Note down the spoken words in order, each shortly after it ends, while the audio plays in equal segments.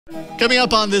Coming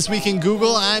up on This Week in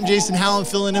Google, I'm Jason Howland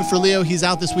filling in for Leo. He's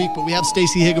out this week, but we have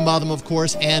Stacey Higginbotham, of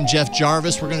course, and Jeff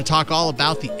Jarvis. We're going to talk all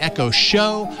about the Echo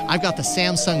Show. I've got the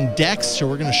Samsung Dex, so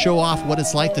we're going to show off what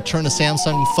it's like to turn a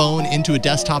Samsung phone into a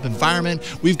desktop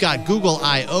environment. We've got Google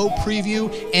I/O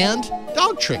preview and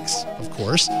dog tricks, of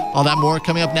course. All that more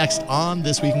coming up next on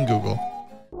This Week in Google.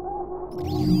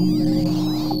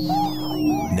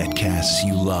 Netcasts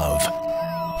you love.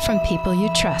 From people you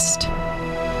trust.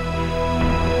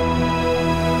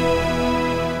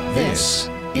 This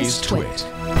is Twit.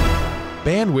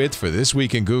 Bandwidth for This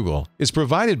Week in Google is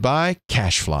provided by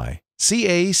CacheFly.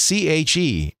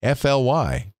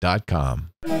 CacheFly.com.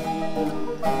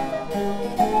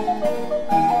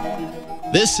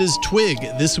 This is Twig,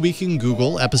 This Week in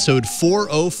Google, episode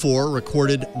 404,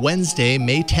 recorded Wednesday,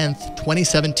 May 10th,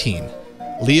 2017.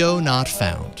 Leo not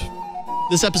found.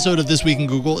 This episode of This Week in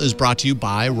Google is brought to you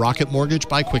by Rocket Mortgage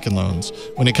by Quicken Loans.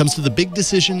 When it comes to the big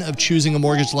decision of choosing a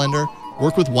mortgage lender,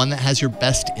 work with one that has your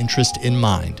best interest in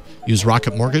mind. Use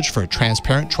Rocket Mortgage for a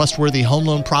transparent, trustworthy home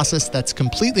loan process that's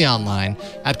completely online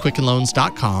at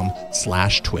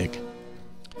quickenloans.com/twig.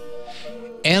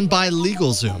 And by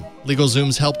LegalZoom.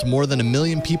 LegalZoom's helped more than 1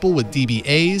 million people with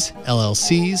DBAs,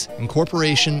 LLCs,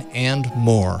 incorporation, and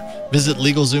more. Visit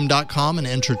LegalZoom.com and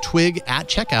enter TWIG at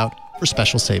checkout for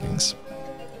special savings.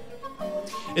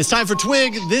 It's time for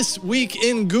Twig, This Week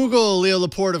in Google. Leo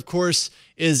Laporte, of course,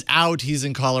 is out. He's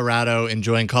in Colorado,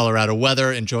 enjoying Colorado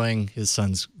weather, enjoying his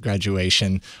son's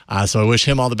graduation. So I wish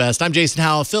him all the best. I'm Jason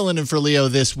Howell, filling in for Leo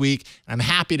this week. I'm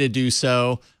happy to do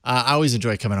so. I always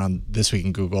enjoy coming on This Week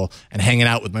in Google and hanging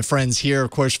out with my friends here.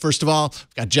 Of course, first of all,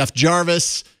 we've got Jeff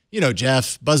Jarvis. You know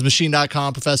Jeff,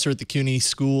 buzzmachine.com, professor at the CUNY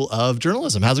School of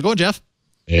Journalism. How's it going, Jeff?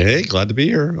 Hey, glad to be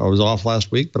here. I was off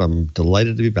last week, but I'm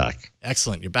delighted to be back.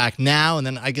 Excellent. You're back now, and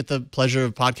then I get the pleasure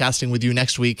of podcasting with you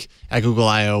next week at Google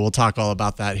I/O. We'll talk all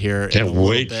about that here. Can't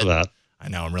wait for that. I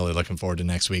know. I'm really looking forward to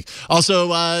next week.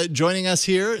 Also, joining us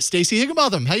here, Stacey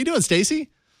Higginbotham. How you doing, Stacey?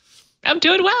 I'm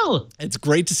doing well. It's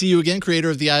great to see you again,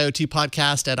 creator of the IoT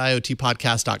Podcast at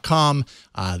iotpodcast.com,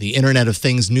 the Internet of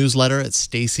Things newsletter at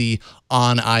Stacey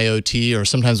on IoT, or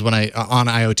sometimes when on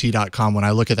IoT.com, when I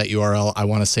look at that URL, I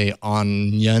want to say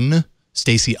onion,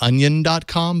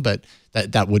 StaceyOnion.com, but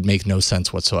that would make no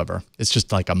sense whatsoever. It's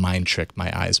just like a mind trick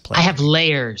my eyes play. I have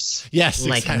layers. Yes,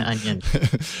 like exactly. An onion.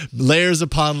 Layers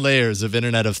upon layers of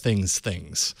Internet of Things.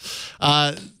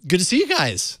 Good to see you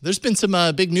guys. There's been some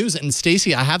big news. And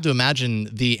Stacey, I have to imagine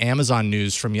the Amazon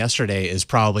news from yesterday is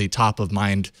probably top of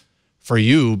mind for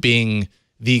you, being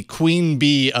the queen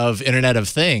bee of Internet of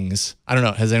Things. I don't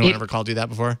know. Has anyone ever called you that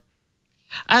before?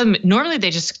 Normally they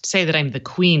just say that I'm the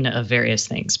queen of various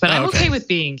things, but I'm okay with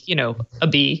being, a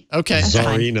bee. Okay.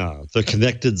 Czarina, the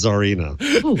connected Czarina.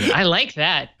 Ooh, I like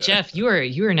that. Jeff, you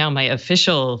are now my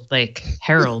official,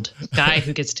 herald guy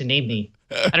who gets to name me.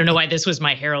 I don't know why this was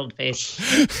my herald face.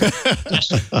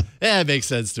 Yeah, it makes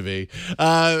sense to me.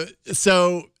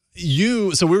 So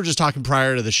we were just talking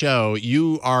prior to the show.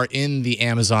 You are in the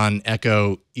Amazon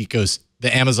Amazon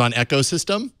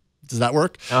ecosystem. Does that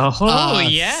work? Oh,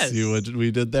 yes. See what we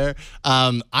did there?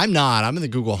 I'm not. I'm in the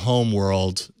Google Home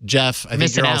world. Jeff, I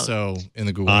think you're also in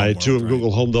the Google Home world. I too am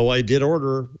Google Home, though I did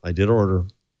order.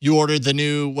 You ordered the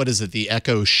new, what is it, the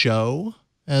Echo Show,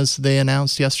 as they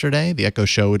announced yesterday? The Echo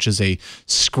Show, which is a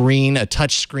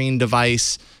touch screen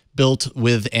device built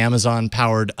with Amazon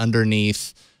powered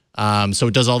underneath. So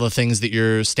it does all the things that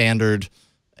your standard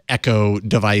Echo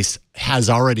device has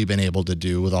already been able to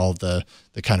do with all the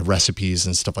kind of recipes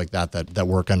and stuff like that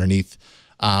work underneath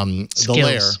the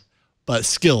layer. But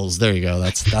skills, there you go.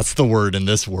 That's the word in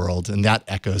this world, in that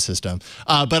ecosystem.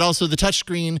 But also the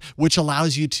touchscreen, which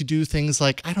allows you to do things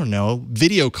like, I don't know,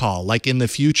 video call, like in the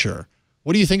future.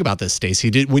 What do you think about this,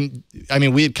 Stacey? We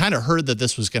had kind of heard that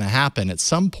this was going to happen at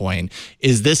some point.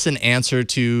 Is this an answer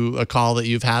to a call that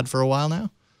you've had for a while now?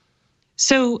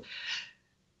 So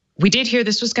we did hear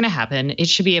this was going to happen. It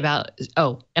should be about,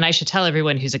 and I should tell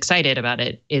everyone who's excited about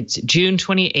it, it's June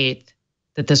 28th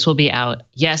that this will be out.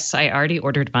 Yes, I already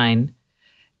ordered mine.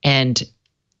 And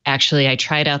actually, I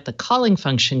tried out the calling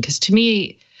function because to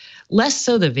me, less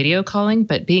so the video calling,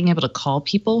 but being able to call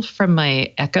people from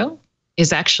my Echo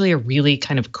is actually a really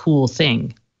kind of cool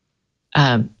thing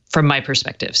from my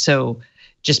perspective. So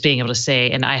just being able to say,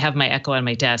 and I have my Echo on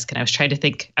my desk, and I was trying to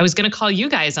think, I was going to call you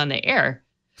guys on the air,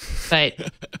 but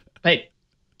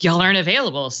y'all aren't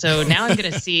available. So now I'm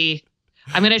going to see,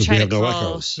 I'm going to try to call.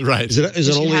 Echoes. Right. Is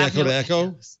it only Echo to Echo?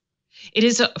 Echoes. It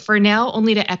is for now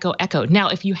only to Echo. Now,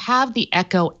 if you have the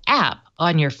Echo app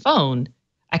on your phone,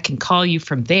 I can call you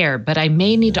from there, but I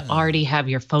may need to already have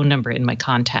your phone number in my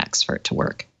contacts for it to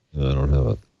work. I don't have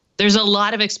it. There's a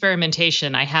lot of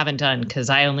experimentation I haven't done because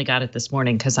I only got it this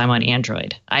morning because I'm on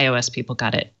Android. iOS people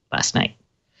got it last night.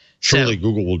 Surely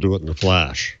Google will do it in a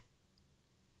flash.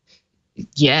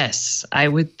 Yes, I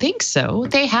would think so.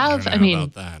 They have, I mean,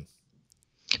 about that.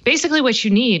 Basically what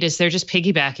you need is they're just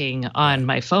piggybacking on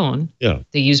my phone. Yeah.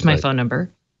 They use my phone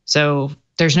number. So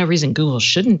there's no reason Google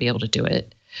shouldn't be able to do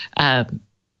it.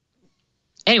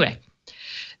 Anyway,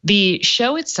 the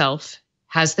show itself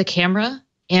has the camera,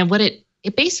 and what it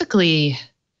basically,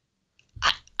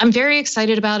 I'm very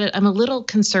excited about it. I'm a little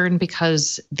concerned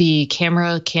because the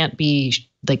camera can't be,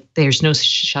 like, there's no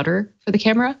shutter for the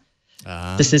camera.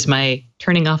 This is my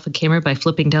turning off the camera by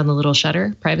flipping down the little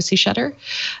shutter, privacy shutter.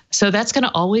 So that's going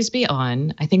to always be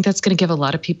on. I think that's going to give a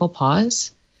lot of people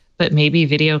pause, but maybe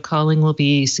video calling will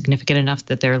be significant enough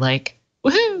that they're like,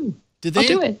 woohoo, I'll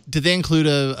do it. Did they include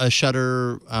a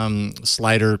shutter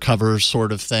slider cover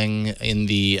sort of thing in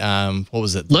the, what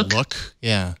was it? Look?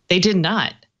 Yeah. They did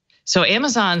not. So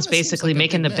Amazon's basically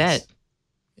making the bet.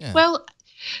 Yeah. Well,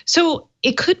 so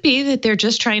it could be that they're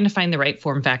just trying to find the right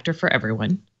form factor for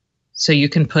everyone. So you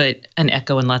can put an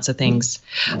Echo in lots of things.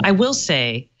 I will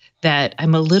say that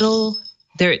I'm a little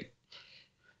there.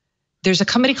 There's a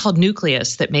company called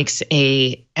Nucleus that makes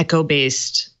a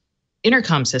Echo-based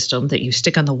intercom system that you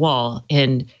stick on the wall.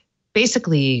 And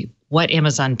basically what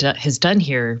Amazon has done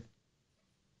here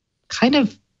kind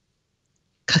of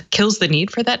kills the need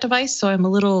for that device. So I'm a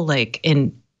little like,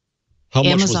 in how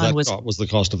much Amazon was the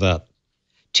cost of that?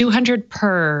 $200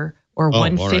 per or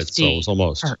 $150. All right, so it's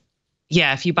almost.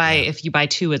 Yeah, if you buy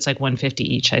two, it's like $150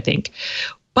 each, I think.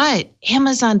 But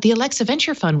Amazon, the Alexa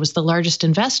Venture Fund was the largest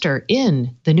investor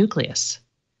in the Nucleus.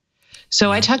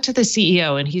 So I talked to the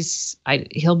CEO, and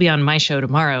he'll be on my show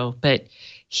tomorrow, but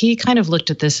he kind of looked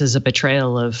at this as a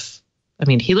betrayal of, I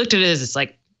mean, he looked at it as, it's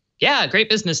like, yeah, great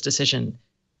business decision.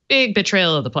 Big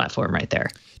betrayal of the platform right there.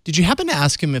 Did you happen to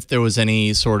ask him if there was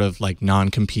any sort of like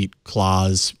non-compete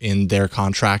clause in their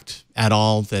contract at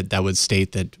all that would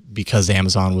state that because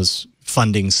Amazon was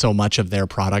funding so much of their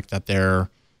product that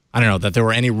that there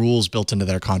were any rules built into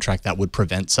their contract that would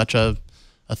prevent such a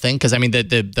thing? Because I mean,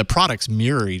 the products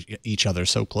mirror each other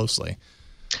so closely.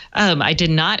 I did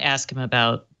not ask him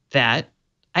about that.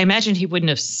 I imagine he wouldn't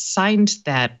have signed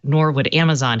that, nor would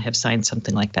Amazon have signed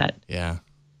something like that. Yeah.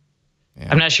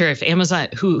 I'm not sure if Amazon,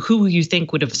 who you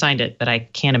think would have signed it, but I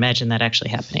can't imagine that actually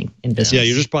happening in business. Yeah,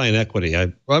 you're just buying equity. I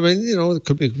mean, it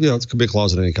could be, it could be a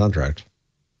clause in any contract.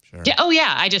 Sure. Yeah. Oh,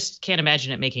 yeah. I just can't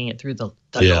imagine it making it through the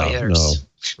lawyers. No.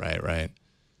 Right.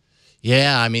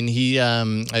 Yeah. I mean,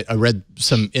 I read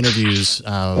some interviews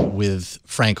with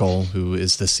Frankel, who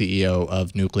is the CEO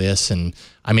of Nucleus. And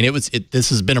I mean, this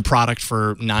has been a product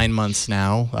for 9 months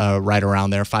now, right around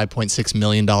there, $5.6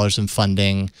 million in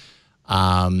funding.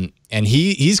 And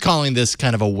he's calling this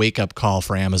kind of a wake-up call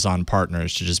for Amazon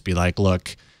partners to just be like,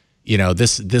 look,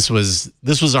 this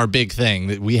was our big thing,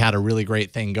 that we had a really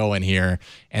great thing going here,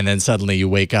 and then suddenly you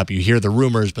wake up, you hear the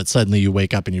rumors, but suddenly you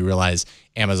wake up and you realize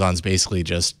Amazon's basically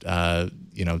just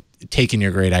taken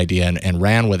your great idea and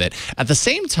ran with it. At the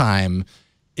same time,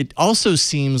 it also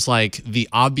seems like the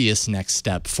obvious next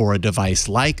step for a device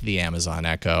like the Amazon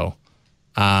Echo.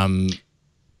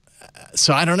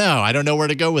 So I don't know where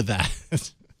to go with that.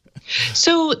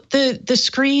 So the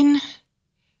screen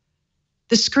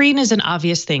is an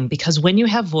obvious thing, because when you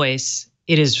have voice,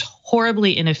 it is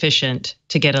horribly inefficient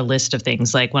to get a list of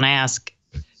things. Like when I ask,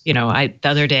 the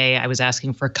other day I was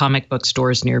asking for comic book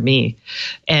stores near me,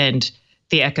 and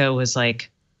the Echo was like,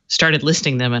 started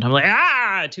listing them, and I'm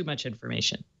like, too much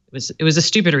information. It was a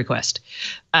stupid request.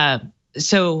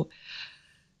 So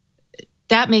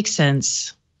that makes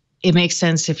sense. It makes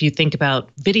sense if you think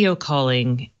about video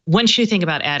calling. Once you think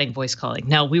about adding voice calling,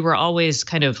 now we were always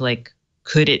kind of like,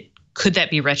 could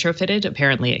that be retrofitted?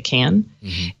 Apparently it can.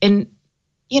 Mm-hmm. And,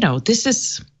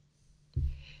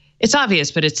 it's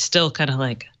obvious, but it's still kind of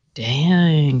like,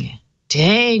 dang,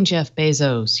 Jeff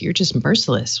Bezos, you're just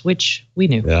merciless, which we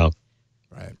knew. Yeah.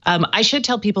 Right. I should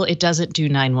tell people it doesn't do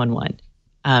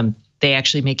 911. They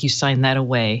actually make you sign that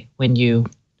away when you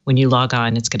log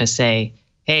on. It's going to say,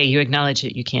 hey, you acknowledge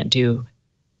it, you can't do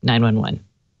 911.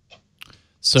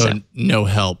 So no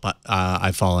help,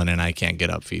 I've fallen and I can't get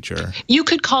up feature. You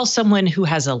could call someone who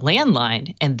has a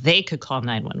landline and they could call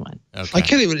 911. Okay. I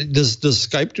can't even, does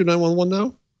Skype do 911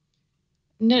 now?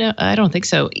 No, I don't think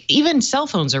so. Even cell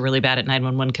phones are really bad at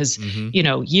 911 because,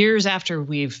 years after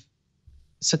we've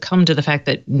succumbed to the fact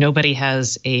that nobody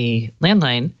has a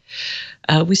landline,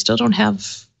 we still don't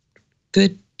have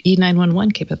good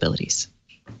E911 capabilities.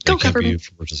 Go government.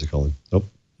 For emergency calling. Nope.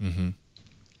 Mm-hmm.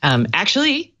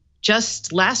 Actually,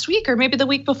 just last week or maybe the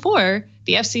week before,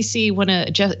 the FCC,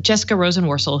 Jessica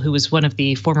Rosenworcel, who was one of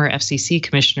the former FCC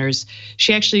commissioners,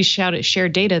 she actually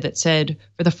shared data that said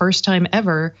for the first time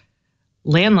ever,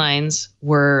 there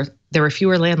were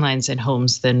fewer landlines in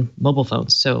homes than mobile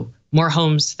phones. So more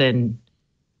homes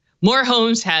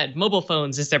had mobile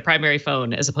phones as their primary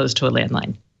phone as opposed to a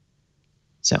landline.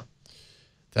 So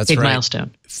that's big right.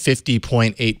 Milestone.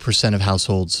 50.8% of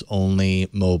households only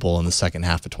mobile in the second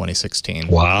half of 2016.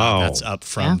 Wow. That's up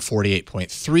from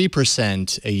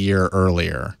 48.3% a year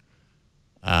earlier.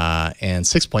 And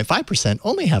 6.5%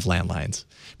 only have landlines.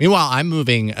 Meanwhile, I'm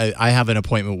moving. I have an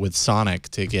appointment with Sonic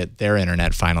to get their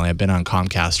internet finally. I've been on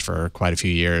Comcast for quite a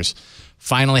few years.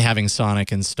 Finally having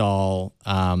Sonic install.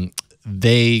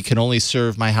 They can only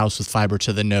serve my house with fiber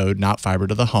to the node, not fiber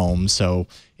to the home. So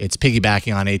it's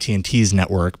piggybacking on AT&T's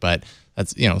network, but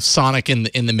that's, Sonic in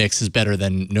the mix is better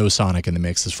than no Sonic in the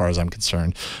mix as far as I'm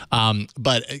concerned.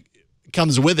 But it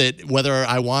comes with it, whether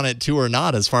I want it to or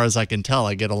not, as far as I can tell,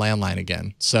 I get a landline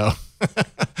again. So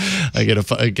I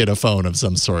get a phone of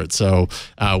some sort. So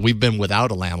we've been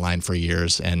without a landline for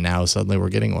years, and now suddenly we're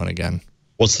getting one again.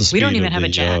 What's the speed? We don't even have a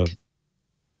jack.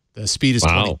 The speed is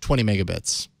 20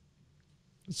 megabits.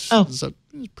 It's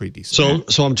pretty decent.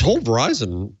 So I'm told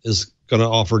Verizon is going to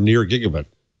offer near gigabit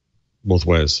both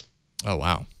ways. Oh,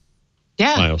 wow.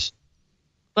 Yeah. Fios.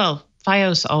 Well,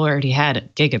 Fios already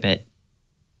had gigabit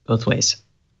both ways.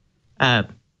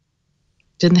 Hadn't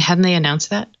they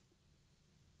announced that?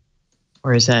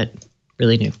 Or is that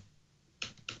really new?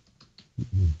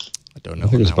 I don't know. I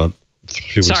think it's about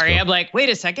 3 weeks Sorry, ago. I'm like, wait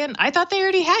a second. I thought they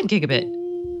already had gigabit.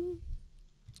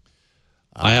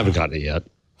 I haven't gotten it yet.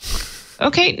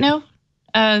 Okay, no.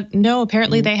 No,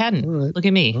 apparently they hadn't. Right. Look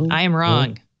at me. I am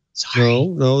wrong. Sorry.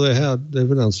 No, they had. They've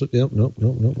announced it. Yep. No.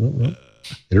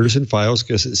 Introducing Fios.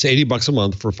 It's $80 a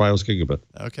month for Fios gigabit.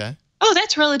 Okay. Oh,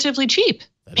 that's relatively cheap.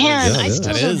 Man, I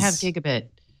still don't have gigabit.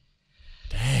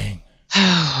 Dang.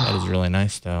 That is really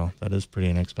nice, though. That is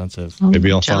pretty inexpensive.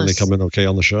 Maybe I'll finally come in okay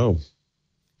on the show.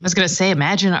 I was going to say,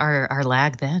 imagine our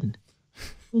lag then.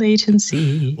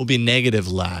 Latency. Will be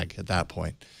negative lag at that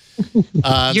point.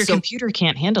 Your computer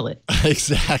can't handle it.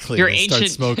 Exactly. It'll start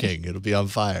smoking. It'll be on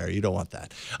fire. You don't want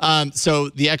that. So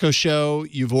the Echo Show,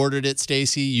 you've ordered it,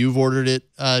 Stacey. You've ordered it,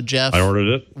 Jeff. I ordered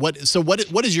it. What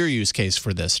is your use case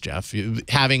for this, Jeff?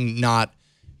 Having not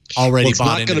already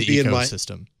bought into the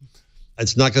ecosystem.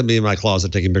 It's not going to be in my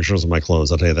closet taking pictures of my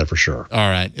clothes. I'll tell you that for sure. All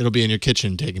right. It'll be in your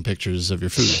kitchen taking pictures of your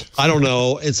food. I don't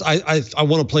know. I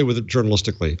want to play with it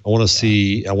journalistically. I want to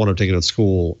see. I want to take it at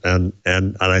school, and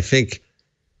I think.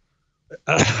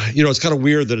 It's kind of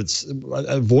weird that it's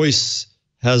a voice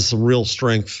has some real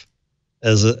strength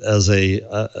as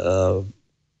a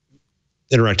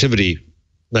interactivity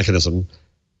mechanism,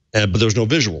 but there's no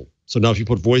visual. So now if you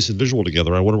put voice and visual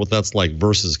together, I wonder what that's like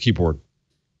versus keyboard.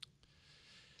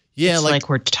 Yeah, it's like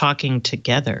we're talking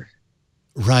together.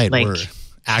 Right. We're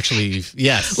actually,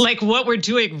 yes. Like what we're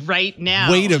doing right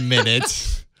now. Wait a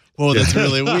minute. Whoa, that's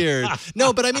really weird.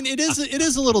 No, but I mean, it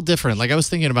is a little different. Like I was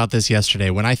thinking about this yesterday.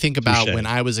 When I think about when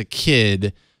I was a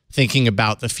kid thinking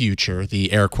about the future,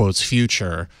 the air quotes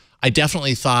future, I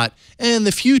definitely thought, in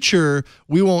the future,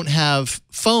 we won't have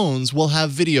phones, we'll have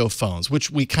video phones,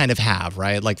 which we kind of have,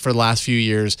 right? Like for the last few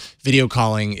years, video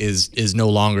calling is no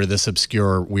longer this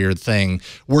obscure, weird thing.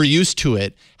 We're used to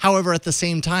it. However, at the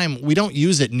same time, we don't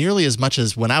use it nearly as much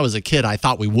as when I was a kid, I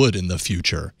thought we would in the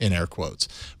future, in air quotes.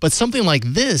 But something like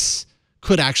this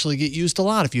could actually get used a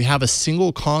lot. If you have a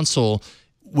single console,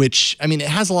 which, I mean, it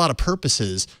has a lot of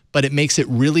purposes, but it makes it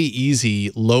really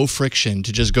easy, low friction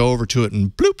to just go over to it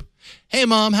and bloop. Hey,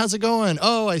 Mom, how's it going?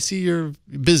 Oh, I see you're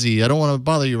busy. I don't want to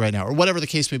bother you right now, or whatever the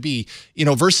case may be,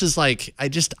 versus like, I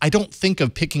don't think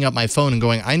of picking up my phone and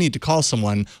going, I need to call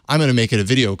someone. I'm going to make it a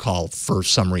video call for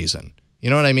some reason. You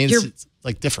know what I mean? It's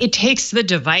like different. It takes the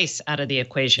device out of the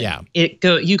equation. Yeah.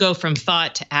 You go from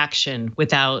thought to action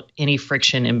without any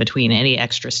friction in between, any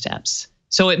extra steps.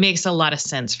 So it makes a lot of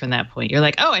sense from that point. You're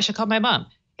like, oh, I should call my mom.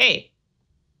 Hey,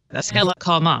 that's gonna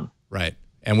call Mom. Right.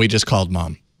 And we just called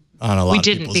Mom on a lot of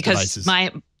people's devices.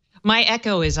 my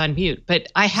Echo is on mute, but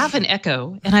I have an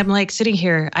Echo and I'm like sitting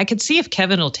here. I could see if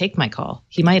Kevin will take my call.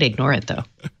 He might ignore it though.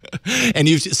 And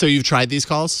you've tried these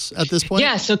calls at this point?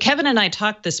 Yeah. So Kevin and I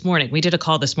talked this morning. We did a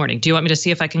call this morning. Do you want me to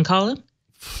see if I can call him?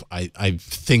 I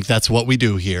think that's what we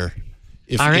do here.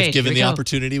 If given the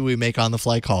opportunity, we make on the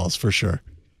fly calls for sure.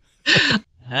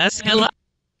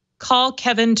 Call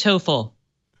Kevin Toffel.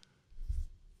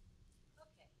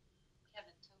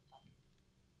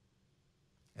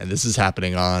 And this is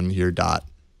happening on your dot.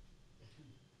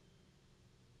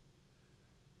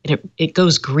 It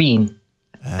goes green.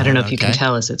 I don't know if you can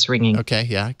tell as it's ringing. Okay,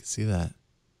 yeah, I can see that.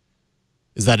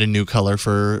 Is that a new color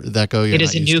for the Echo? It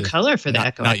is a new color for the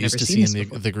Echo. Not I've used never to seen seeing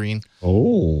this the green.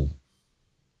 Oh.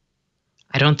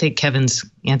 I don't think Kevin's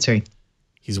answering.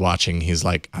 He's watching. He's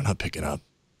like, I'm not picking up.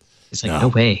 He's like, no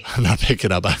way. I'm not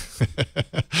picking up.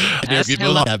 Yes, We'd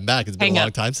hello. love to have him back. It's been Hang a long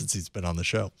up. time since he's been on the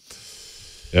show.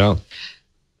 Yeah.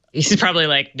 He's probably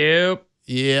like, nope.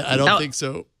 Yeah, I don't think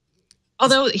so.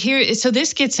 Although so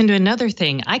this gets into another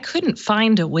thing. I couldn't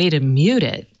find a way to mute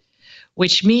it,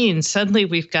 which means suddenly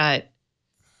we've got,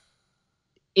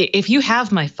 if you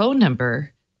have my phone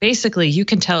number, basically you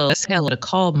can tell Eskella to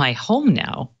call my home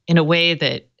now in a way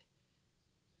that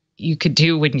you could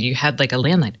do when you had like a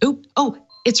landline. Oh,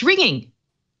 it's ringing.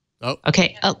 Oh.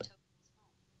 Okay. Oh.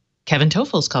 Kevin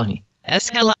Tofel's calling me.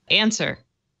 Eskella, answer.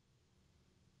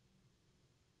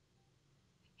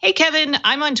 Hey, Kevin,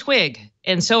 I'm on Twig,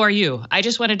 and so are you. I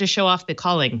just wanted to show off the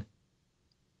calling.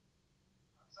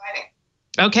 Exciting.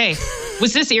 Okay.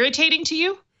 Was this irritating to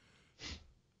you?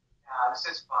 Yeah, this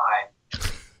is fine.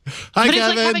 Hi, But Kevin. it's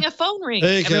like having a phone ring.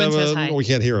 Hey, Everyone Kevin. says hi. Oh, he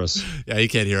can't hear us. Yeah, he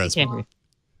can't hear us. Can't hear you.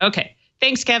 Okay.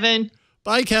 Thanks, Kevin.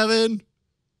 Bye, Kevin.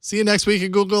 See you next week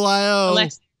at Google I/O.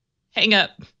 Alexa, hang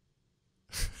up.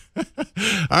 All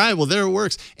right, well, there it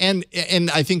works. And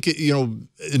I think,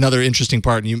 another interesting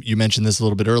part, and you mentioned this a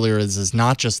little bit earlier, is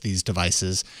not just these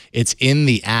devices. It's in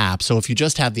the app. So if you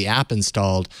just have the app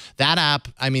installed, that app,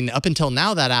 up until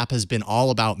now, that app has been all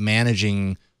about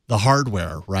managing the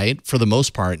hardware, right? For the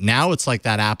most part. Now it's like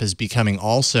that app is becoming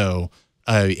also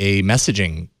a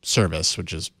messaging service,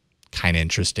 which is kind of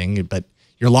interesting, but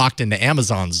you're locked into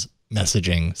Amazon's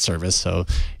messaging service. So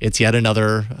it's yet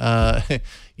another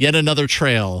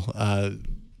trail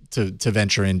to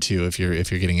venture into if you're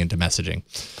getting into messaging.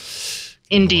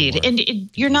 Indeed. And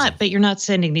you're not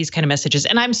sending these kind of messages.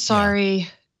 And I'm sorry,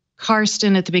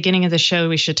 Karsten, at the beginning of the show,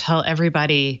 we should tell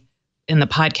everybody in the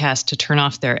podcast to turn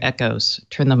off their echoes,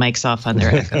 turn the mics off on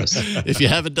their echoes. If you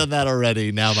haven't done that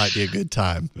already, now might be a good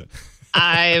time.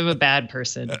 I'm a bad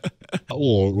person.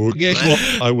 Oh,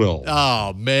 I will.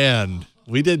 Oh, man.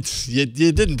 You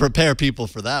didn't prepare people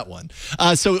for that one.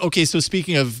 So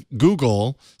speaking of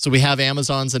Google, so we have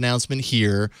Amazon's announcement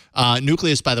here.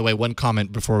 Nucleus, by the way, one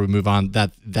comment before we move on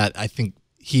that I think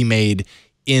he made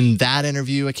in that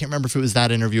interview, I can't remember if it was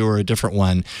that interview or a different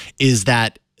one, is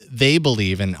that they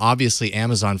believe, and obviously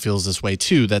Amazon feels this way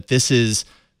too, that this is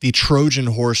the Trojan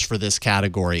horse for this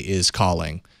category is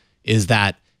calling, is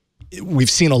that we've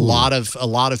seen a lot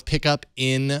of pickup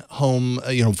in home,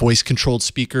 voice controlled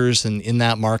speakers, and in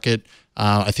that market,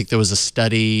 I think there was a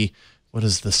study. What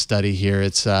is the study here?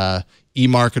 It's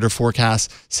eMarketer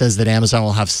forecast says that Amazon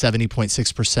will have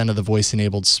 70.6% of the voice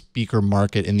enabled speaker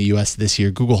market in the U.S. this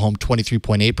year. Google Home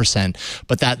 23.8%,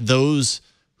 but that those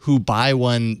who buy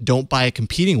one don't buy a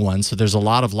competing one, so there's a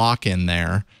lot of lock in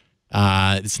there.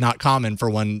 It's not common for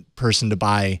one person to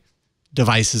buy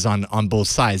devices on both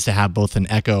sides, to have both an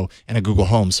Echo and a Google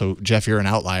Home. So Jeff, you're an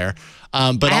outlier.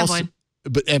 But I have also,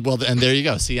 one. and there you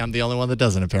go. See, I'm the only one that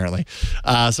doesn't apparently.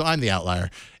 So I'm the outlier.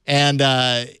 And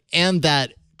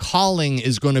that calling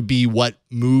is going to be what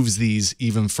moves these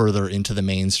even further into the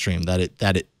mainstream. That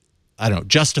it I don't know,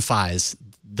 justifies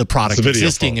the product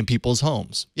existing in people's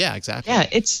homes. Yeah, exactly. Yeah,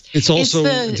 it's also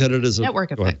intended as a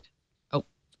network effect. Oh,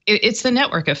 it's the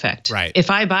network effect. Right. If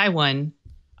I buy one,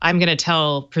 I'm going to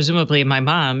tell presumably my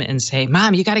mom and say,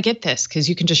 Mom, you got to get this, because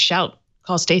you can just shout,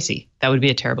 call Stacey. That would be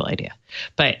a terrible idea.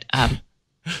 But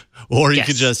or you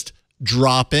could just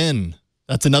drop in.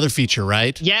 That's another feature,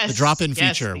 right? Yes. The drop-in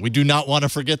feature. We do not want to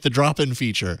forget the drop-in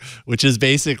feature, which is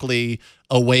basically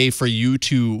a way for you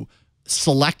to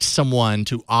select someone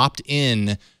to opt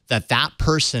in, that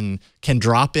person can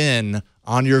drop in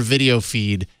on your video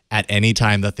feed at any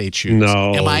time that they choose.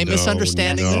 No, am I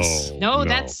misunderstanding this? No,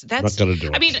 that's not gonna do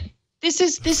it. I mean, this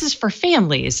is for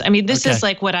families. I mean, this is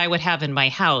like what I would have in my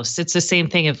house. It's the same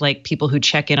thing of like people who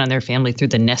check in on their family through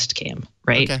the Nest Cam,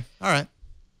 right? Okay. All right.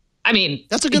 I mean,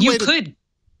 that's a good way to,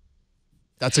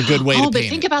 that's a good way to paint but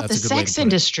think about the sex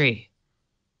industry.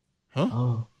 Huh?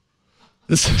 Oh.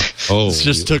 This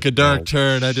just took a dark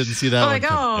turn. I didn't see that one.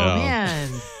 Man.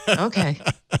 Okay.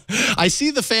 I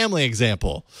see the family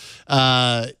example.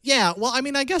 Yeah, well, I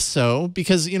mean, I guess so,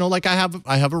 because, like I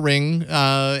have a Ring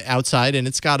outside, and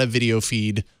it's got a video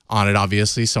feed on it,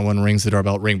 obviously. Someone rings the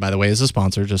doorbell. Ring, by the way, is a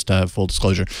sponsor, just full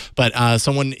disclosure. But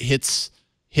someone hits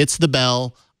the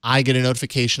bell. I get a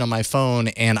notification on my phone,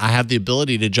 and I have the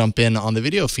ability to jump in on the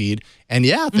video feed. And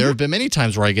yeah, there have been many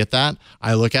times where I get that.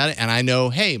 I look at it, and I know,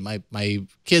 hey, my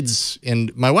kids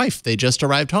and my wife, they just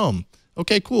arrived home.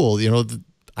 Okay, cool.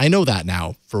 I know that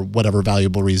now for whatever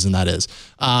valuable reason that is.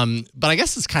 But I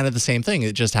guess it's kind of the same thing.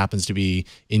 It just happens to be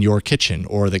in your kitchen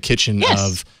or the kitchen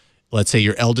of let's say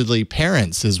your elderly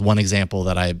parents is one example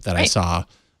that I saw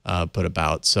put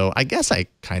about. So I guess I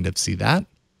kind of see that.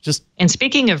 And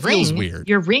speaking of feels Ring, weird.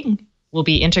 Your Ring will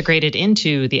be integrated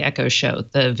into the Echo Show,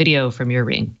 the video from your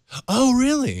Ring. Oh,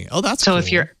 really? Oh, that's so cool.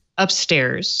 If you're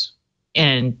upstairs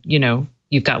and, you know,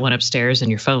 you've got one upstairs and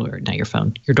your phone, or not your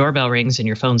phone, your doorbell rings and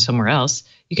your phone's somewhere else,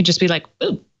 you can just be like,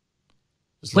 boom.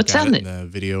 What's on it? The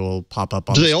video will pop up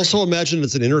on Do the they screen. also imagine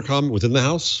it's an intercom within the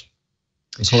house?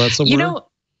 I saw that somewhere. You know,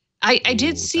 I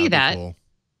did see that. Cool.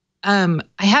 I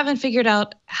haven't figured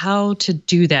out how to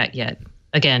do that yet.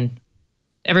 Again,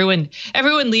 everyone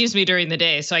leaves me during the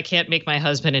day, so I can't make my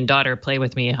husband and daughter play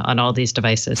with me on all these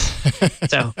devices.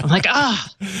 So I'm like,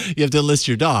 You have to enlist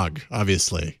your dog,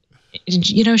 obviously.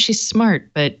 You know, she's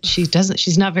smart, but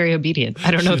she's not very obedient.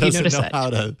 I don't know if you noticed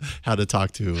that. How to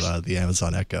talk to the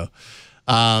Amazon Echo.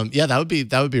 Yeah, that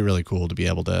would be really cool to be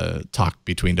able to talk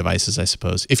between devices, I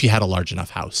suppose, if you had a large enough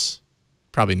house.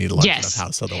 Probably need a large enough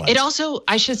house otherwise. It also,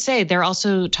 I should say, they're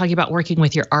also talking about working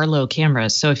with your Arlo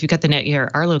cameras. So if you've got the Netgear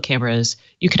Arlo cameras,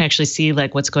 you can actually see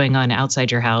like what's going on outside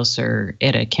your house or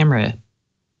at a camera,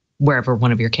 wherever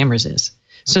one of your cameras is.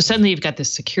 So suddenly you've got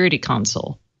this security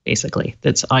console, basically,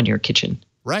 that's on your kitchen.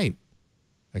 Right.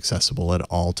 Accessible at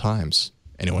all times.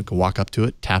 Anyone can walk up to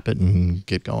it, tap it, and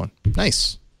get going.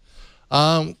 Nice.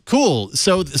 Cool.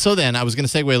 So then I was going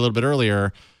to segue a little bit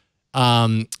earlier.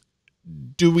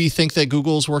 Do we think that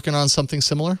Google's working on something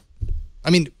similar? I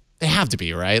mean, they have to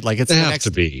be, right? Like they have to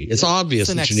be. It's obvious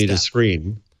that you need a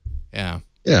screen. Yeah.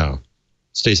 Yeah.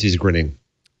 Stacey's grinning.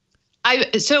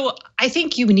 So I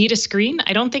think you need a screen.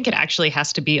 I don't think it actually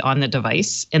has to be on the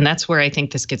device. And that's where I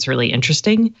think this gets really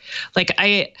interesting. Like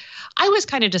I was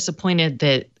kind of disappointed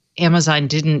that Amazon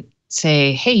didn't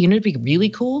say, hey, you know, it'd be really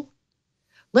cool.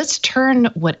 Let's turn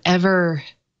whatever.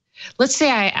 Let's say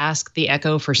I ask the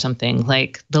Echo for something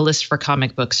like the list for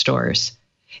comic book stores.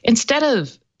 Instead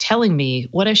of telling me,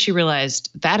 what if she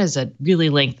realized that is a really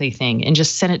lengthy thing and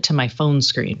just send it to my phone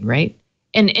screen, right?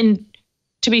 And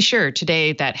to be sure,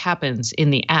 today that happens in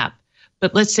the app.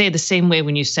 But let's say the same way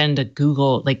when you send a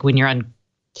Google, like when you're on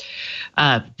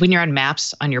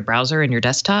Maps on your browser and your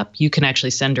desktop, you can actually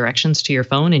send directions to your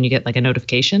phone and you get like a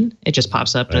notification. It just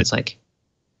pops up and it's like.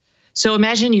 So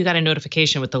imagine you got a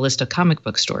notification with the list of comic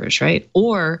book stores, right?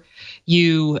 Or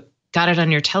you got it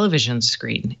on your television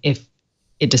screen if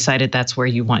it decided that's where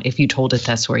you want, if you told it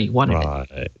that's where you wanted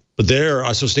it. But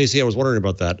so Stacey, I was wondering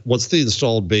about that. What's the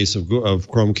installed base of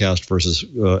Chromecast versus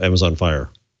Amazon Fire?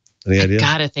 Any idea? I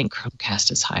gotta think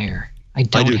Chromecast is higher. I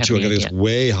do too. I think it's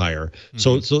way higher.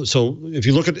 Mm-hmm. So if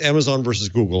you look at Amazon versus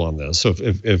Google on this, so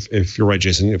if you're right,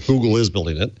 Jason, if Google is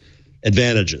building it,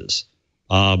 advantages.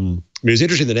 I mean, it's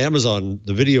interesting that Amazon,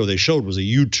 the video they showed was a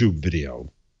YouTube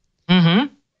video.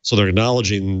 Mm-hmm. So they're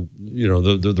acknowledging, you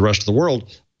know, the rest of the world.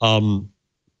 So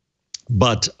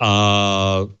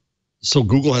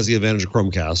Google has the advantage of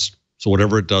Chromecast. So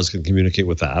whatever it does can communicate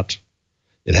with that.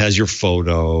 It has your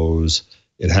photos.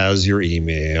 It has your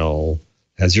email.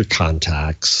 It has your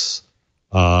contacts.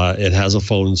 It has a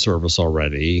phone service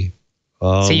already.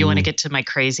 So you want to get to my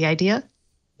crazy idea?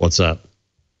 What's that?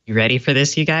 You ready for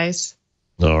this, you guys?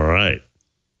 All right.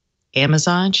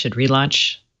 Amazon should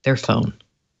relaunch their phone.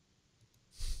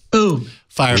 Boom.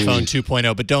 Fire Phone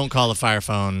 2.0, but don't call it Fire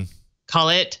Phone. Call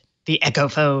it the Echo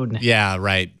Phone. Yeah,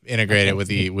 right. Integrate it with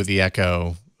the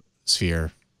Echo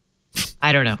Sphere.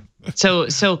 I don't know. So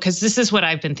because this is what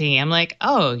I've been thinking. I'm like,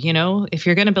 oh, you know, if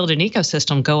you're going to build an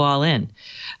ecosystem, go all in.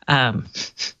 I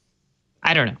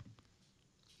don't know.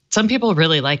 Some people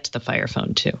really liked the Fire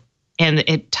Phone too. And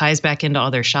it ties back into all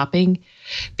their shopping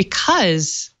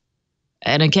because,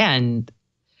 and again,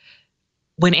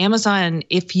 when Amazon,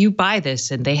 if you buy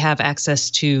this and they have access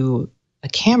to a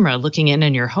camera looking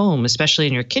in your home, especially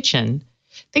in your kitchen,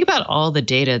 think about all the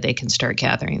data they can start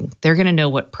gathering. They're going to know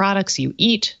what products you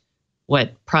eat,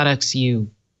 what products you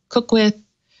cook with.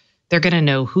 They're going to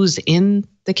know who's in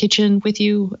the kitchen with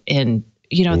you. And,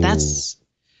 you know, that's.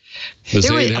 The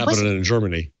same happening in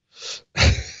Germany.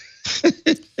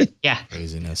 Yeah.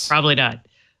 Craziness. Probably not.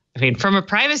 I mean, from a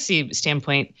privacy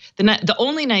standpoint, the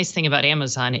only nice thing about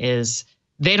Amazon is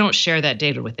they don't share that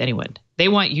data with anyone. They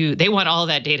want all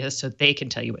that data so they can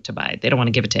tell you what to buy. They don't want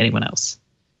to give it to anyone else.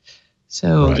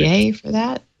 So yay for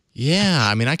that. Yeah,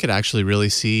 I mean, I could actually really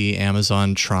see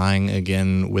Amazon trying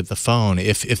again with the phone.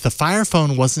 If the Fire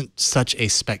Phone wasn't such a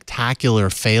spectacular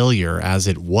failure as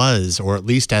it was, or at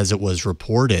least as it was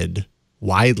reported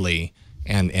widely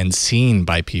and seen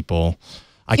by people,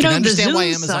 I can understand why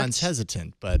Amazon's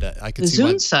hesitant, but I could see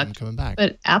why them coming back.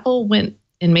 But Apple went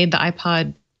and made the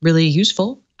iPod really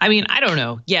useful. I mean, I don't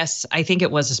know. Yes, I think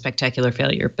it was a spectacular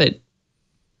failure, but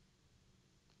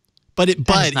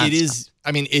But it is,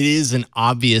 I mean, it is an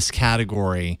obvious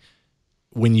category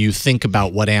when you think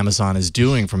about what Amazon is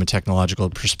doing from a technological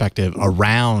perspective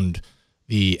around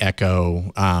the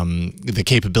Echo, the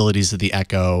capabilities of the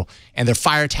Echo, and their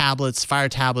Fire tablets. Fire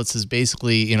tablets is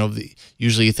basically, you know,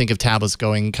 usually you think of tablets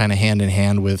going kind of hand in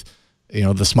hand with, you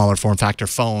know, the smaller form factor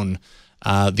phone.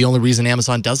 The only reason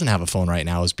Amazon doesn't have a phone right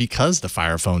now is because the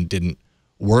Fire phone didn't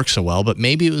work so well, but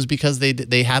maybe it was because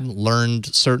they hadn't learned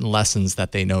certain lessons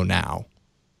that they know now.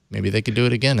 Maybe they could do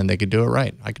it again and they could do it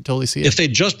right. I could totally see it. If they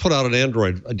just put out an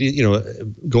Android, you know,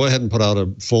 go ahead and put out a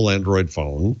full Android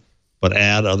phone, but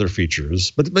add other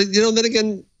features. But you know, then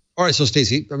again, all right. So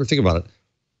Stacey, I mean, think about it.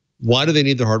 Why do they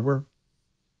need the hardware?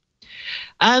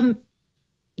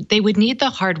 They would need the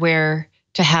hardware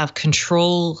to have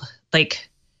control, like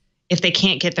if they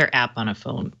can't get their app on a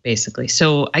phone, basically.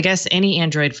 So I guess any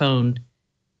Android phone.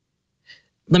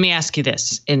 Let me ask you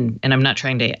this, and I'm not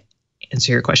trying to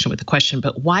answer your question with a question,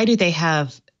 but why do they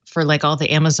have, for like all the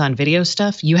Amazon video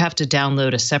stuff, you have to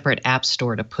download a separate app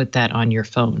store to put that on your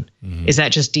phone? Mm-hmm. Is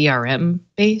that just DRM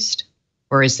based,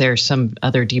 or is there some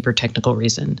other deeper technical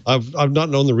reason? I've not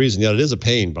known the reason yet. It is a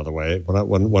pain, by the way.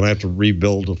 When I have to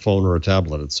rebuild a phone or a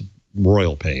tablet, it's a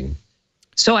royal pain.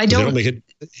 So they don't make it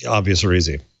obvious or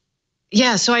easy.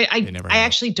 Yeah, so I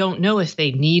actually don't know if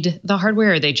they need the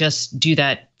hardware or they just do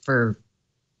that for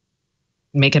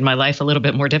making my life a little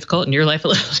bit more difficult and your life a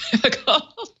little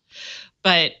difficult.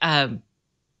 But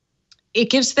it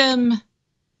gives them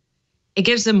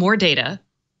more data.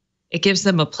 It gives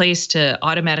them a place to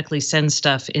automatically send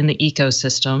stuff in the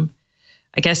ecosystem.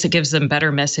 I guess it gives them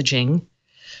better messaging.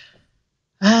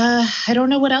 I don't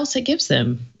know what else it gives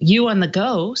them. You on the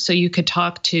go, so you could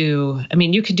talk to, I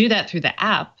mean, you could do that through the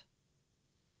app.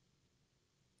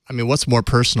 I mean, what's more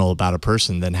personal about a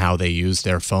person than how they use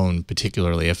their phone,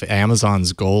 particularly? If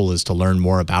Amazon's goal is to learn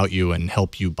more about you and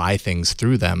help you buy things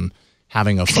through them,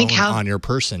 having a phone on your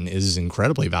person is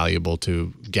incredibly valuable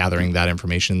to gathering that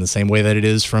information in the same way that it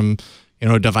is from, you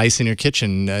know, a device in your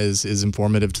kitchen is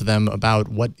informative to them about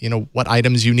what, you know, what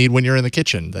items you need when you're in the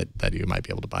kitchen that you might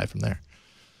be able to buy from there.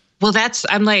 Well,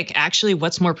 I'm like, actually,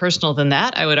 what's more personal than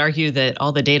that? I would argue that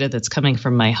all the data that's coming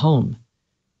from my home,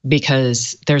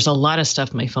 because there's a lot of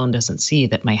stuff my phone doesn't see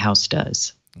that my house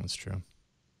does. That's true.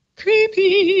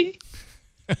 Creepy.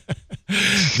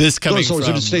 This coming from...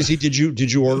 So Stacey, did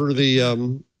you order the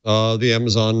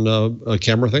Amazon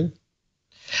camera thing?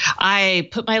 I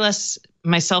put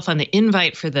myself on the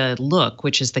invite for the Look,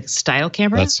 which is the style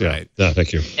camera. That's right. Yeah,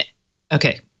 thank you.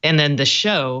 Okay, and then the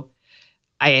Show,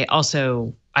 I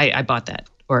bought that,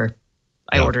 or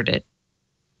I ordered it.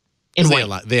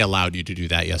 They allowed you to do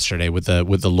that yesterday with the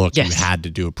Look. Yes. You had to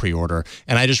do a pre-order,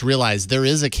 and I just realized there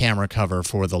is a camera cover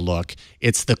for the Look.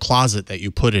 It's the closet that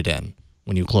you put it in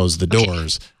when you close the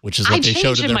doors, which is what they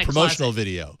showed in their promotional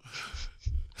video.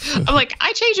 I'm like,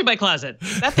 I changed in my closet.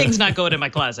 That thing's not going in my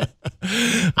closet.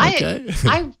 Okay.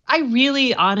 I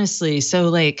really, honestly, so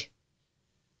like,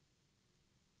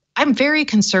 I'm very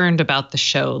concerned about the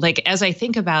Show. Like, as I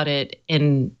think about it,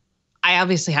 and I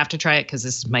obviously have to try it because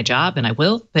this is my job and I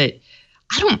will, but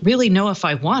I don't really know if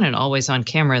I want an always on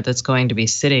camera that's going to be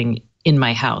sitting in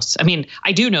my house. I mean,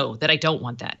 I do know that I don't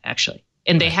want that, actually.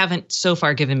 And they haven't so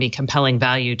far given me compelling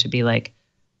value to be like,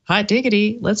 hot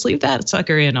diggity, let's leave that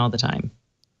sucker in all the time.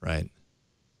 Right.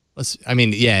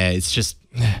 It's just,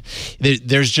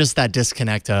 there's just that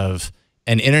disconnect of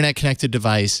an internet connected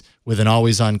device with an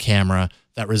always on camera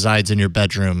that resides in your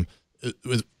bedroom,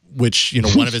 which, you know,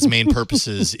 one of its main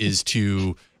purposes is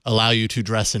to allow you to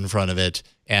dress in front of it,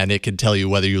 and it can tell you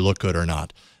whether you look good or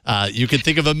not. You can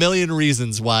think of a million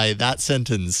reasons why that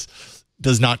sentence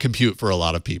does not compute for a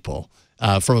lot of people.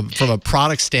 From a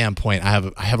product standpoint, I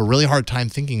have a really hard time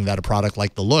thinking that a product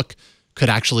like the Look could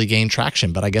actually gain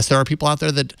traction. But I guess there are people out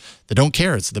there that don't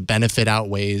care. It's the benefit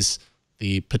outweighs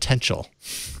the potential.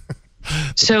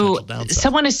 So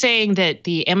someone is saying that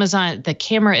the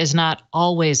camera is not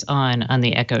always on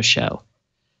the Echo Show.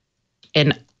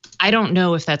 And I don't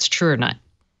know if that's true or not.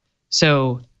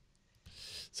 So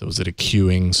is it a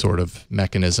queuing sort of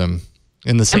mechanism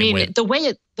in the same way? The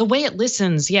way it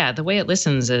listens, the way it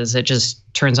listens is it just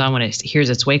turns on when it hears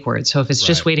its wake word. So if it's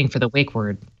just waiting for the wake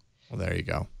word. Well, there you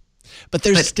go. But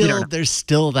there's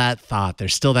still that thought.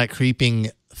 There's still that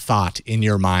creeping thought in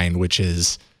your mind, which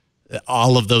is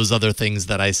all of those other things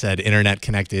that I said, internet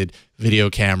connected, video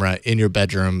camera in your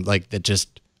bedroom, like that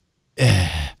just,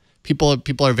 people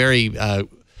are very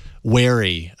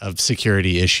wary of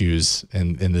security issues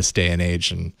in this day and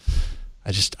age. And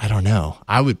I don't know.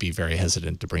 I would be very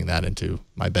hesitant to bring that into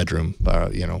my bedroom,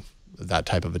 that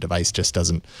type of a device just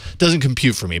doesn't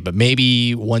compute for me. But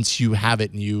maybe once you have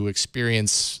it and you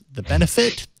experience the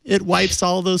benefit, it wipes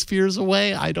all those fears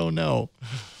away. I don't know.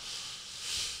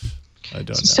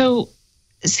 So,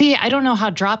 see, I don't know how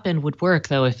drop-in would work,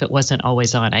 though, if it wasn't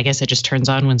always on. I guess it just turns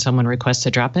on when someone requests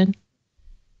a drop-in.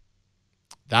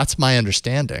 That's my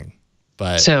understanding.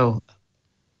 But so,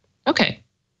 okay.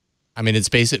 I mean, it's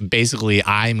basically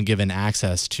I'm given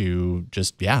access to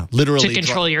just, literally. To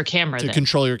control your camera, To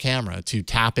control your camera, to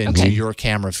tap into your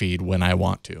camera feed when I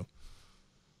want to.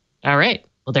 All right.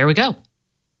 Well, there we go.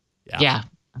 Yeah.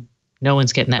 No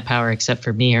one's getting that power except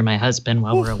for me or my husband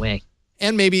while we're away.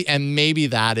 And maybe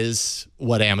that is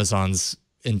what Amazon's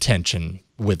intention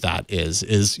with that is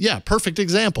perfect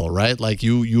example, right? Like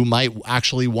you might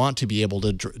actually want to be able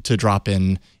to drop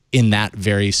in that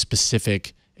very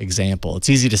specific example.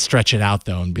 It's easy to stretch it out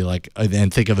though and be like,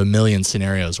 and think of a million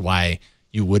scenarios why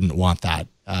you wouldn't want that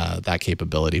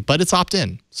capability. But it's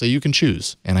opt-in, so you can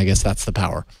choose, and I guess that's the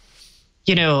power.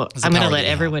 I'm going to let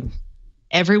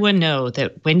everyone know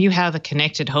that when you have a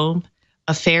connected home,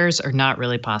 affairs are not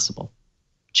really possible.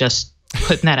 Just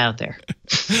putting that out there.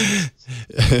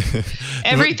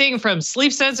 Everything from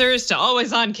sleep sensors to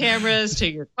always on cameras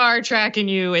to your car tracking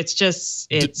you. It's just,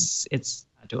 it's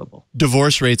not doable.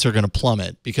 Divorce rates are going to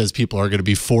plummet because people are going to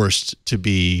be forced to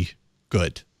be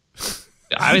good.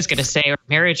 I was going to say our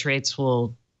marriage rates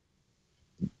will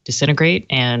disintegrate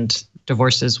and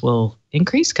divorces will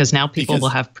increase because now people will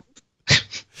have proof.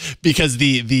 Because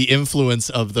the influence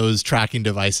of those tracking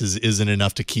devices isn't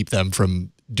enough to keep them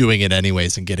from doing it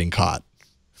anyways and getting caught.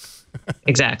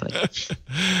 Exactly.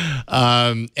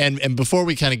 And before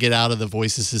we kind of get out of the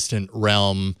voice assistant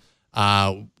realm,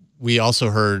 we also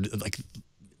heard, like,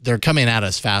 they're coming at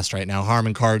us fast right now.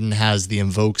 Harman Kardon has the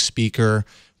Invoke speaker,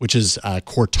 which is a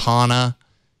Cortana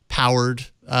powered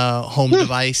home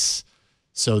device.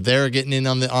 So they're getting in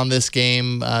on this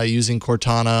game using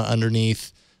Cortana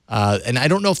underneath. And I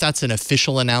don't know if that's an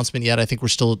official announcement yet. I think we're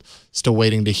still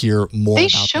waiting to hear more. They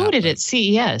about showed that, it at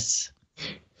CES.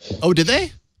 Oh, did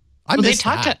they? They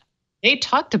talked.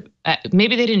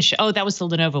 Maybe they didn't show. Oh, that was the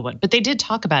Lenovo one, but they did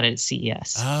talk about it at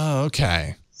CES. Oh,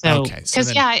 okay. So,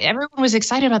 because everyone was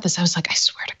excited about this. I was like, I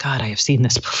swear to God, I have seen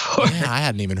this before. Yeah, I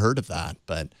hadn't even heard of that,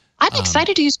 but I'm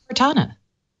excited to use Cortana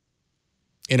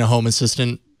in a home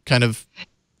assistant kind of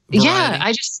variety.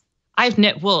 Yeah,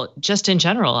 just in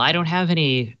general, I don't have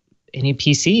any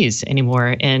PCs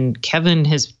anymore, and Kevin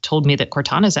has told me that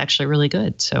Cortana is actually really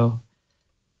good, so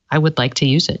I would like to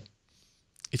use it.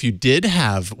 If you did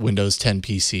have Windows 10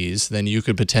 PCs, then you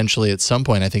could potentially at some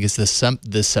point, I think it's this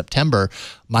September,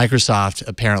 Microsoft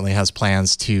apparently has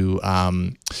plans to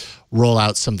roll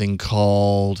out something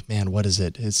called, what is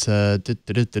it? It's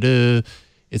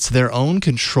it's their own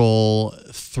control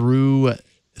through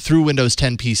Windows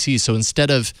 10 PC. So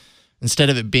instead of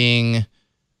it being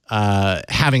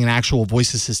having an actual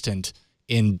voice assistant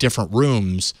in different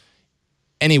rooms,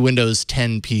 any Windows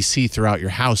 10 PC throughout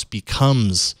your house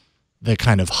becomes the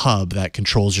kind of hub that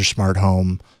controls your smart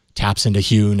home, taps into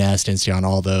Hue, Nest, Insteon,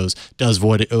 all those, does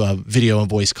video and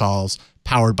voice calls,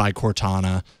 powered by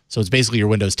Cortana. So it's basically your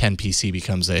Windows 10 PC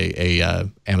becomes a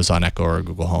Amazon Echo or a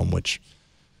Google Home, which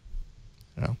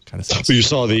kind of sounds. So you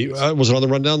saw was it on the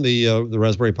rundown, the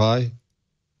Raspberry Pi,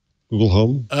 Google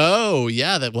Home? Oh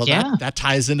yeah, that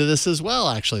ties into this as well.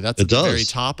 Actually, that's at the very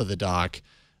top of the dock.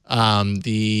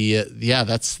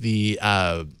 That's the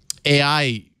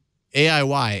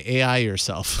AI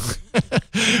yourself,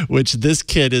 which this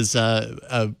kit is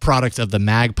a product of the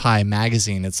Magpie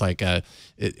magazine. It's like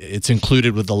it's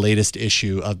included with the latest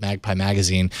issue of Magpie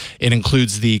magazine. It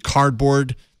includes the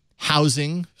cardboard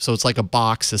housing, so it's like a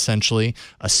box essentially,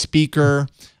 a speaker,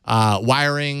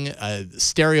 wiring, a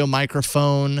stereo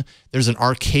microphone. There's an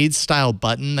arcade style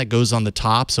button that goes on the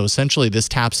top. So essentially this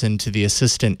taps into the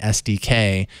Assistant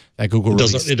SDK that Google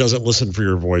released. It doesn't listen for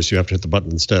your voice. You have to hit the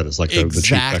button instead. It's like the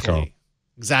cheap Echo.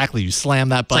 Exactly. You slam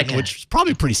that button, which is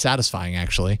probably pretty satisfying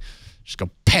actually. Just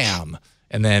go PAM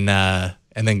and then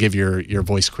give your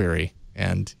voice query,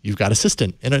 and you've got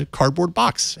Assistant in a cardboard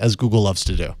box, as Google loves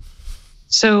to do.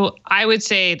 So I would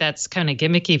say that's kind of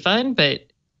gimmicky fun, but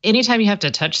anytime you have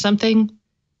to touch something,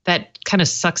 that kind of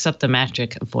sucks up the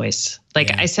magic of voice.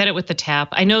 Like I said it with the tap.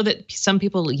 I know that some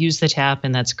people use the tap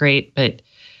and that's great, but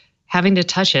having to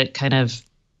touch it kind of,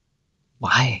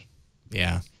 why?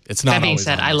 Yeah. It's not. That being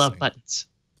said, I love buttons.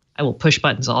 I will push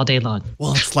buttons all day long.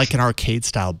 Well, it's like an arcade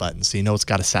style button. So it's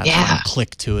got a satisfying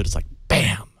click to it. It's like,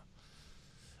 bam.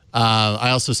 I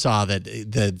also saw that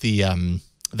the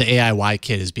AIY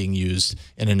kit is being used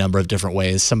in a number of different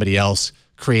ways. Somebody else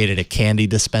created a candy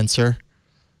dispenser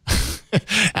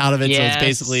out of it. Yes. So it's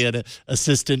basically an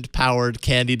assistant-powered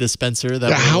candy dispenser.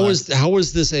 That How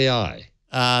is this AI?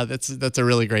 That's a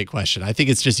really great question. I think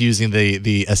it's just using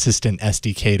the assistant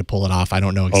SDK to pull it off. I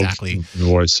don't know exactly.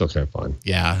 Voice. Okay, fine.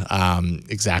 Yeah,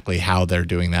 exactly how they're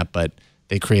doing that, but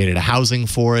they created a housing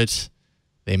for it.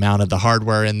 They mounted the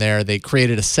hardware in there. They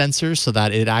created a sensor so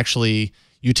that it actually,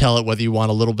 you tell it whether you want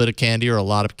a little bit of candy or a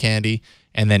lot of candy,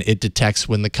 and then it detects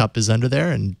when the cup is under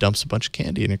there and dumps a bunch of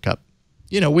candy in your cup.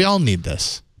 You know, we all need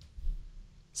this.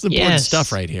 This is important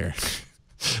stuff right here.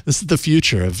 This is the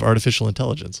future of artificial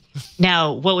intelligence.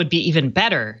 Now, what would be even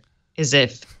better is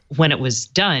if, when it was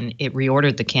done, it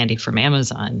reordered the candy from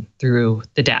Amazon through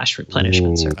the Dash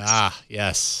replenishment service. Ah,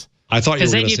 yes. I thought you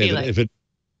were going to say that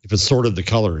if it sorted the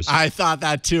colors. I thought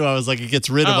that too. I was like, it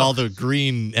gets rid of all the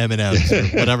green M&Ms or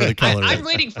whatever the color is. I'm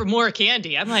waiting for more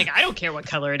candy. I'm like, I don't care what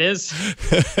color it is.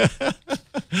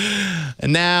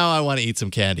 And now I want to eat some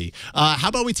candy. How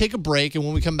about we take a break, and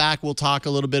when we come back, we'll talk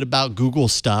a little bit about Google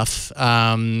stuff.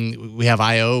 We have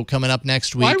I.O. coming up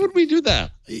next week. Why would we do that?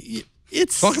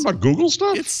 It's talking about Google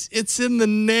stuff. It's in the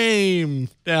name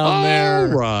down there. All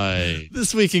right.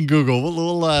 This week in Google,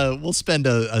 we'll spend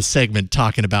a segment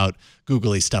talking about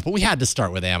googly stuff, but we had to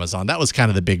start with Amazon. That was kind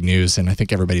of the big news, and I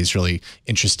think everybody's really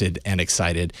interested and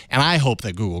excited. And I hope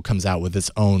that Google comes out with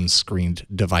its own screened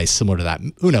device similar to that.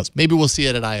 Who knows? Maybe we'll see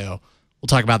it at I.O. We'll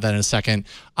talk about that in a second.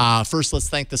 First, let's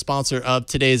thank the sponsor of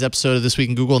today's episode of This Week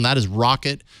in Google, and that is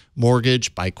Rocket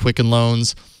Mortgage by Quicken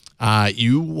Loans.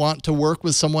 You want to work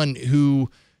with someone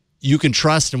who you can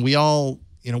trust, and we all,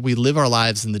 we live our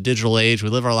lives in the digital age. We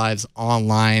live our lives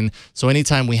online. So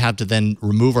anytime we have to then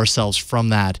remove ourselves from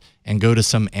that and go to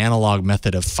some analog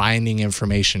method of finding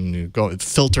information,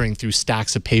 filtering through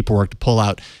stacks of paperwork to pull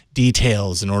out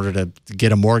details in order to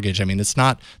get a mortgage. I mean, it's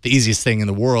not the easiest thing in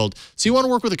the world. So you want to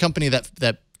work with a company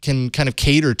that can kind of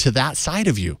cater to that side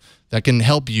of you, that can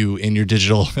help you in your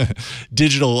digital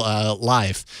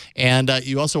life. And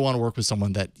you also want to work with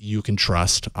someone that you can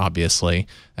trust, obviously,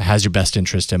 that has your best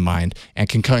interest in mind and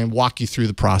can kind of walk you through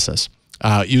the process.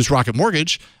 Use Rocket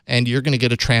Mortgage, and you're going to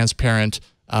get a transparent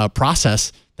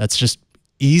process that's just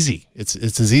easy. It's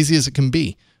as easy as it can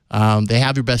be. They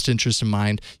have your best interest in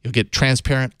mind. You'll get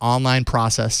transparent online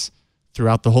process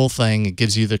throughout the whole thing. It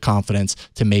gives you the confidence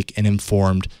to make an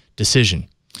informed decision.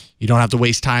 You don't have to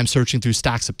waste time searching through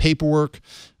stacks of paperwork.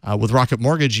 With Rocket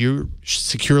Mortgage, you're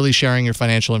securely sharing your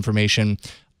financial information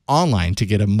online to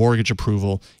get a mortgage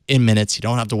approval in minutes. You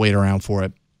don't have to wait around for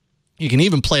it. You can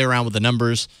even play around with the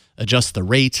numbers, adjust the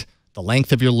rate, the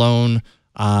length of your loan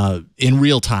in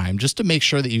real time, just to make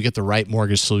sure that you get the right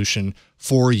mortgage solution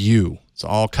for you. It's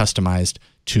all customized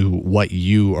to what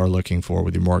you are looking for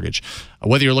with your mortgage.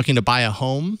 Whether you're looking to buy a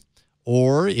home,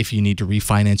 or if you need to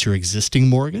refinance your existing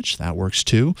mortgage, that works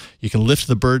too. You can lift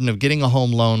the burden of getting a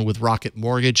home loan with Rocket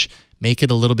Mortgage. Make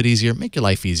it a little bit easier. Make your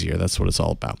life easier. That's what it's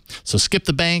all about. So skip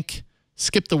the bank,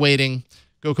 skip the waiting.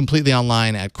 Go completely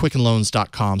online at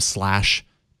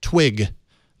quickenloans.com/twig.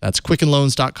 That's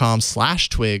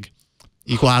quickenloans.com/twig.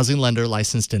 Equal housing lender,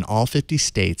 licensed in all 50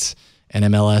 states.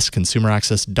 NMLS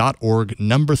consumeraccess.org,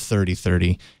 number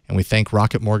 3030. And we thank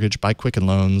Rocket Mortgage by Quicken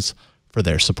Loans for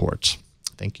their support.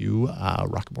 Thank you,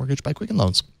 Rocket Mortgage by Quicken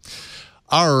Loans.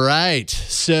 All right.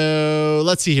 So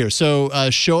let's see here. So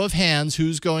show of hands,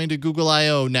 who's going to Google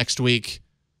I.O. next week?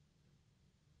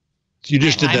 You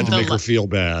just did that to make her feel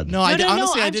bad. No, honestly, I didn't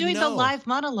know. I'm doing the live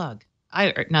monologue.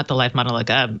 Not the live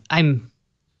monologue.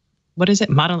 What is it?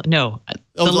 Live blog.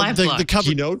 The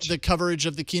keynote? The coverage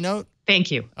of the keynote?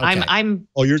 Thank you. Okay. I'm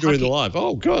Oh, you're doing the live.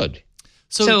 Oh, good.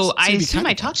 So I assume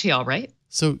I talked to y'all, right?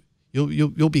 So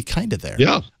you'll be kind of there.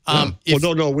 Yeah. No,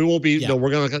 we won't be. Yeah. No, we're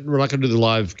not going to do the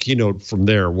live keynote from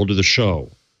there. We'll do the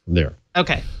show from there.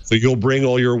 Okay. So you'll bring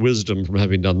all your wisdom from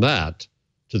having done that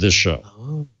to this show.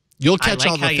 Oh. You'll catch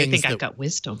all the things. I think I've got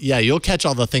wisdom. Yeah, you'll catch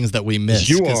all the things that we miss.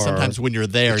 Because sometimes when you're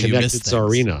there, you miss things.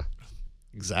 Tsarina.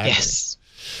 Exactly. Yes.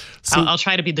 So, I'll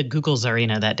try to be the Google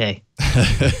Tsarina that day.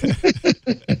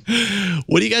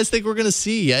 What do you guys think we're going to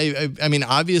see? I mean,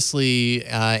 obviously,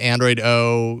 Android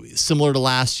O, similar to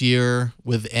last year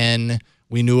with N,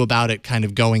 we knew about it kind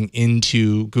of going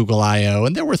into Google I.O.,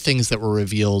 and there were things that were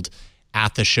revealed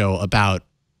at the show about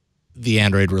the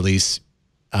Android release,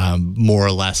 more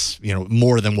or less,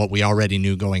 more than what we already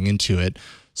knew going into it.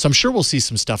 So I'm sure we'll see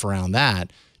some stuff around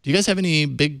that. Do you guys have any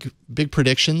big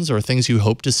predictions or things you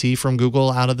hope to see from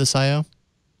Google out of this I.O.?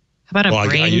 How about a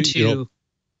brain to...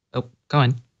 Oh, go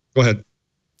on. Go ahead.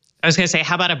 I was going to say,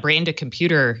 how about a brain to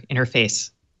computer interface?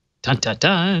 Dun, dun,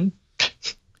 dun.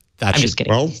 I'm just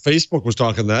kidding. Well, Facebook was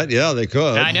talking that. Yeah, they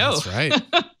could. I know. That's right.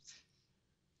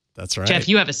 That's right. Jeff,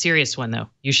 you have a serious one, though.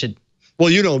 You should... Well,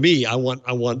 you know me. I want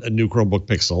a new Chromebook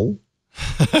Pixel.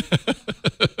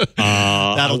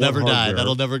 That'll never die.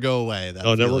 That'll never go away.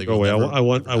 That'll never go away. I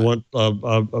want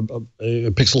a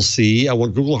Pixel C. I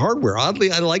want Google hardware.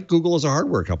 Oddly, I like Google as a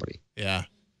hardware company. Yeah.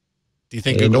 Do you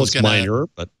think Google's going minor,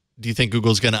 but do you think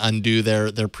Google's going to undo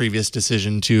their previous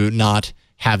decision to not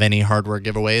have any hardware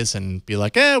giveaways and be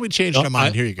like, we changed our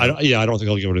mind. Here you go. I don't think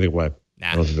they'll give anything away.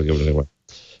 Nah. I don't think they'll give anything away.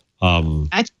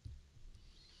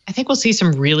 I think we'll see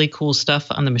some really cool stuff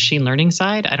on the machine learning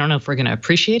side. I don't know if we're going to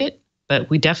appreciate it, but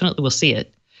we definitely will see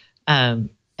it. And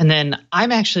then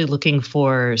I'm actually looking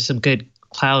for some good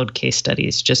cloud case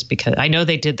studies, just because I know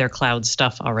they did their cloud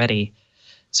stuff already.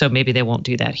 So maybe they won't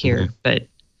do that here. Mm-hmm. But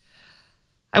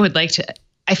I would like to.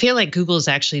 I feel like Google is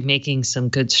actually making some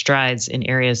good strides in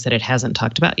areas that it hasn't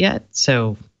talked about yet.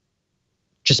 So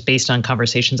just based on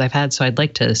conversations I've had. So I'd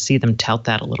like to see them tout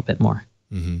that a little bit more.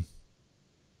 Mm-hmm.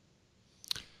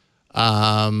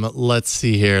 Let's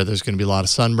see here. There's going to be a lot of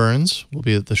sunburns. We'll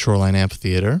be at the Shoreline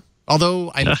Amphitheater.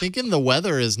 Although I'm thinking the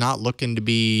weather is not looking to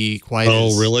be quite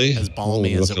as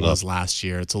balmy as it was last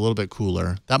year. It's a little bit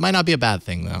cooler. That might not be a bad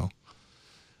thing, though.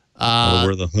 I'll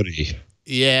wear the hoodie.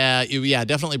 Yeah,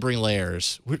 definitely bring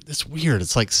layers. It's weird.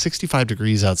 It's like 65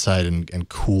 degrees outside and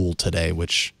cool today,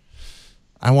 which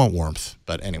I want warmth.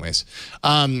 But anyways,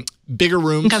 bigger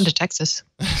rooms. Come to Texas.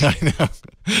 I know.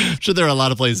 I'm sure there are a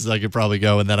lot of places I could probably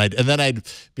go, and then I'd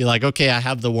be like, okay, I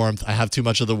have the warmth. I have too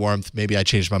much of the warmth. Maybe I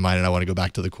changed my mind and I want to go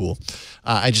back to the cool.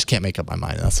 I just can't make up my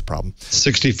mind. And that's the problem.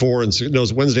 64 and no,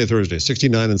 it's Wednesday, Thursday.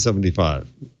 69 and 75.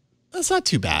 That's not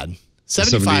too bad.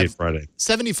 75 Friday.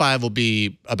 75 will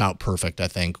be about perfect, I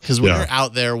think, because when you're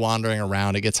out there wandering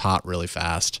around, it gets hot really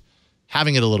fast.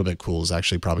 Having it a little bit cool is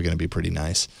actually probably going to be pretty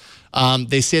nice.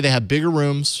 They say they have bigger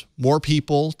rooms, more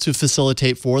people to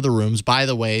facilitate for the rooms. By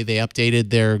the way, they updated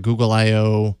their Google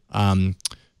I/O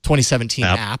 2017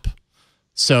 app.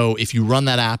 So if you run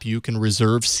that app, you can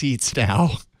reserve seats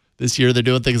now. This year, they're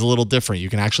doing things a little different. You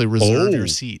can actually reserve your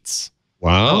seats.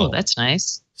 Wow. Oh, that's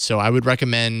nice. So I would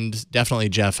recommend, definitely,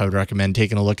 Jeff, I would recommend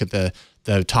taking a look at the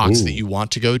talks that you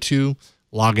want to go to,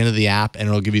 log into the app, and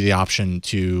it'll give you the option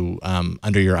to,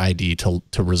 under your ID, to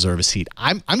reserve a seat.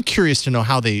 I'm curious to know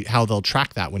how they'll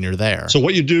track that when you're there. So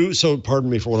what you do,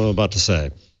 pardon me for what I'm about to say.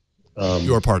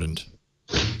 You're pardoned.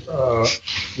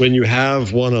 When you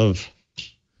have one of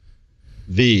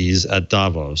these at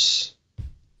Davos.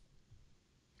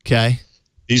 Okay.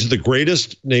 These are the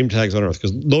greatest name tags on earth,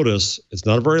 because notice it's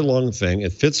not a very long thing.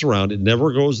 It fits around. It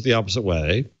never goes the opposite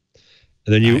way.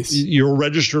 And then you're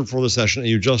registered for the session, and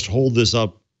you just hold this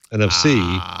up NFC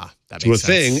to a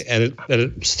thing, and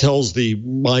it tells the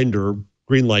minder,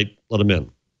 green light, let them in.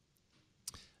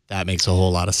 That makes a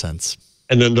whole lot of sense.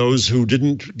 And then those who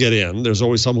didn't get in, there's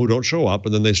always some who don't show up,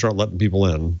 and then they start letting people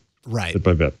in, bit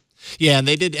by bit. Yeah, and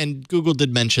they did, and Google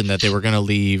did mention that they were going to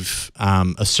leave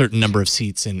a certain number of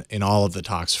seats in all of the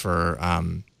talks for,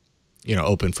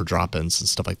 open for drop-ins and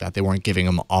stuff like that. They weren't giving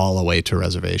them all away to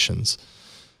reservations.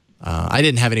 I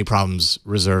didn't have any problems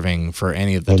reserving for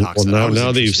any of the talks. Well,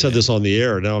 now that you've said this on the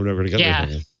air, now I'm never going to get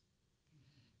anything.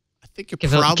 I think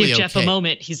you're probably give Jeff a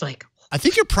moment. He's like, I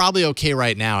think you're probably okay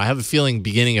right now. I have a feeling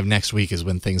beginning of next week is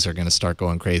when things are going to start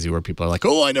going crazy, where people are like,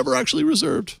 oh, I never actually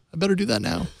reserved. I better do that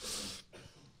now.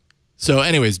 So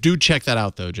anyways, do check that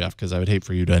out though, Jeff, because I would hate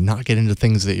for you to not get into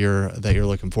things that you're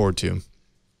looking forward to.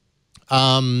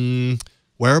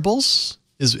 Wearables?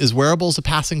 Is wearables a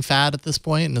passing fad at this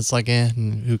point? And it's like,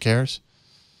 who cares?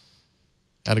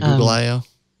 Out of Google I/O?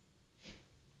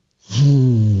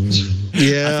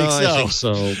 Yeah,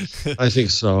 I think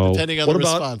so. Depending on the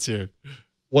response here.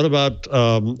 What about,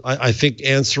 I think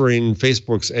answering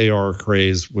Facebook's AR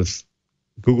craze with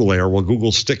Google AR, will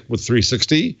Google stick with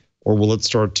 360? Or will it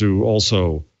start to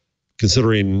also,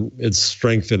 considering its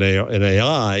strength in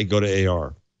AI, go to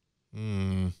AR?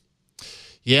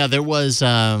 Yeah, there was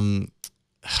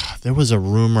a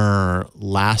rumor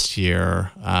last year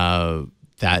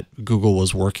that Google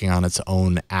was working on its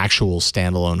own actual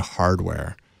standalone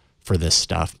hardware for this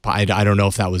stuff. I don't know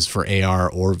if that was for AR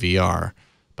or VR,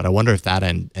 but I wonder if that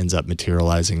ends up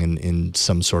materializing in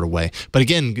some sort of way. But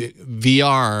again,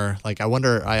 VR,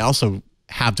 I also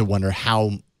have to wonder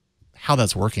how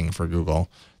that's working for Google.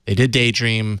 They did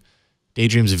Daydream.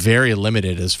 Daydream's very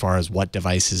limited as far as what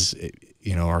devices,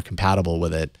 are compatible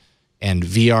with it. And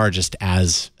VR, just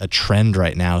as a trend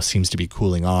right now, seems to be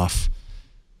cooling off.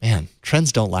 Man,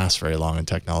 trends don't last very long in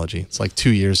technology. It's like 2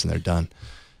 years and they're done.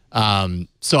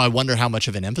 So I wonder how much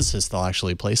of an emphasis they'll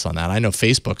actually place on that. I know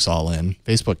Facebook's all in.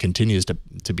 Facebook continues to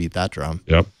beat that drum.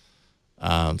 Yep.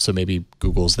 So maybe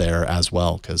Google's there as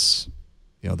well because,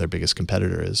 their biggest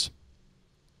competitor is.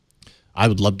 I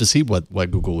would love to see what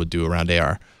Google would do around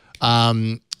AR.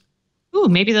 Ooh,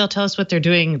 maybe they'll tell us what they're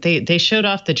doing. They showed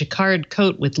off the jacquard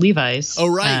coat with Levi's. Oh,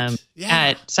 right.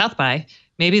 At South by.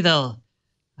 Maybe they'll,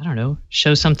 I don't know,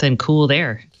 show something cool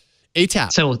there.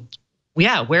 ATAP. So,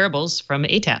 yeah, wearables from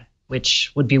ATAP,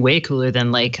 which would be way cooler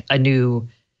than like a new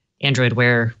Android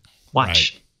Wear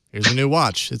watch. Right. Here's a new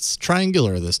watch. It's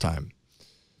triangular this time.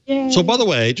 Yeah. So, by the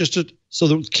way, so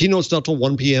the keynote's not till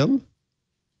 1 p.m.?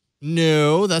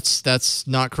 No, that's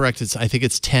not correct. I think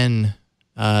it's 10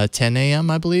 a.m.,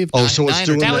 I believe. Oh, so it's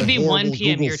doing that would be horrible 1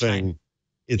 p.m. Google your thing. time.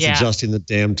 It's adjusting the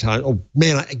damn time. Oh,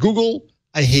 man, Google,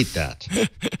 I hate that.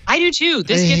 I do too.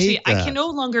 This gets me. that. I can no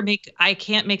longer I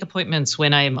can't make appointments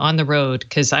when I'm on the road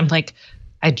because I'm like,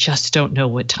 I just don't know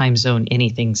what time zone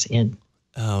anything's in.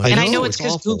 Oh, and I know it's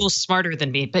because awful. Google's smarter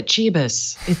than me, but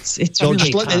Jeebus, it's No,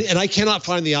 really tough. and I cannot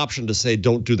find the option to say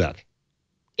don't do that.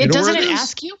 It know where doesn't it is?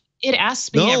 ask you. It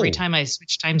asks me every time I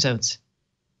switch time zones.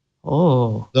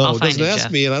 Oh, No, I'll it find doesn't ask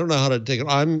Jeff. me, and I don't know how to take it.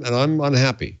 I'm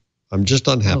unhappy. I'm just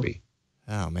unhappy.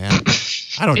 Oh man,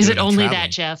 I don't. Is do it enough only traveling.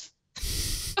 that, Jeff?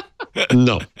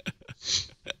 No.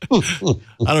 I don't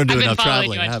do I've been enough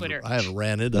following traveling. you on Twitter. I have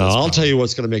ran into. No, this I'll problem. tell you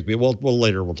what's going to make me. Well,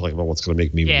 later we'll talk about what's going to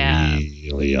make me Yeah.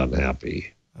 really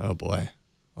unhappy. Oh boy.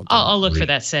 I'll look for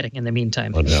that setting in the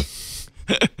meantime. Unhappy.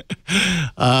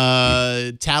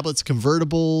 Tablets,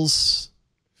 convertibles.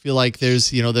 Feel like there's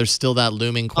still that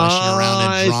looming question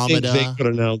around Andromeda. I think they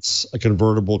could announce a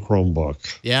convertible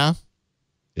Chromebook. Yeah,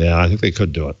 Yeah, I think they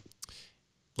could do it.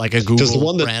 like a Because the Google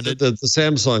one that branded. the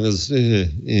Samsung is.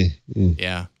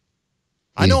 Yeah.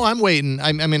 I know I'm waiting.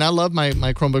 I mean, I love my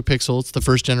Chromebook Pixel. It's the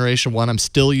first generation one. I'm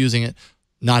still using it.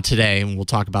 Not today, and we'll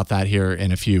talk about that here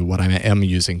in a few, what I am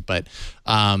using. But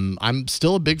I'm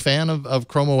still a big fan of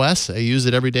Chrome OS. I use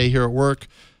it every day here at work.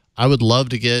 I would love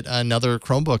to get another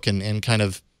Chromebook and kind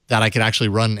of that I could actually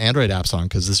run Android apps on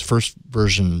because this first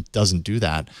version doesn't do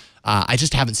that. I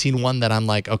just haven't seen one that I'm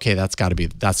like, okay, that's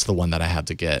the one that I have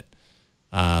to get.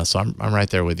 So I'm right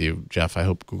there with you, Jeff. I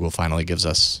hope Google finally gives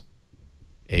us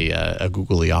a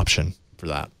googly option for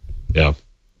that. Yeah.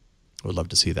 I would love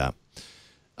to see that.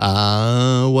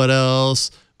 What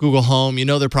else? Google Home.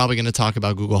 They're probably going to talk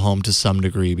about Google Home to some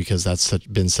degree because that's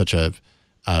been such a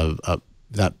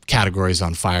that category's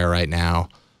on fire right now.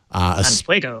 On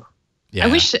fuego. Yeah. I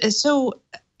wish so.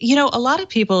 A lot of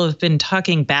people have been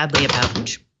talking badly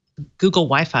about Google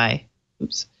Wi-Fi.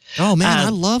 Oops. Oh man, I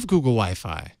love Google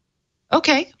Wi-Fi.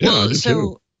 Okay. Yeah, I Well, do so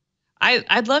too.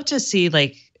 I'd love to see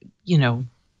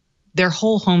their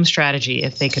whole home strategy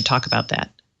if they could talk about that,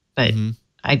 but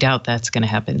I doubt that's going to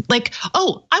happen. Like,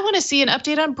 oh, I want to see an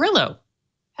update on Brillo.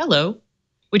 Hello,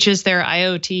 which is their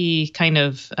IoT kind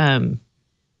of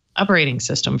operating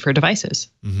system for devices.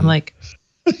 I'm like,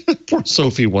 Poor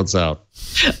Sophie wants out.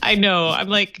 I know. I'm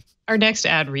like, our next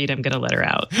ad read, I'm going to let her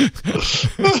out.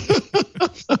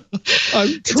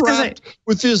 I'm 'cause trapped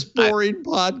with this boring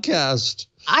podcast.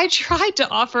 I tried to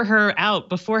offer her out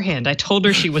beforehand. I told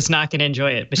her she was not going to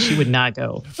enjoy it, but she would not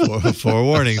go.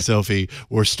 Forewarning, Sophie,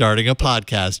 we're starting a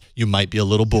podcast. You might be a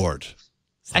little bored.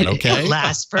 Is that okay? It'll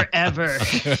last forever.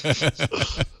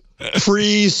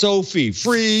 Free Sophie.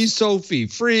 Free Sophie.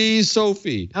 Free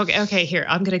Sophie. Okay. Here,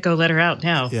 I'm going to go let her out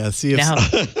now. Yeah. See if Now.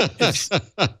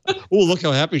 Oh, look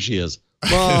how happy she is.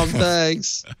 Mom,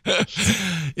 thanks.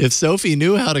 if Sophie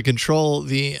knew how to control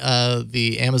the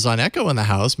Amazon Echo in the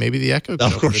house, maybe the Echo could Of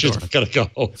open course the she's door. not going to go.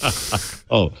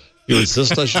 Oh, you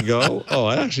insist I should go? Oh,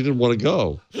 I actually didn't want to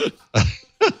go.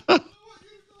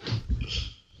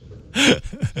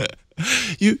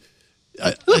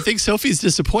 I think Sophie's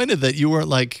disappointed that you weren't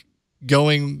like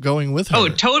going with her. Oh,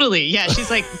 totally. Yeah.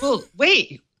 She's like, well,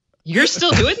 wait, you're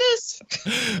still doing this?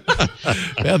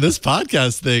 Yeah, this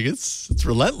podcast thing, it's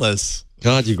relentless.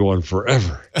 God, you go on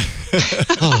forever.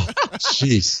 Oh,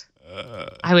 jeez.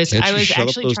 I was Can't you shut up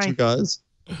actually those trying. two guys?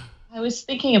 I was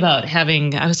thinking about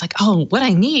I was like, oh, what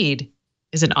I need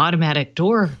is an automatic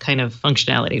door kind of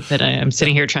functionality. But I'm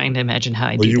sitting here trying to imagine how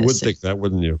I Well, do you this. would think that,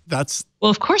 wouldn't you? Well,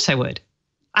 of course I would.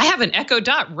 I have an Echo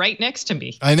Dot right next to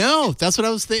me. I know. That's what I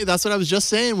was thinking. That's what I was just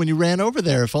saying when you ran over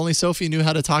there. If only Sophie knew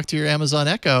how to talk to your Amazon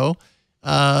Echo,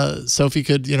 Sophie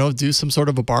could, do some sort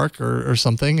of a bark or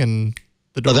something, and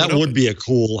the door. That would open. be a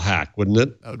cool hack, wouldn't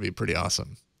it? That would be pretty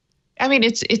awesome. I mean,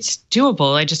 it's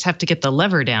doable. I just have to get the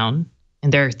lever down,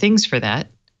 and there are things for that.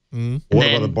 Mm. What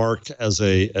then- about a bark as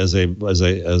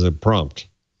a prompt?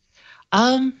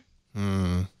 That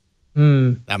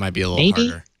might be a little Maybe.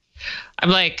 harder. I'm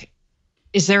like,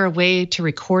 is there a way to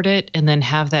record it and then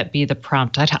have that be the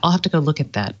prompt? I'll have to go look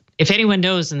at that. If anyone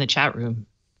knows in the chat room,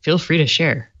 feel free to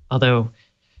share. Although,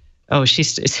 I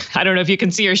don't know if you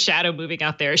can see her shadow moving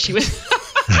out there. She was.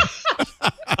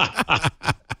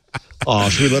 Oh,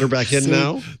 should we let her back in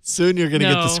now? Soon you're going to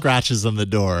get the No. scratches on the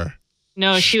door.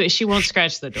 No, she won't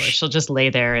scratch the door. She'll just lay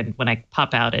there, and when I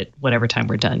pop out at whatever time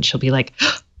we're done, she'll be like,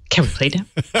 "Can we play now?"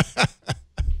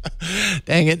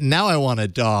 Dang it. Now I want a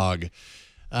dog.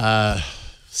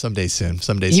 Someday soon.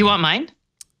 You want mine?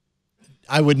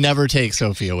 I would never take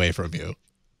Sophie away from you.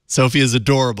 Sophie is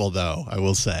adorable, though, I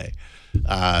will say.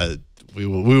 We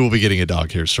will be getting a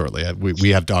dog here shortly.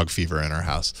 We have dog fever in our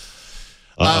house.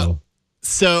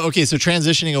 So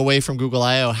transitioning away from Google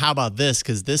I/O, how about this?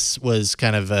 Because this was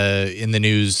kind of in the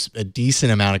news a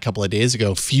decent amount a couple of days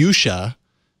ago. Fuchsia,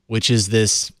 which is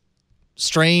this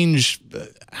strange,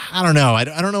 I don't know. I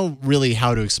don't know really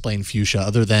how to explain Fuchsia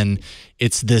other than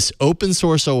it's this open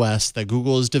source OS that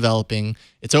Google is developing.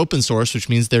 It's open source, which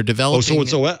means they're developing. Oh,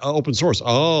 so it's open source.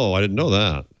 Oh, I didn't know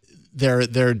that.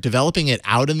 They're developing it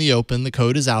out in the open. The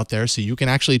code is out there, so you can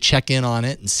actually check in on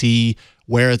it and see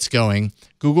where it's going.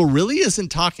 Google really isn't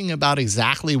talking about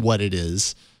exactly what it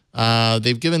is.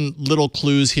 They've given little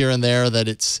clues here and there that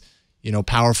it's,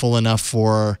 powerful enough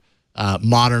for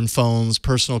modern phones,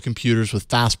 personal computers with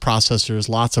fast processors,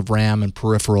 lots of RAM and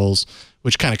peripherals,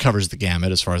 which kind of covers the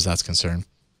gamut as far as that's concerned.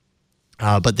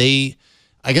 But I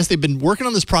guess they've been working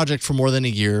on this project for more than a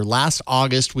year. Last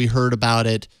August, we heard about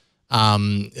it.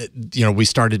 We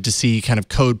started to see kind of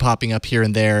code popping up here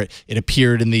and there. It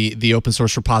appeared in the open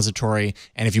source repository,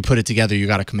 and if you put it together, you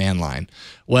got a command line.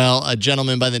 Well, a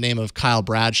gentleman by the name of Kyle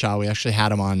Bradshaw, we actually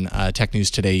had him on Tech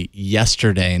News Today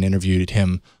yesterday and interviewed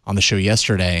him on the show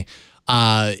yesterday.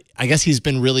 I guess he's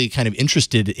been really kind of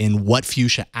interested in what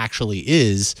Fuchsia actually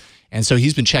is, and so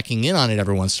he's been checking in on it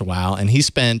every once in a while, and he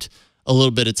spent a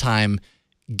little bit of time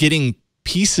getting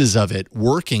pieces of it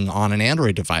working on an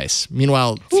Android device.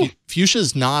 Meanwhile, Fuchsia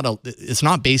is it's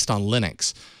not based on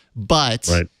Linux, but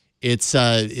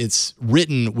it's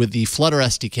written with the Flutter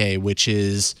SDK, which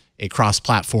is a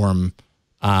cross-platform,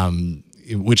 and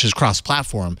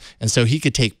so he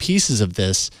could take pieces of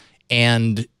this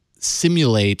and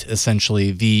simulate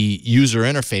essentially the user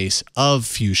interface of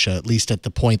Fuchsia, at least at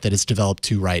the point that it's developed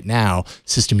to right now.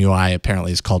 System UI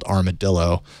apparently is called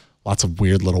Armadillo. Lots of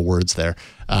weird little words there,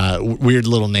 weird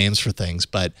little names for things.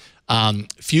 But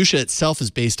Fuchsia itself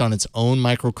is based on its own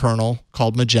microkernel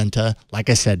called Magenta. Like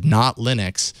I said, not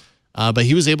Linux. But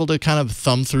he was able to kind of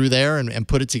thumb through there and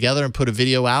put it together and put a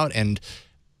video out. And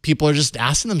people are just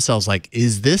asking themselves, like,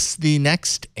 is this the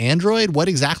next Android? What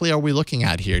exactly are we looking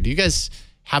at here? Do you guys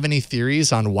have any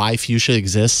theories on why Fuchsia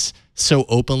exists so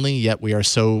openly, yet we are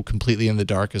so completely in the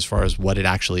dark as far as what it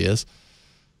actually is?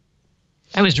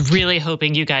 I was really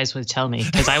hoping you guys would tell me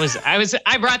because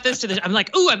I brought this to the. I'm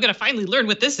like, ooh, I'm gonna finally learn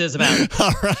what this is about.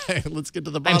 All right, let's get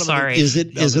to the bottom. I'm sorry. Is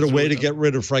it a way to get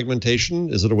rid of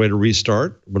fragmentation? Is it a way to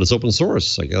restart? But it's open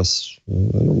source, I guess.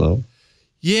 I don't know.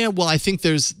 Yeah, well, I think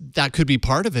that could be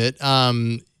part of it. I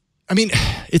mean,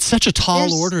 it's such a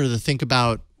tall order to think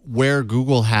about where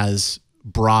Google has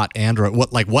brought Android.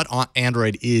 What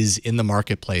Android is in the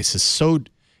marketplace is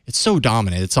it's so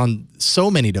dominant. It's on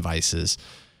so many devices.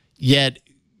 Yet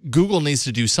Google needs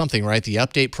to do something, right? The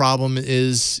update problem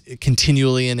is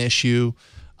continually an issue.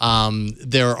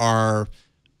 There are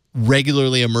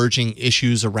regularly emerging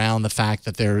issues around the fact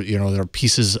that there are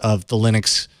pieces of the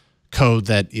Linux code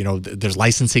that, there's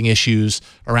licensing issues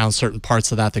around certain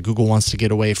parts of that Google wants to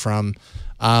get away from.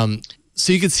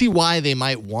 So you can see why they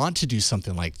might want to do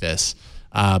something like this,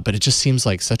 but it just seems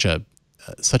like such a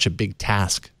big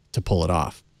task to pull it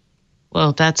off.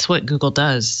 Well, that's what Google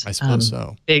does. I suppose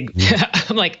so.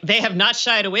 I'm like, they have not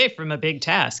shied away from a big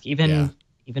task, even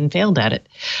failed at it.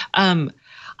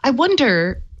 I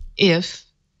wonder if,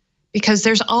 because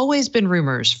there's always been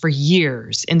rumors for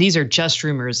years, and these are just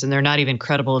rumors, and they're not even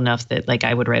credible enough that like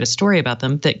I would write a story about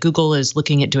them, that Google is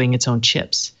looking at doing its own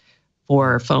chips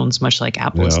for phones, much like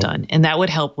Apple has done. And that would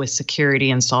help with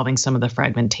security and solving some of the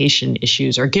fragmentation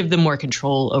issues or give them more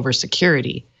control over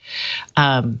security.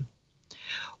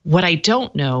 What I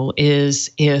don't know is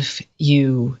if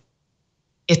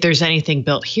there's anything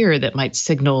built here that might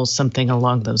signal something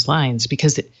along those lines,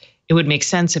 because it would make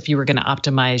sense if you were going to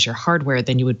optimize your hardware,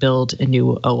 then you would build a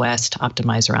new OS to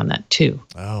optimize around that too.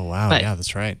 Oh, wow. Yeah,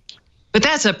 that's right. But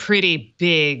that's a pretty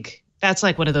big, that's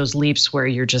like one of those leaps where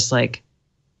you're just like,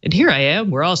 and here I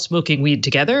am, we're all smoking weed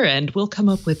together and we'll come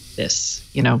up with this,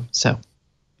 so.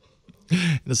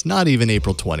 It's not even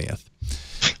April 20th.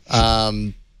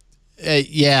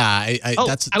 Yeah,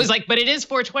 I was like, but it is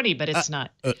 4:20, but it's not.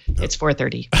 It's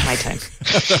 4:30 my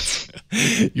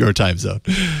time. Your time zone.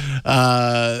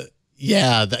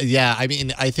 Yeah. I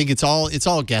mean, I think it's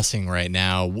all guessing right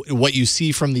now. What you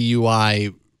see from the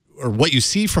UI, or what you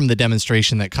see from the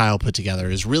demonstration that Kyle put together,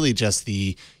 is really just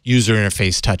the user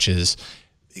interface touches.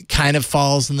 it kind of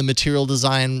falls in the material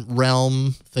design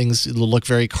realm. Things look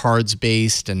very cards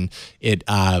based, and it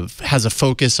has a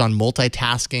focus on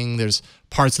multitasking. There's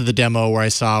parts of the demo where I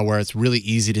saw where it's really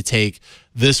easy to take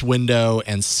this window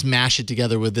and smash it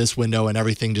together with this window, and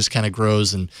everything just kind of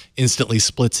grows and instantly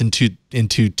splits into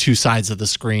two sides of the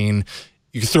screen.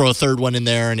 You can throw a third one in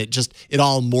there, and it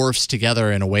all morphs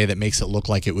together in a way that makes it look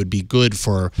like it would be good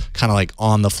for kind of like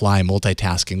on-the-fly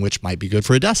multitasking, which might be good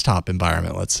for a desktop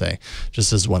environment, let's say,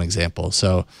 just as one example.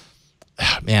 So,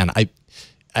 man,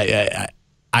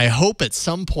 I hope at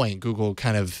some point Google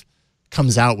kind of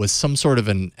comes out with some sort of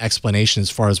an explanation as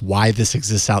far as why this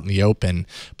exists out in the open.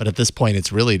 But at this point,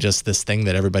 it's really just this thing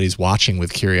that everybody's watching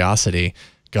with curiosity,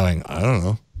 going, I don't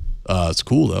know. It's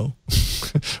cool though.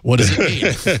 What does it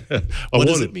mean? What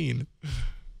does it mean?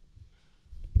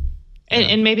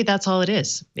 And maybe that's all it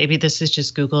is. Maybe this is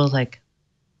just Google, like,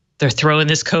 they're throwing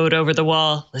this code over the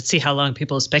wall. Let's see how long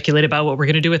people speculate about what we're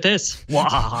going to do with this.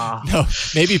 Wah. No,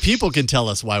 maybe people can tell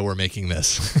us why we're making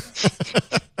this.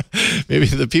 Maybe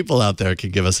the people out there can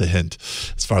give us a hint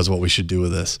as far as what we should do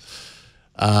with this.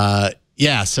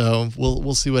 Yeah, so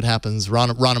we'll see what happens. Ron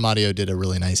Amadio did a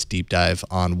really nice deep dive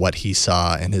on what he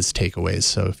saw and his takeaways.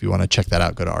 So if you want to check that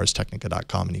out, go to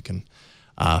arstechnica.com and you can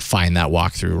find that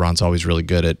walkthrough. Ron's always really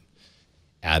good at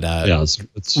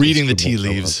reading the tea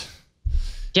leaves.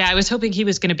 Yeah, I was hoping he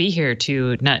was going to be here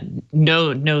to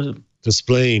no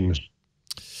displaying.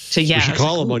 So yeah, you should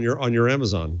call him on your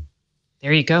Amazon.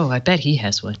 There you go. I bet he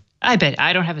has one. I bet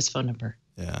I don't have his phone number.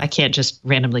 Yeah. I can't just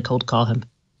randomly cold call him.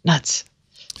 Nuts.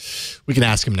 We can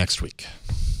ask him next week.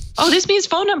 Oh, this means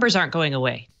phone numbers aren't going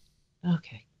away.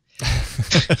 Okay.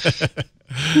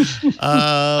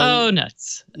 Oh,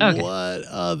 nuts. Okay. What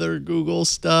other Google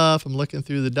stuff? I'm looking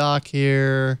through the doc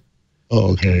here.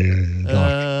 Oh, okay.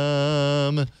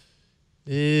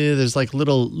 There's like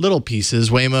little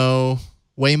pieces. Waymo,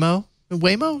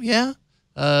 yeah.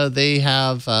 They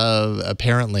have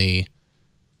apparently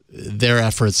their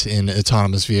efforts in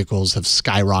autonomous vehicles have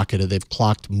skyrocketed. They've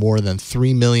clocked more than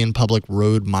 3 million public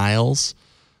road miles.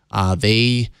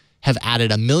 They have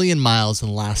added 1 million miles in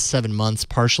the last 7 months,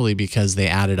 partially because they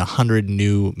added 100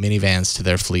 new minivans to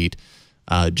their fleet.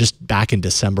 Just back in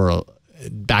December,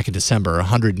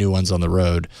 100 new ones on the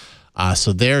road.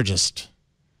 So they're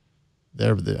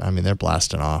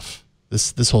blasting off.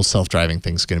 This whole self-driving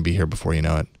thing's going to be here before you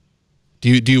know it.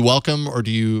 Do you welcome or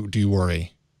do you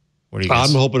worry? What do you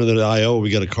guys? I'm hoping that at I/O we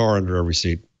get a car under every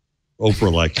seat.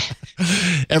 Oprah-like.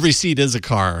 Every seat is a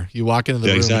car. You walk into the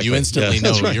room, exactly. You instantly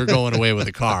know right. You're going away with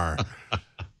a car.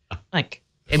 Like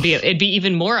it'd be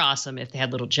even more awesome if they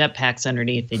had little jetpacks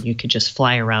underneath and you could just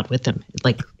fly around with them.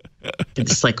 Like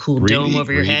this like cool dome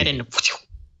over your head and.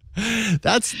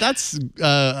 That's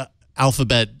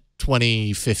Alphabet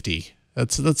 2050.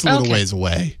 That's a little ways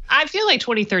away. I feel like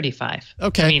 2035.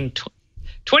 Okay. I mean,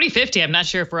 2050, I'm not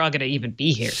sure if we're all going to even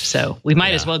be here. So we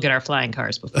might as well get our flying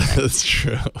cars before that. That's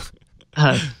true.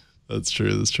 That's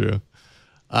true.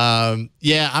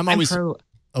 Yeah, I'm always.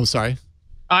 Oh, sorry.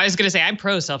 I was going to say, I'm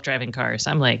pro self-driving cars.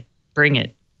 I'm like, bring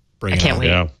it. I can't wait.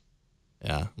 Yeah,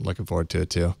 I'm looking forward to it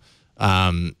too.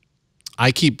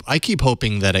 I keep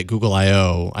hoping that at Google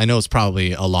I/O, I know it's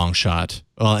probably a long shot.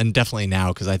 Well, and definitely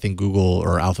now because I think Google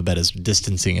or Alphabet is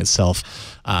distancing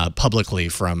itself publicly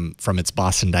from its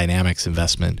Boston Dynamics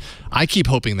investment. I keep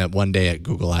hoping that one day at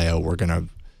Google I/O we're going to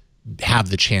have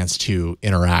the chance to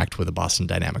interact with a Boston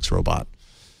Dynamics robot.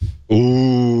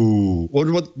 Ooh,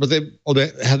 but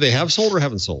they have sold or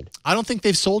haven't sold? I don't think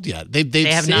they've sold yet. They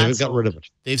haven't got rid of it.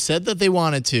 They've said that they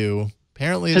wanted to.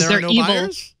 Apparently, there are no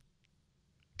buyers.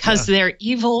 Because they're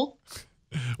evil.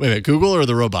 Wait a minute, Google or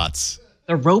the robots?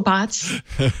 The robots.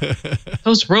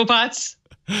 Those robots.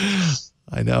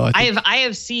 I know. I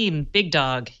have seen Big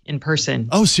Dog in person.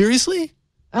 Oh, seriously?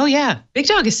 Oh, yeah. Big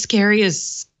Dog is scary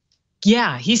as...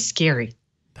 Yeah, he's scary.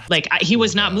 He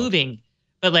was not moving,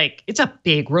 but it's a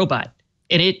big robot.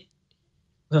 And it...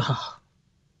 Ugh.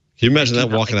 Can you imagine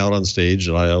that walking out on stage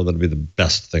at I/O? That'd be the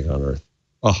best thing on earth.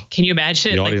 Oh, can you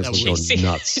imagine? The audience was going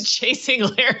nuts. Chasing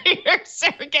Larry or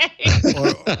Sergey.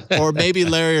 or maybe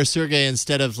Larry or Sergey,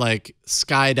 instead of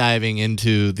skydiving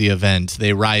into the event,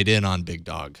 they ride in on Big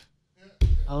Dog.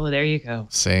 Oh, there you go.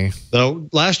 See? No,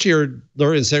 last year,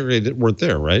 Larry and Sergey weren't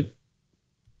there, right?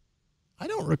 I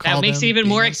don't recall. That makes it even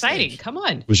more exciting. Come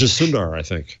on. It was just Sundar, I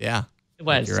think. Yeah. It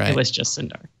was. Right. It was just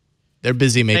Sundar. They're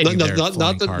busy making not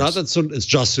their that it's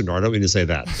just Sundar. I don't mean to say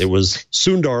that. It was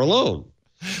Sundar alone.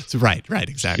 So, right,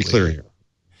 exactly. Be clear here.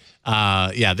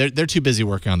 Yeah, they're too busy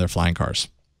working on their flying cars,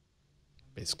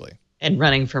 basically. And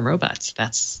running from robots.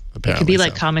 It could be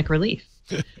like comic relief.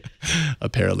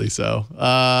 Apparently so.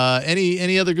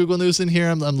 Any other Google news in here?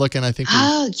 I'm looking. I think.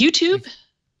 YouTube.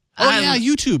 Yeah,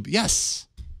 YouTube. Yes.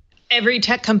 Every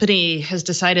tech company has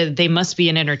decided they must be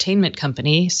an entertainment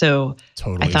company. So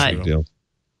Totally I thought, true.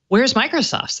 where's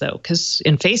Microsoft's though? Because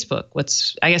in Facebook,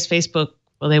 I guess Facebook.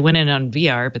 Well, they went in on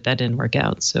VR, but that didn't work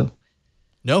out. So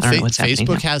no,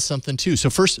 Facebook now. has something too. So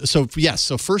first of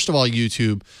all,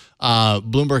 YouTube.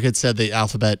 Bloomberg had said that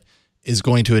Alphabet is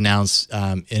going to announce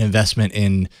an investment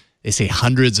in, they say,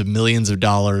 hundreds of millions of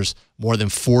dollars, more than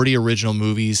 40 original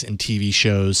movies and TV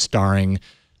shows starring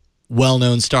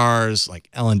well-known stars like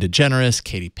Ellen DeGeneres,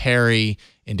 Katy Perry,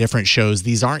 in different shows.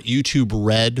 These aren't YouTube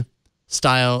Red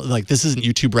style. Like, this isn't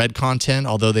YouTube Red content,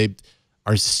 although they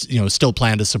are, still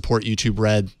plan to support YouTube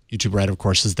Red. YouTube Red, of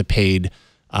course, is the paid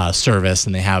service,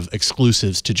 and they have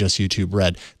exclusives to just YouTube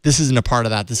Red. This isn't a part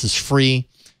of that. This is free,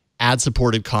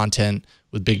 ad-supported content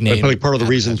with big names. I think part of the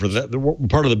reason for that,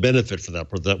 part of the benefit for that,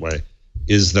 put it that way,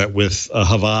 is that with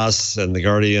Havas and The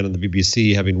Guardian and the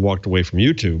BBC having walked away from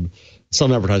YouTube,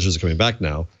 some advertisers are coming back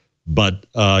now, but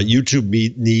YouTube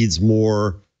needs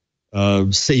more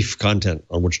safe content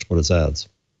on which to put its ads.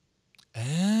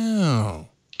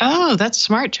 Oh, that's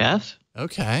smart, Jeff.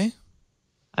 Okay.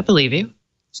 I believe you.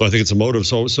 So I think it's a motive.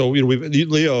 So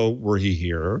Leo, were he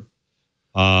here,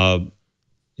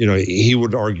 he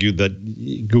would argue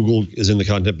that Google is in the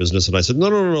content business, and I said,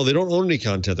 no, they don't own any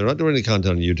content. They're not doing any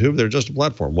content on YouTube. They're just a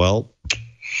platform. Well,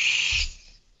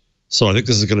 so I think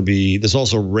this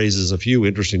also raises a few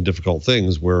interesting, difficult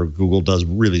things where Google does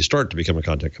really start to become a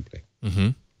content company. Mm-hmm.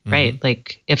 Mm-hmm. Right.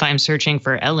 Like if I'm searching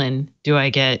for Ellen, do I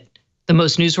get the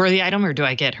most newsworthy item or do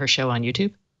I get her show on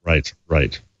YouTube? Right.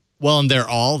 Well, and they're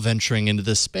all venturing into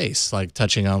this space, like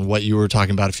touching on what you were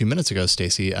talking about a few minutes ago,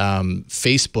 Stacey.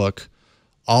 Facebook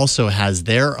also has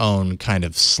their own kind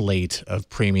of slate of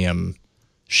premium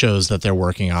shows that they're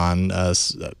working on.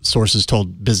 Sources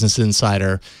told Business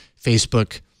Insider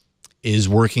Facebook is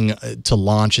working to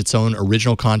launch its own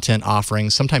original content offering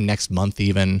sometime next month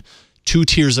even. 2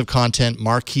 tiers of content,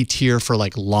 marquee tier for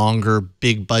like longer,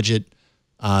 big budget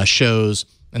shows,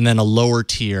 and then a lower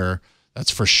tier that's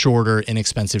for shorter,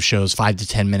 inexpensive shows, 5 to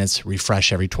 10 minutes,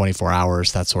 refresh every 24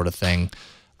 hours, that sort of thing.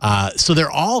 So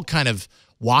they're all kind of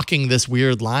walking this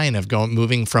weird line of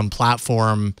moving from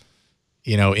platform,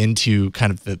 into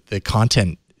kind of the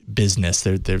content business.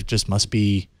 There just must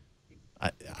be,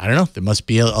 I don't know, there must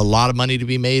be a lot of money to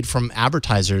be made from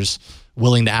advertisers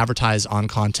willing to advertise on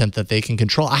content that they can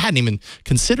control. I hadn't even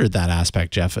considered that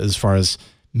aspect, Jeff, as far as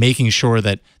making sure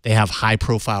that they have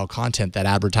high-profile content that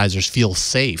advertisers feel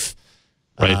safe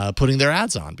putting their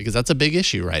ads on, because that's a big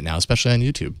issue right now, especially on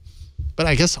YouTube. But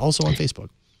I guess also on Facebook.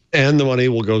 And the money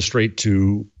will go straight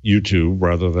to YouTube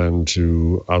rather than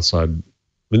to outside.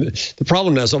 I mean, the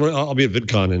problem is, I'll be at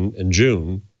VidCon in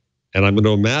June, and I'm going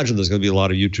to imagine there's going to be a lot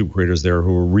of YouTube creators there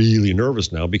who are really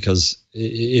nervous now, because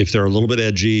if they're a little bit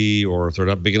edgy or if they're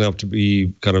not big enough to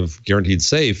be kind of guaranteed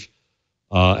safe,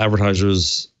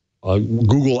 advertisers,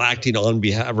 Google acting on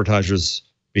advertisers'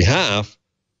 behalf,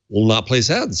 will not place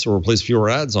ads or place fewer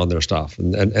ads on their stuff.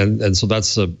 And so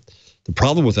that's the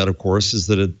problem with that, of course, is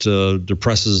that it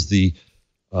depresses the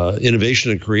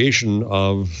innovation and creation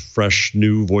of fresh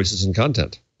new voices and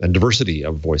content and diversity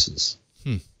of voices.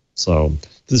 So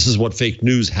this is what fake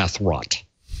news hath wrought.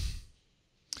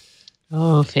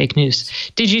 Oh, fake news.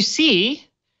 Did you see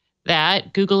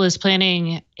that Google is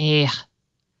planning a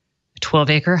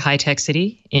 12-acre high-tech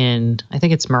city in, I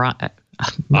think it's Morocco,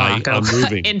 I'm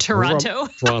moving. in Toronto.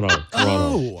 Toronto.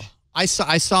 Oh, I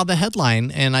saw the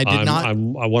headline, and I did not. I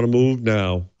want to move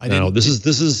now. This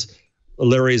is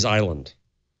Larry's Island.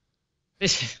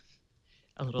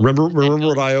 Remember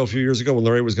at I.O. a few years ago when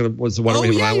Larry was the one Oh, we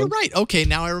have yeah, an island? you're right. Okay,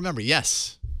 now I remember.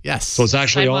 Yes. So it's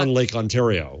actually on Lake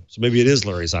Ontario. So maybe it is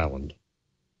Larry's Island.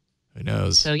 Who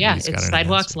knows? So yeah, it's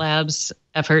Sidewalks Labs'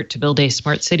 effort to build a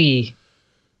smart city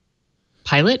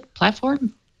pilot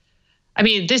platform. I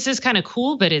mean, this is kind of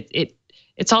cool, but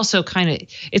it's also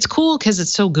it's cool because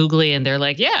it's so googly, and they're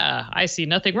like, yeah, I see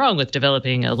nothing wrong with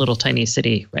developing a little tiny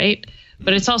city, right?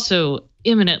 But it's also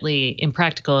imminently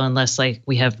impractical unless like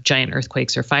we have giant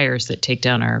earthquakes or fires that take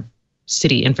down our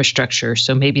city infrastructure.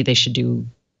 So maybe they should do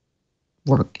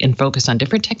work and focus on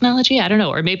different technology. I don't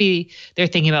know. Or maybe they're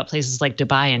thinking about places like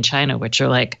Dubai and China, which are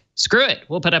like, screw it,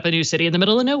 we'll put up a new city in the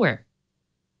middle of nowhere.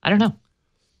 I don't know.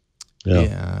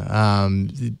 Yeah.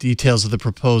 The details of the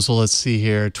proposal, let's see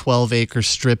here. 12-acre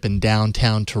strip in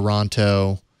downtown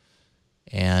Toronto.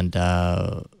 And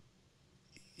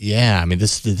yeah, I mean,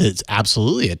 this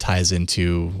absolutely, it ties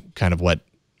into kind of what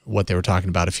they were talking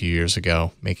about a few years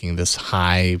ago, making this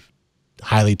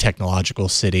highly technological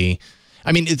city.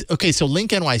 I mean, okay, so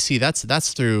Link NYC,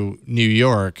 that's through New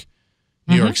York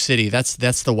City. That's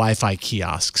the Wi-Fi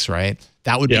kiosks, right?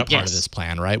 That would be part of this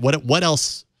plan, right? What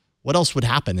else would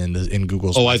happen in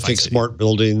Google's Oh, Wi-Fi I think City? smart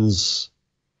buildings.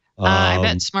 I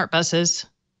bet smart buses.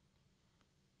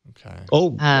 Okay.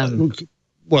 Oh,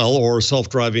 well, or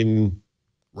self-driving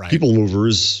people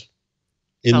movers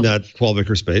in that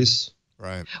 12-acre space.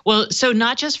 Right. Well, so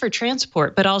not just for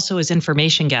transport, but also as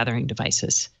information gathering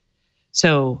devices.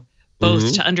 So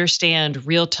both to understand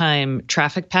real-time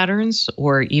traffic patterns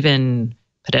or even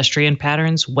pedestrian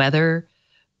patterns, weather,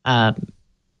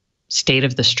 state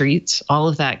of the streets, all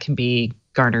of that can be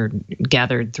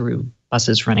gathered through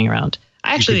buses running around.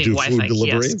 I actually think Wi-Fi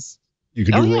kiosks. You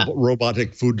can do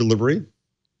robotic food delivery.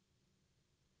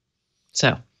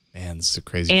 So, man, this is a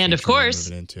crazy. And of course,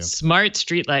 smart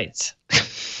streetlights.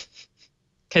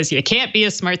 Because you can't be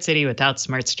a smart city without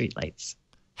smart streetlights.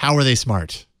 How are they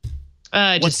smart?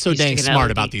 What's so dang smart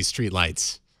LED. about these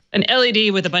streetlights? An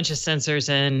LED with a bunch of sensors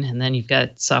in, and then you've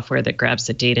got software that grabs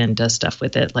the data and does stuff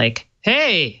with it. Like,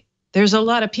 hey, there's a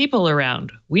lot of people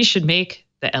around. We should make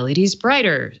the LEDs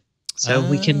brighter so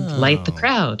we can light the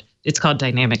crowd. It's called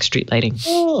dynamic street lighting.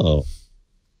 Oh,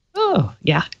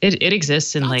 yeah, it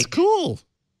exists in That's cool.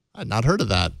 I'd not heard of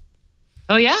that.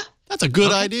 Oh yeah, that's a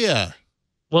good idea.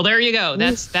 Well, there you go.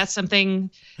 That's something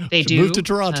they do. Move to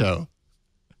Toronto.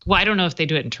 Well, I don't know if they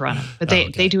do it in Toronto, but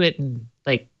they do it in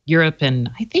like Europe, and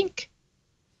I think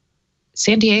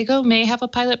San Diego may have a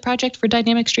pilot project for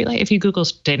dynamic street light. If you Google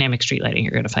dynamic street lighting,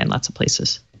 you're going to find lots of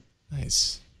places.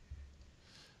 Nice.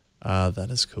 That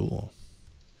is cool.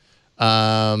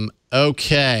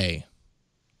 Okay.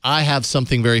 I have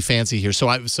something very fancy here.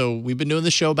 So we've been doing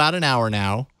the show about an hour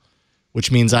now,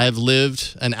 which means I have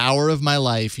lived an hour of my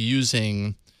life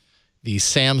using the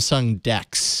Samsung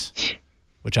Dex,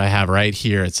 which I have right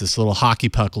here. It's this little hockey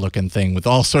puck looking thing with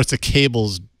all sorts of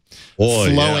cables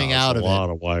flowing out of it. A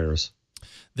lot of wires.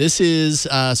 This is,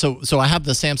 so I have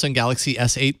the Samsung Galaxy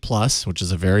S8 Plus, which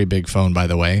is a very big phone, by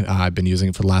the way. I've been using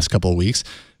it for the last couple of weeks.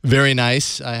 Very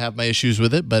nice. I have my issues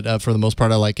with it, but for the most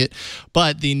part, I like it.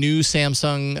 But the new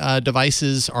Samsung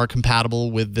devices are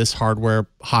compatible with this hardware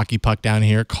hockey puck down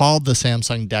here called the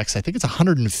Samsung Dex. I think it's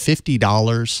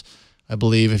 $150, I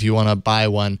believe, if you want to buy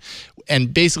one.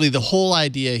 And basically, the whole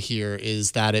idea here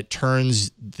is that it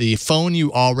turns the phone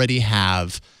you already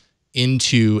have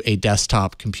into a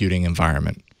desktop computing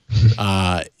environment.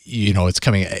 You know, it's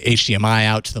coming HDMI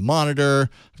out to the monitor.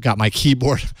 I've got my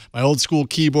keyboard, my old school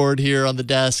keyboard here on the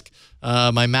desk,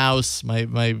 my mouse,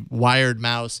 my wired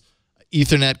mouse.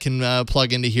 Ethernet can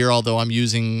plug into here, although I'm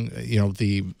using, you know,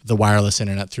 the wireless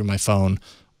internet through my phone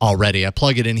already. I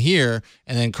plug it in here,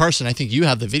 and then Carson, I think you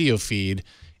have the video feed,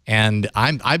 and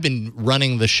I've been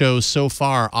running the show so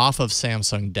far off of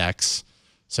Samsung Dex.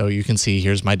 So you can see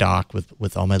here's my dock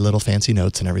with all my little fancy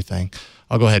notes and everything.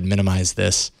 I'll go ahead and minimize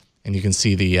this, and you can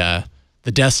see the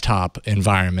desktop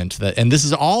environment. And this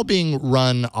is all being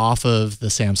run off of the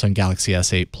Samsung Galaxy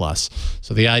S8 Plus.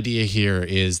 So the idea here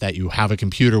is that you have a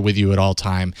computer with you at all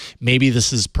time. Maybe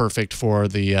this is perfect for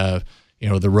the you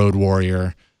know, the Road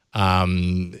Warrior.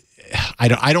 I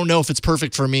don't know if it's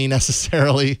perfect for me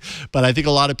necessarily, but I think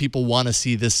a lot of people want to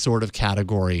see this sort of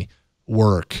category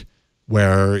work,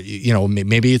 where, you know,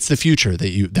 maybe it's the future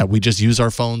that we just use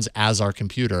our phones as our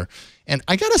computer. And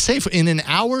I gotta say, in an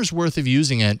hour's worth of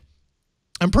using it,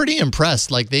 I'm pretty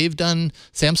impressed. Like,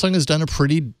 Samsung has done a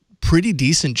pretty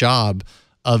decent job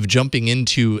of jumping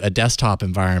into a desktop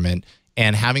environment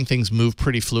and having things move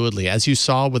pretty fluidly. As you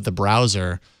saw with the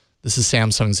browser, this is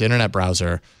Samsung's internet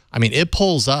browser. I mean, it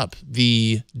pulls up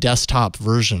the desktop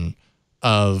version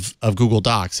of Google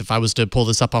Docs. If I was to pull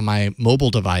this up on my mobile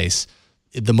device,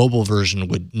 the mobile version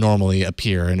would normally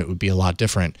appear, and it would be a lot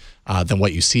different than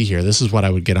what you see here. This is what I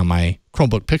would get on my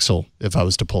Chromebook Pixel if I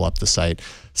was to pull up the site.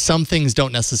 Some things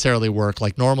don't necessarily work.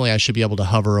 Like, normally I should be able to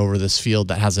hover over this field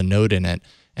that has a note in it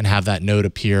and have that note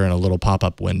appear in a little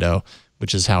pop-up window,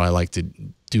 which is how I like to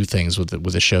do things with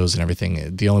the shows and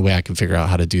everything. The only way I can figure out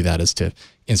how to do that is to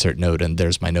insert note, and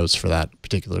there's my notes for that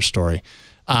particular story.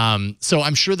 So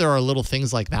I'm sure there are little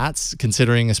things like that,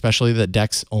 considering especially that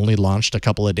Dex only launched a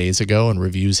couple of days ago and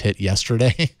reviews hit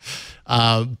yesterday.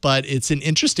 But it's an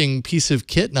interesting piece of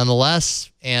kit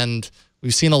nonetheless. And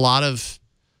we've seen a lot of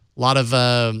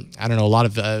OEMs,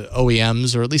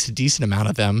 or at least a decent amount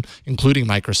of them, including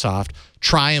Microsoft,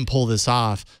 try and pull this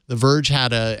off. The Verge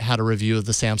had a review of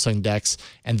the Samsung Dex,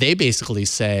 and they basically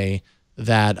say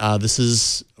that this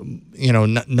is, you know,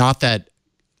 not that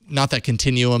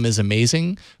Continuum is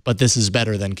amazing, but this is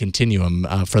better than Continuum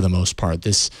for the most part.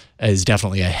 This is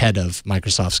definitely ahead of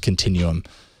Microsoft's Continuum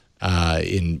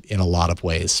in a lot of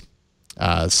ways.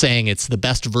 saying it's the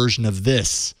best version of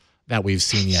this that we've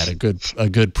seen yet, a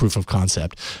good proof of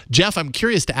concept. Jeff, I'm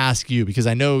curious to ask you, because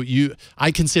I know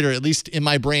I consider, at least in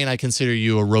my brain, I consider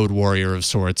you a road warrior of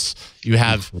sorts. You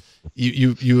have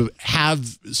you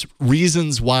have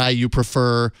reasons why you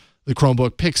prefer the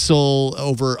Chromebook Pixel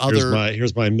over other.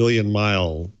 Here's my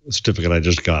million-mile certificate I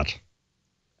just got.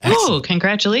 Oh,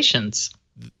 congratulations!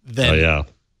 Then, yeah.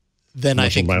 Then I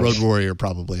think road warrior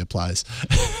probably applies.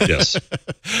 Yes.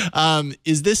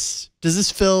 Does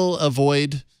this fill a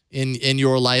void in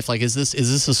your life? Like, is this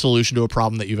a solution to a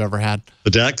problem that you've ever had? The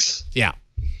DeX? Yeah.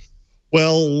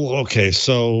 Well, okay,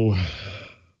 so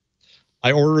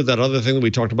I ordered that other thing that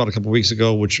we talked about a couple of weeks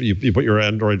ago, which you put your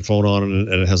Android phone on and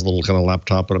it has a little kind of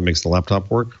laptop, and it makes the laptop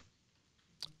work.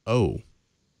 Oh,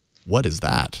 what is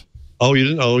that? Oh, you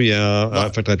didn't? Oh, yeah.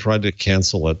 In fact, I tried to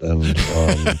cancel it, and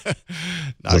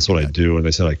that's what I do, and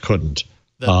they said I couldn't.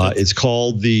 It's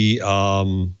called the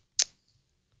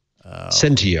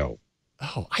Sentio.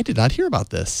 Oh, I did not hear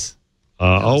about this.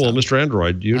 Well, Mr.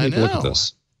 Android, you need to look at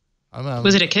this.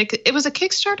 Was it It was a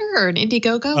Kickstarter or an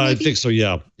Indiegogo? I think so.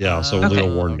 Yeah. So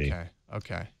Leo warned me.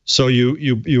 Okay. So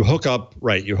you hook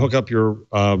up your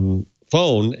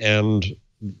phone, and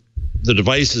the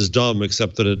device is dumb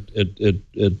except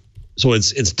that so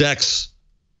it's DeX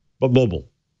but mobile.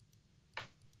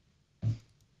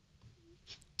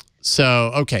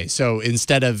 So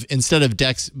instead of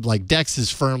DeX, like DeX is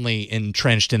firmly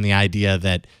entrenched in the idea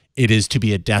that it is to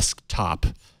be a desktop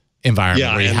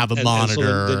environment where you have a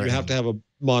monitor. So then you have to have a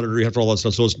monitor. You have to all that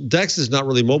stuff. So DeX is not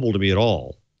really mobile to me at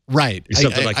all. Right.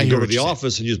 Except that I can go to the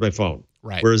office and use my phone.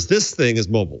 Right. Whereas this thing is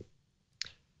mobile.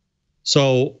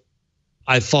 So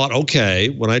I thought, okay,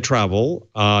 when I travel,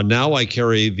 now I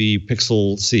carry the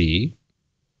Pixel C.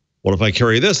 What if I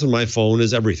carry this and my phone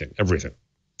is everything?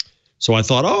 So I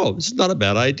thought, oh, this is not a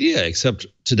bad idea, except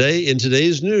in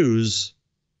today's news,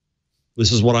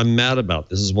 this is what I'm mad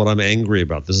about. This is what I'm angry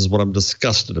about. This is what I'm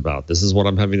disgusted about. This is what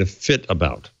I'm having a fit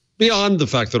about. Beyond the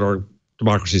fact that our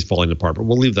democracy is falling apart, but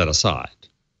we'll leave that aside.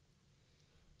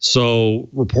 So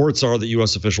reports are that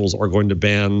U.S. officials are going to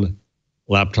ban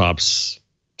laptops,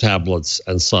 tablets,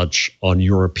 and such on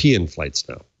European flights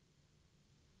now.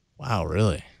 Wow,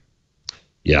 really?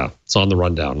 Yeah, it's on the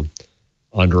rundown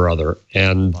under other.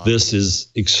 And this is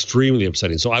extremely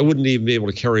upsetting. So I wouldn't even be able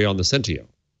to carry on the Sentio.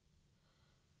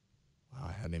 Wow,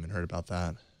 I hadn't even heard about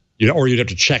that. Or you'd have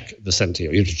to check the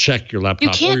Sentio. You have to check your laptop or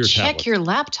your tablet. You can't check your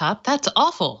laptop. That's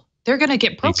awful. They're going to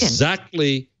get broken.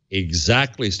 Exactly,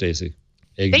 Stacey.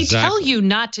 Exactly. They tell you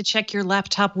not to check your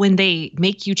laptop when they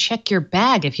make you check your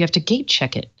bag if you have to gate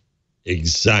check it.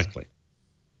 Exactly.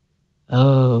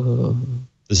 Oh.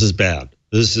 This is bad.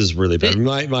 This is really bad.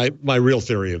 My real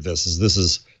theory of this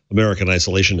is American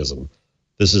isolationism.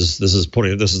 This is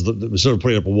sort of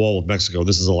putting up a wall with Mexico.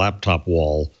 This is a laptop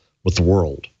wall with the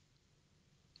world.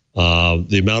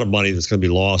 The amount of money that's going to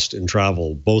be lost in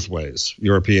travel both ways,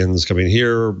 Europeans coming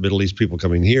here, Middle East people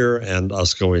coming here, and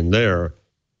us going there,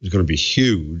 is going to be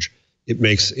huge.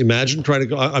 Imagine trying to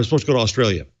go. I'm supposed to go to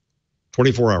Australia,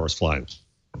 24 hours flying.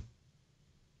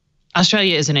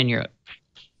 Australia isn't in Europe.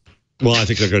 Well, I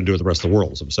think they're going to do it the rest of the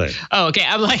world, as I'm saying. Oh, okay.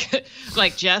 I'm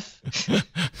like Jeff,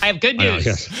 I have good news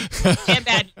and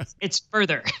bad news. It's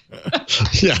further.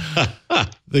 Yeah.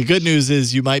 The good news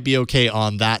is you might be okay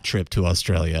on that trip to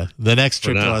Australia. The next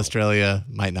trip to Australia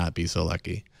might not be so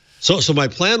lucky. So my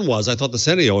plan was, I thought the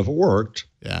Sentio, if it worked,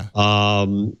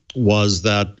 was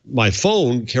that my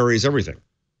phone carries everything.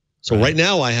 So right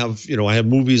now I have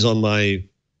movies on my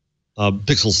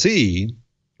Pixel C,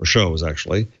 or shows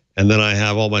actually, and then I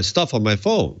have all my stuff on my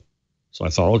phone. So I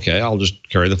thought, okay, I'll just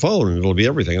carry the phone and it'll be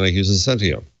everything, and I can use the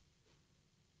Sentio.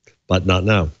 But not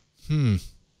now.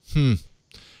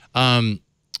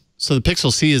 So the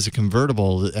Pixel C is a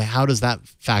convertible. How does that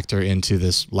factor into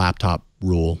this laptop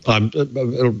rule? I'm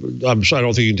sure I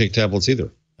don't think you can take tablets either.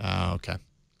 Oh, okay.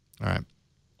 All right.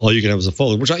 All you can have is a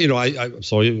phone, which I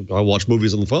watch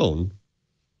movies on the phone.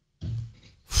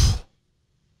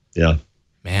 Yeah.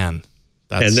 Man.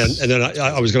 And then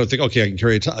I was going to think, okay, I can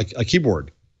carry a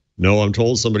keyboard. No, I'm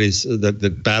told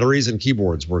that batteries and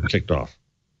keyboards were kicked off.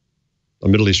 A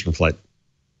Middle Eastern flight.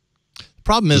 The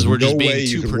problem is we're just being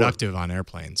too productive on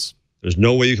airplanes. There's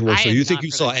no way you can work. So you think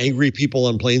you saw angry people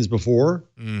on planes before?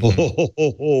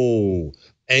 Mm-hmm.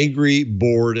 Angry,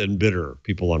 bored, and bitter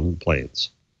people on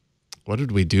planes. What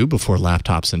did we do before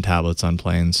laptops and tablets on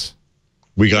planes?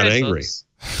 We got angry.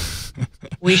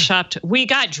 We shopped. We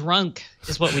got drunk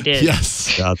is what we did.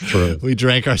 Yes. That's true. We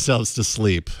drank ourselves to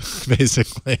sleep,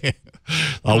 basically.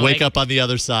 I'll wake up on the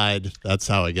other side. That's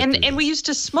how I get And we used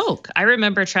to smoke. I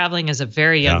remember traveling as a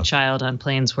very young child on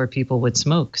planes where people would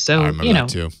smoke. So, I remember that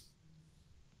too.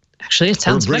 Actually, it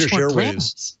sounds much more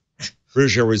glamorous.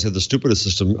 British Airways had the stupidest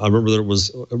system. I remember that it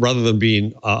was, rather than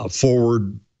being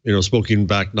forward, smoking,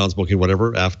 back, non-smoking,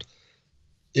 whatever, aft,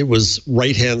 it was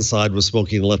right-hand side was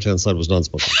smoking, left-hand side was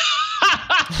non-smoking.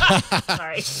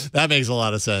 Sorry. That makes a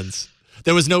lot of sense.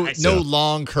 There was no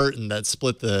long curtain that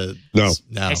split the... No.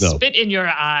 I spit in your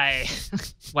eye.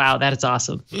 Wow, that is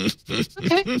awesome.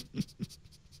 Okay.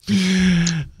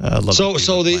 So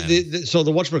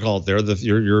the whatchamacallit there,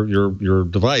 your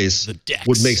device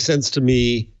would make sense to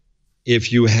me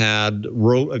if you had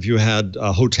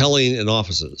hoteling in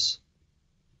offices,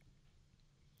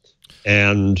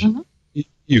 and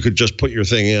you could just put your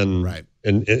thing in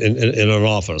in an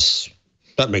office.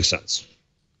 That makes sense.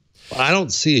 I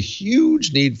don't see a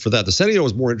huge need for that. The Setio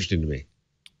is more interesting to me.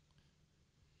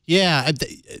 Yeah,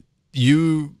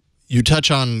 you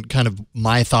touch on kind of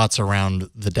my thoughts around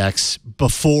the Dex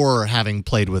before having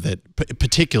played with it,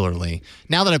 particularly.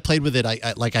 Now that I've played with it,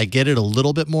 I get it a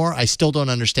little bit more. I still don't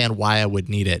understand why I would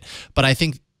need it, but I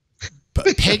think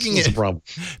pegging it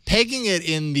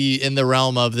in the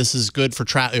realm of this is good for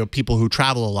people who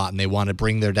travel a lot and they want to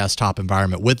bring their desktop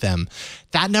environment with them.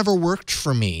 That never worked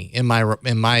for me in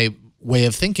my way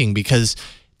of thinking, because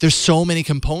there's so many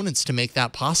components to make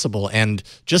that possible. And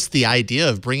just the idea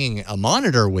of bringing a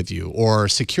monitor with you or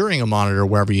securing a monitor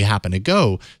wherever you happen to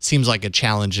go seems like a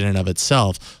challenge in and of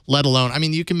itself, let alone, I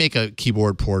mean, you can make a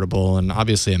keyboard portable, and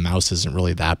obviously a mouse isn't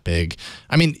really that big.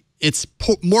 I mean, it's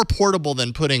more portable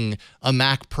than putting a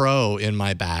Mac Pro in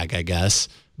my bag, I guess.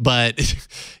 But,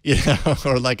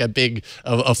 or like a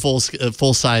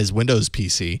full-size Windows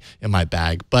PC in my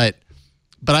bag. But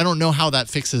I don't know how that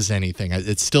fixes anything.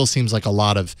 It still seems like a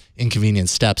lot of inconvenient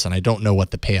steps, and I don't know what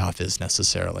the payoff is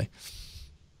necessarily.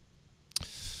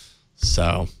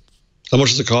 So, how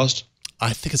much does it cost?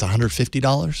 I think it's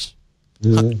 $150.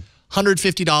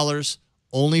 $150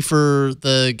 only for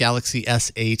the Galaxy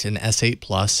S8 and S8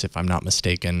 Plus, if I'm not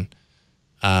mistaken.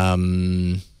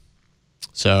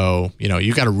 So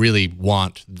you got to really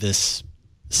want this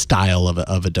style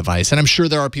of a device, and I'm sure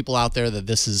there are people out there that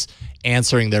this is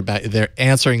answering their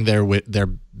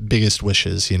biggest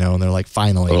wishes, and they're like,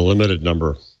 finally, a limited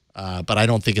number. But I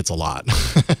don't think it's a lot.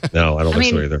 No, I don't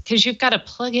think so either. Because you've got to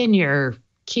plug in your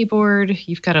keyboard,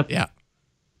 you've got to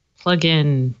plug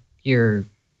in your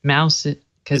mouse,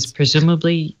 because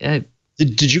presumably.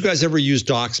 Did you guys ever use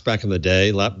docks back in the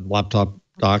day? Laptop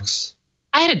docks?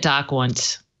 I had a dock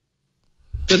once.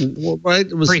 Right?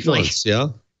 It was briefly. Once, yeah.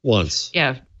 Once.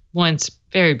 Yeah, once,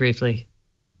 very briefly.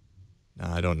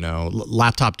 I don't know.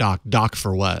 Laptop dock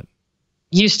for what?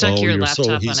 You stuck your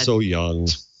laptop he's so young.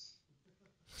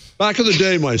 Back in the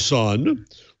day, my son,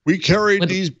 we carried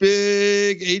these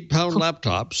big 8-pound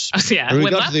laptops. Oh, yeah, when we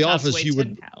got to the office, you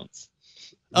would. 10 pounds.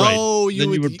 Right. Oh,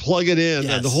 you would plug it in,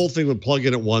 and the whole thing would plug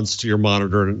in at once to your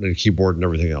monitor and keyboard and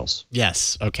everything else.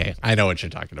 Yes. Okay, I know what you're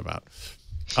talking about.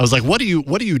 I was like, what are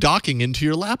you docking into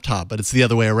your laptop? But it's the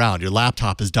other way around. Your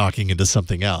laptop is docking into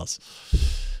something else.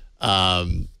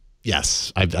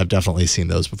 Yes, I've definitely seen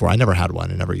those before. I never had one.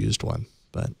 I never used one.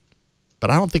 But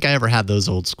I don't think I ever had those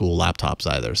old school laptops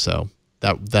either. So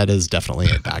that is definitely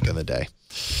it back in the day.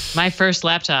 My first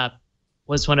laptop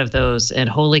was one of those. And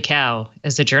holy cow,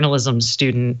 as a journalism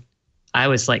student, I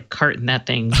was like carting that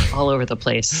thing all over the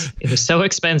place. It was so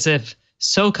expensive,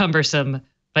 so cumbersome.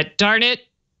 But darn it,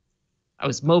 I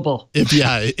was mobile.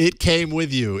 It came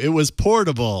with you. It was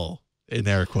portable, in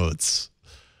air quotes.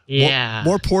 Yeah.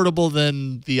 More portable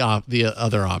than the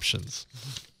other options.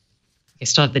 I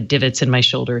still have the divots in my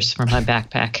shoulders from my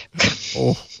backpack.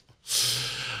 Oh.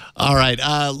 All right.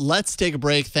 Let's take a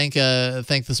break. Thank the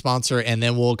sponsor, and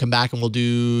then we'll come back and we'll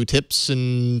do tips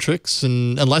and tricks.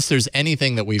 And unless there's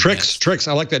anything that we've tricks.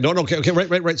 I like that. No. Okay.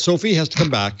 Right. Sophie has to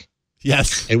come back.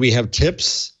 Yes. And we have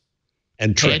tips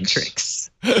and tricks.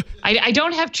 I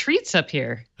don't have treats up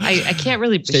here. I can't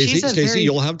really. Stacey,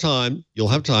 you'll have time. Go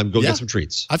get some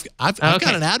treats. I've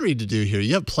got an ad read to do here.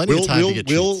 You have plenty of time to get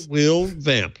treats. We'll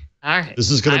vamp. All right. This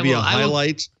is going to be a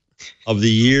highlight of the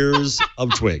years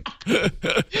of Twig.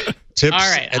 Tips. All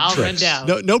right, I'll tricks. run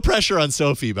down. No pressure on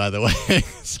Sophie, by the way.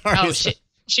 Sorry. Oh,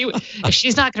 if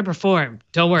she's not going to perform,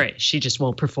 don't worry. She just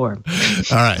won't perform.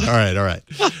 All right.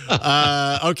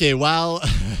 Okay, while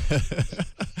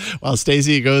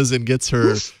Stacey goes and gets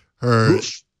her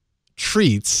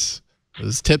treats,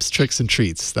 those tips, tricks, and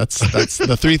treats. That's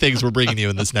the three things we're bringing you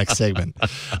in this next segment.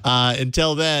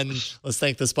 Until then, let's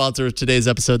thank the sponsor of today's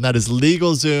episode, and that is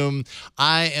LegalZoom.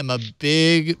 I am a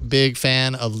big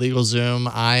fan of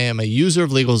LegalZoom. I am a user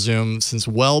of LegalZoom since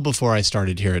well before I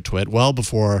started here at Twit, well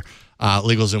before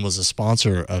LegalZoom was a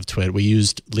sponsor of Twit. We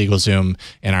used LegalZoom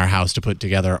in our house to put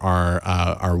together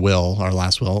our will, our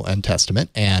last will and testament,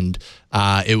 and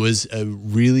it was a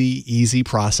really easy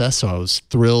process. So I was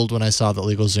thrilled when I saw that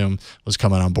LegalZoom was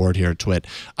coming on board here at Twit.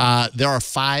 There are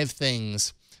 5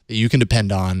 things that you can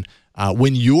depend on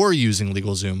when you're using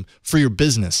LegalZoom for your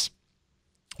business.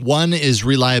 One is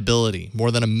reliability. More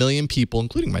than 1 million people,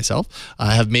 including myself,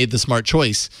 have made the smart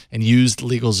choice and used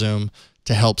LegalZoom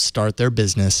to help start their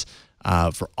business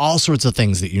for all sorts of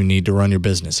things that you need to run your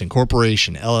business: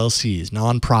 incorporation, LLCs,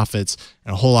 nonprofits,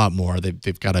 and a whole lot more.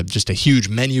 They've got just a huge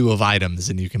menu of items,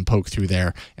 and you can poke through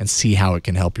there and see how it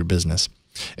can help your business.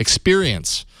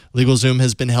 Experience. LegalZoom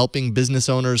has been helping business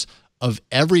owners of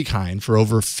every kind for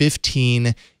over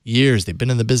 15 years. They've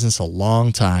been in the business a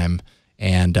long time,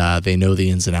 and they know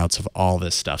the ins and outs of all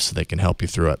this stuff, so they can help you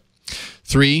through it.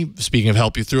 3, speaking of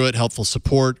help you through it, helpful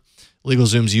support.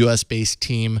 LegalZoom's U.S.-based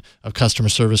team of customer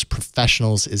service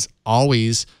professionals is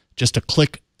always just a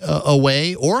click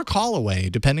away or a call away,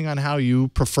 depending on how you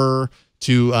prefer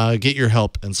to get your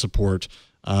help and support.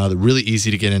 They're really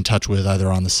easy to get in touch with,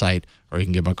 either on the site or you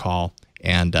can give them a call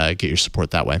and get your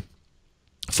support that way.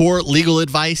 4, legal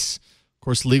advice. Of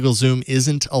course, LegalZoom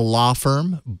isn't a law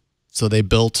firm, so they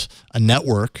built a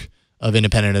network of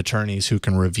independent attorneys who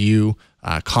can review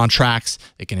contracts,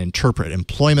 they can interpret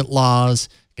employment laws,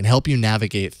 can help you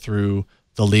navigate through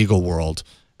the legal world.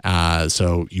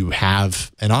 So you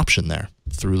have an option there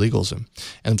through LegalZoom.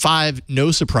 And 5,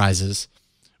 no surprises.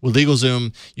 With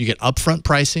LegalZoom, you get upfront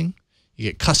pricing, you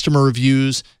get customer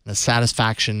reviews, and a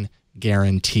satisfaction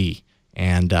guarantee.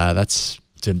 And that's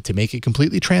to make it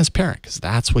completely transparent, because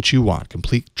that's what you want,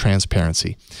 complete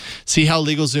transparency. See how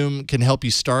LegalZoom can help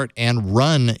you start and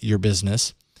run your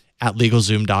business at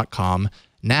LegalZoom.com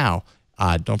now.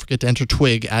 Don't forget to enter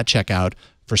TWIG at checkout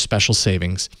for special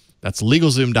savings. That's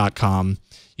LegalZoom.com.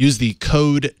 Use the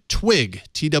code TWIG,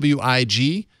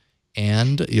 T-W-I-G,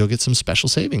 and you'll get some special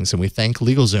savings. And we thank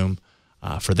LegalZoom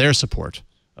for their support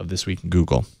of This Week in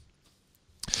Google.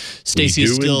 Stacey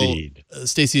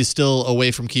is still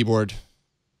away from keyboard.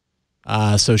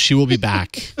 So she will be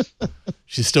back.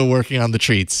 She's still working on the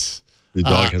treats. The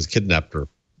dog has kidnapped her.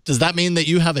 Does that mean that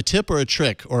you have a tip or a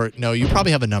trick? Or no, you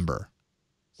probably have a number.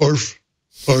 Arf.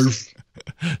 Arf.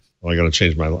 Oh, I gotta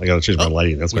change my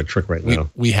lighting. That's my trick right now.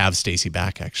 We have Stacey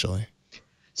back, actually.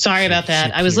 Sorry about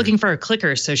that. I was looking for a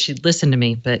clicker so she'd listen to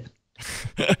me, but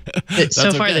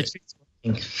so far the treat's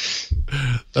working.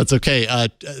 That's okay.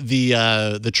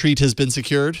 The treat has been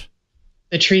secured.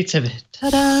 The treats have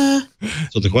ta-da.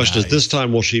 So the question is, this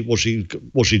time will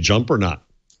she jump or not?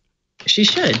 She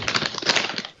should.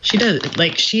 She does.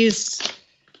 Like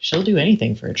she'll do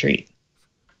anything for a treat.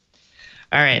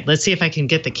 All right, let's see if I can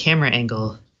get the camera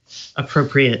angle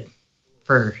appropriate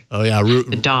for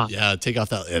the dog. Yeah, take off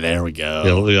that. There we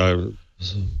go. Yeah.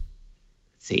 Let's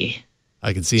see.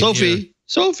 I can see Sophie.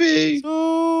 Sophie.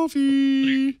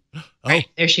 Sophie. Oh, right,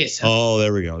 there she is. Sophie. Oh,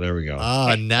 there we go. There we go.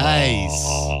 Oh,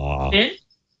 nice. Spin.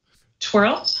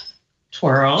 Twirl.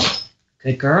 Twirl.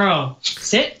 Good girl.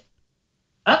 Sit.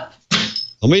 Up.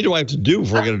 How many do I have to do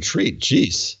before I get a treat?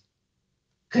 Jeez.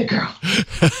 Good girl.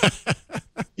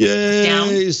 Yay,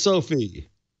 Down. Sophie.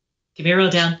 Give me a roll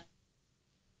down.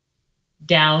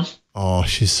 Down. Oh,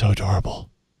 she's so adorable.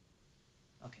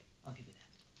 Okay, I'll give you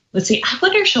that. Let's see. I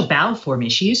wonder if she'll bow for me.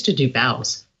 She used to do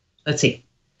bows. Let's see.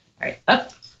 All right,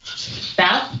 up.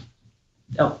 Bow.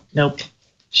 Oh, nope.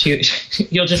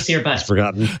 You'll just see her butt. It's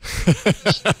forgotten.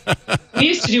 We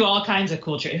used to do all kinds of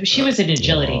cool tricks. She was in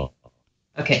agility. Oh.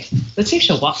 Okay, let's see if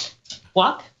she'll walk.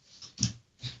 Walk.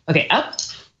 Okay, up.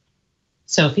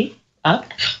 Sophie, up.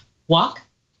 Walk.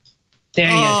 There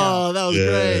you go. Oh, that was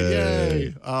great.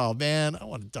 Yay. Oh, man, I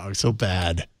want a dog so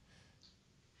bad.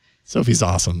 Sophie's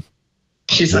awesome.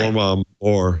 She's More like, mom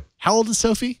or. How old is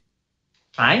Sophie?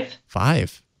 5.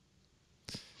 5.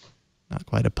 Not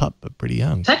quite a pup, but pretty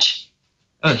young. Touch.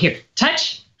 Oh, here.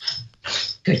 Touch.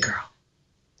 Good girl.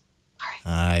 All right.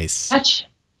 Nice. Touch.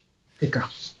 Good girl.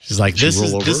 She's like, She this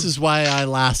roll is over? why I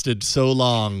lasted so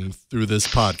long through this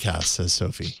podcast, says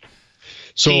Sophie.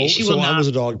 She will I not- was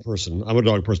a dog person. I'm a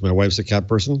dog person. My wife's a cat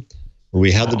person. When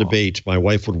we had the debate, my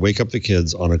wife would wake up the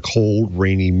kids on a cold,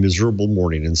 rainy, miserable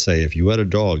morning and say, if you had a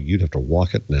dog, you'd have to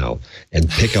walk it now and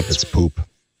pick up its poop.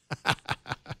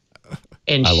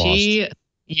 And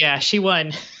I she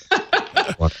won.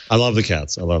 I love the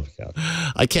cats. I love the cat.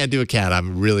 I can't do a cat.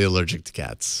 I'm really allergic to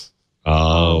cats.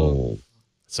 Oh.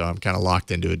 So I'm kind of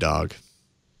locked into a dog.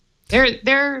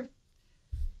 They're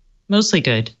mostly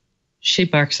good. She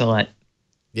barks a lot.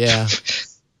 Yeah.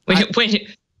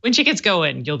 When she gets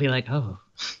going, you'll be like, oh.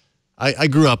 I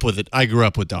grew up with it. I grew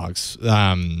up with dogs.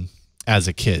 And as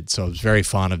a kid. So I was very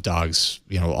fond of dogs.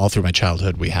 You know, all through my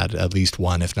childhood, we had at least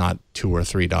one, if not 2 or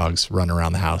 3 dogs running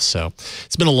around the house. So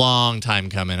it's been a long time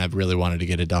coming. I've really wanted to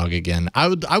get a dog again. I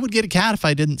would get a cat if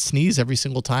I didn't sneeze every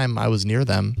single time I was near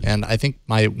them. And I think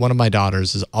one of my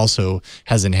daughters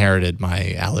has inherited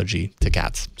my allergy to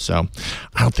cats. So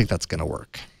I don't think that's going to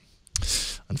work,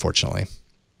 unfortunately.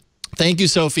 Thank you,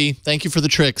 Sophie. Thank you for the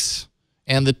tricks.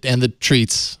 And the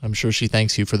treats. I'm sure she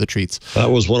thanks you for the treats.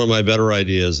 That was one of my better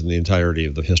ideas in the entirety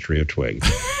of the history of Twig.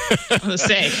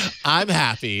 I'm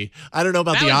happy. I don't know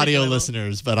about the audio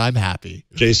listeners, but I'm happy.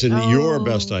 Jason, your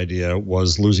best idea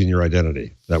was losing your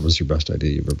identity. That was your best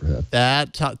idea you've ever had.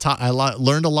 That I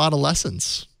learned a lot of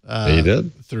lessons. You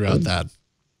did? Throughout that.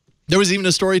 There was even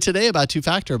a story today about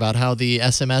two-factor, about how the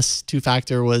SMS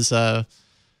two-factor was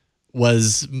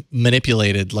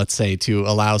manipulated, let's say, to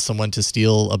allow someone to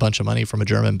steal a bunch of money from a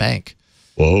German bank.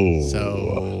 Whoa.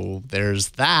 So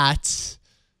there's that,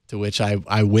 to which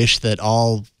I wish that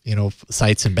all,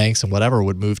 sites and banks and whatever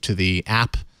would move to the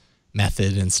app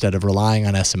method instead of relying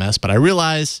on SMS. But I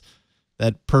realize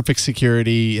that perfect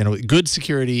security, good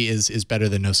security is better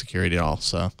than no security at all.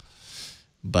 So,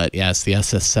 but yeah, it's the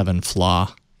SS7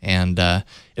 flaw. And it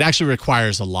actually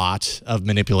requires a lot of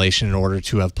manipulation in order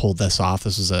to have pulled this off.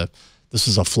 This was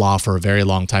a flaw for a very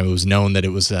long time. It was known that it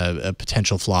was a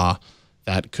potential flaw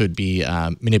that could be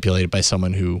manipulated by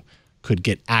someone who could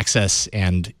get access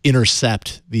and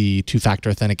intercept the two-factor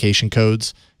authentication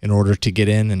codes in order to get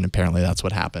in. And apparently that's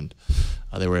what happened.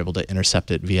 They were able to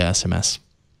intercept it via SMS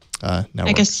network.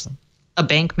 I guess a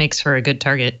bank makes for a good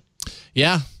target.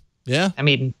 Yeah. Yeah. I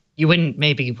mean, you wouldn't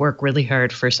maybe work really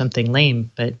hard for something lame,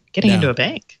 but getting into a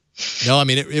bank. No, I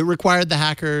mean, it required the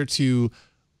hacker to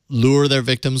lure their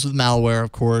victims with malware,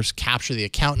 of course, capture the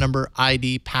account number,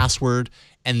 ID, password,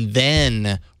 and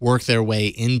then work their way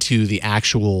into the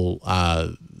actual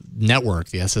network,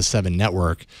 the SS7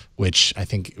 network, which I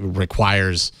think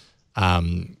requires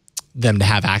them to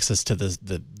have access to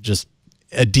just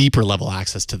a deeper level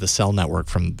access to the cell network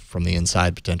from the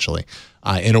inside, potentially,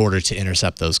 in order to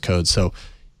intercept those codes. So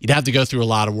you'd have to go through a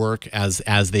lot of work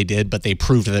as they did, but they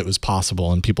proved that it was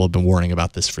possible, and people have been warning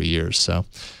about this for years. So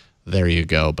there you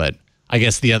go. But I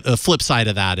guess the flip side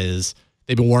of that is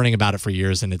they've been warning about it for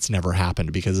years, and it's never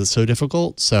happened because it's so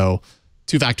difficult. So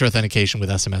two-factor authentication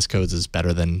with SMS codes is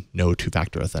better than no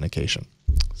two-factor authentication.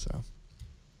 So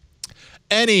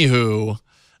anywho,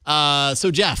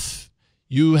 so Jeff,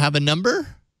 you have a number?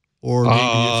 Or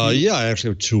maybe yeah, I actually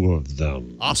have 2 of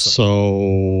them. Awesome.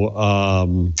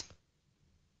 So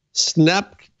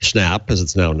Snap, as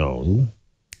it's now known,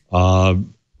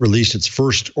 released its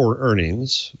first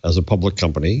earnings as a public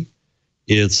company.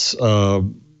 It's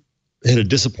hit a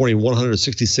disappointing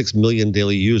 166 million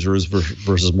daily users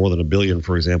versus more than 1 billion,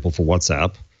 for example, for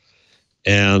WhatsApp.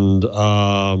 And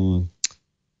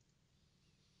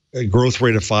a growth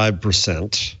rate of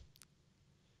 5%.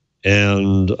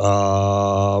 And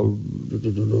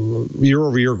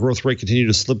year-over-year growth rate continued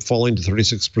to slip, falling to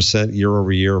 36%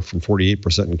 year-over-year from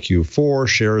 48% in Q4.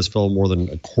 Shares fell more than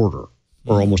a quarter,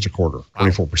 or almost a quarter,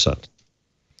 24%.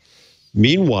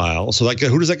 Meanwhile, so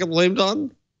who does that get blamed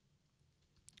on?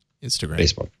 Instagram.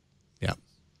 Facebook. Yeah.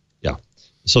 Yeah.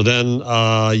 So then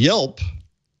Yelp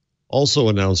also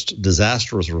announced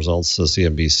disastrous results, says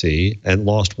CNBC, and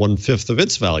lost 1/5 of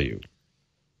its value.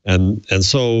 And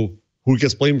so who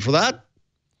gets blamed for that?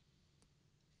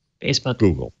 Facebook.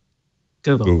 Google.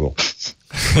 Google.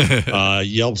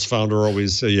 Yelp's founder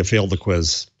always say, you failed the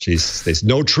quiz. Jeez, Stacey.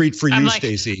 No treat for you,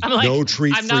 Stacey. No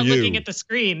treat for you. I'm not looking at the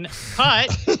screen, but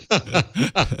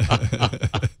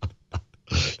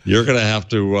you're going to have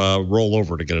to roll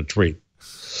over to get a treat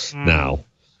now.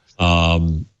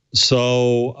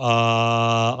 So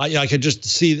I can just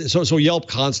see. So Yelp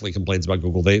constantly complains about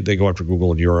Google. They go after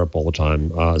Google in Europe all the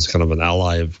time as kind of an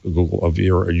ally of Google, of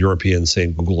Europeans,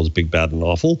 saying Google is big, bad, and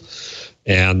awful.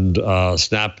 And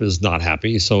Snap is not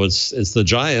happy. So it's the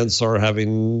giants are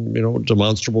having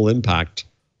demonstrable impact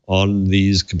on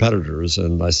these competitors,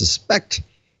 and I suspect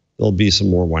there'll be some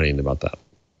more whining about that.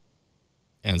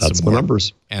 And that's some the more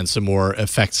numbers, and some more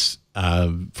effects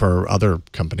for other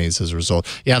companies as a result.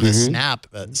 Yeah, the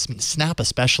Snap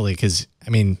especially, because I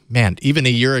mean, man, even a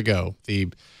year ago, the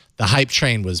hype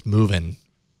train was moving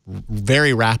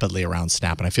very rapidly around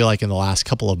Snap, and I feel like in the last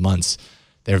couple of months,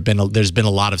 there's been a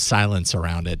lot of silence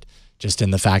around it, just in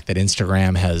the fact that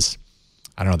Instagram has,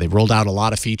 I don't know, they've rolled out a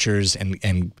lot of features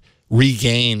and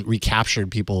recaptured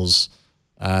people's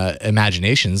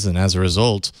imaginations, and as a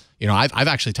result, I've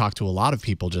actually talked to a lot of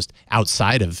people just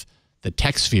outside of the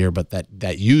tech sphere, but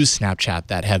that use Snapchat,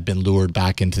 that have been lured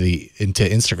back into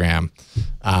Instagram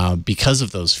because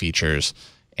of those features.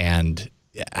 And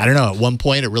I don't know. At one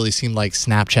point, it really seemed like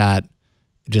Snapchat,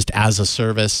 just as a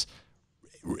service,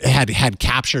 had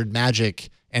captured magic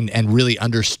and really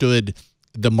understood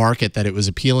the market that it was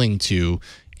appealing to.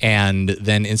 And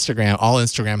then all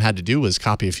Instagram had to do was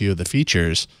copy a few of the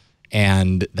features,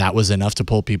 and that was enough to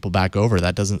pull people back over.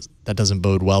 That doesn't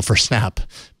bode well for Snap.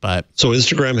 But so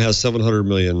Instagram has 700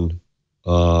 million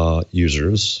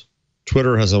users.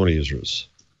 Twitter has how many users?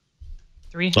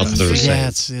 300. Yeah,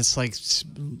 it's like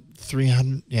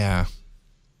 300. Yeah.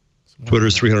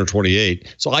 Twitter's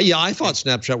 328. So I thought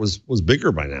Snapchat was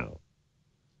bigger by now.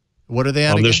 What are they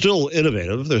at? They're still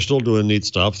innovative. They're still doing neat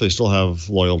stuff. They still have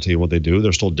loyalty in what they do.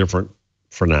 They're still different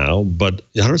for now. But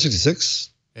 166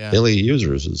 daily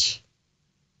users is.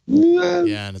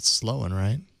 Yeah, and it's slowing,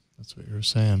 right? That's what you were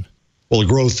saying. Well, the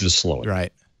growth is slowing.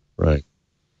 Right. Right.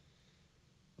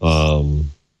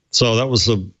 So that was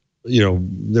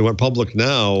they went public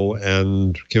now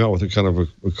and came out with a kind of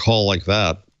a call like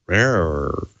that.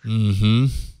 Mm-hmm.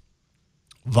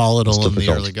 Volatile in the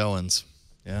early goings.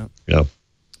 Yeah. Yeah.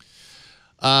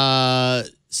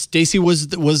 Stacey, was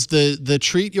the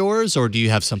treat yours, or do you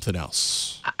have something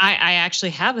else? I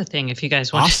actually have a thing if you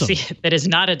guys want to see it that is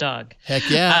not a dog. Heck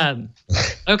yeah.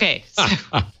 Okay. So,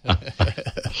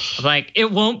 I'm like,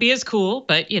 it won't be as cool,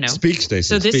 but Speak, Stacey.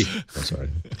 So speak. I'm sorry.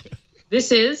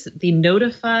 This is the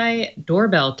Notifi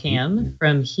doorbell cam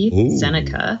from Heath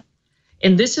Seneca.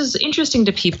 And this is interesting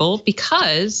to people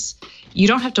because you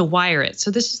don't have to wire it.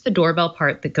 So this is the doorbell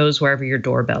part that goes wherever your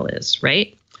doorbell is,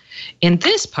 right? And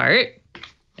this part,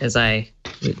 as I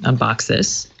unbox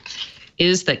this,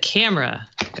 is the camera.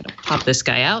 I'm going to pop this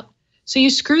guy out. So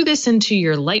you screw this into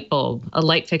your light bulb, a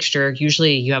light fixture.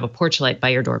 Usually you have a porch light by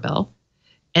your doorbell.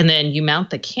 And then you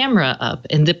mount the camera up,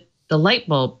 and the light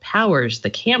bulb powers the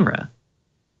camera.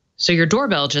 So your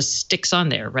doorbell just sticks on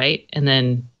there, right? And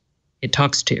then it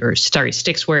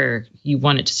sticks where you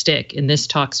want it to stick. And this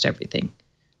talks to everything.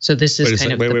 So this is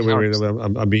kind of wait.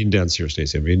 I'm being dense here,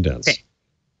 Stacey. I'm being dense. Okay.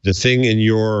 The thing in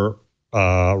your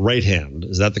right hand,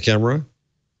 is that the camera?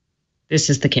 This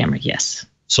is the camera, yes.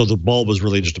 So the bulb is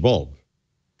really just a bulb.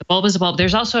 The bulb is a bulb.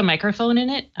 There's also a microphone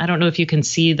in it. I don't know if you can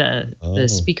see the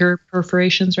speaker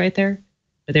perforations right there,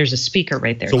 but there's a speaker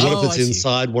right there. So what if it's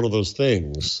inside one of those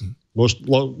things?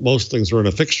 Most things are in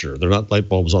a fixture. They're not light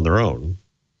bulbs on their own.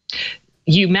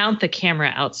 You mount the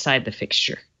camera outside the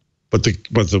fixture. But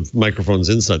the microphone's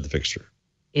inside the fixture.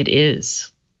 It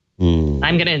is. I'm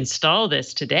going to install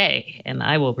this today, and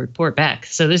I will report back.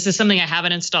 So this is something I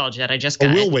haven't installed yet. I just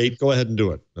got we'll wait. Go ahead and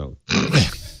do it. No.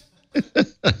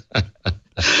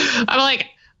 I'm like,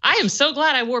 I am so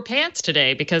glad I wore pants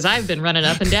today because I've been running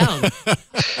up and down.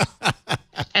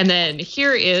 And then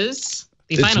here is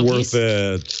the final piece. It's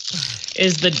worth it.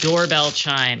 Is the doorbell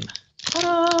chime.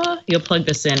 Ta-da! You'll plug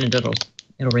this in and it'll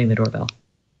ring the doorbell.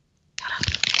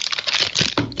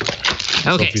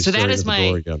 Okay, Sophie's so that is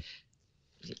my.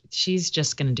 She's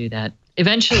just going to do that.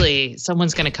 Eventually,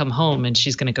 someone's going to come home and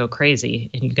she's going to go crazy,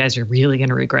 and you guys are really going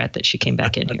to regret that she came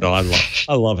back in here. No,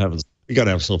 I love having. You got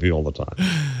to have Sophie all the time.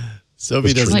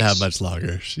 Sophie doesn't have much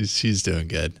longer. She's doing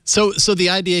good. So the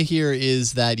idea here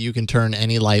is that you can turn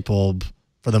any light bulb,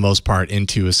 for the most part,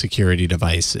 into a security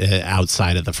device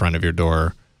outside of the front of your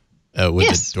door with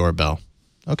the doorbell.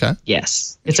 Okay.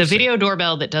 Yes. It's a video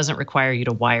doorbell that doesn't require you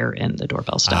to wire in the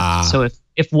doorbell stuff. So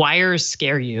if wires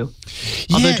scare you,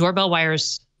 although doorbell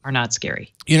wires are not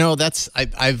scary.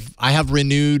 I have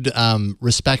renewed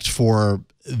respect for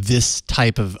this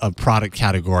type of product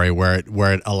category where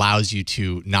it allows you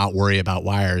to not worry about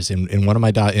wires. In one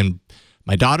of in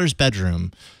my daughter's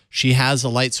bedroom, she has a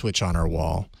light switch on her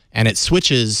wall, and it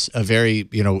switches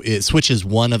it switches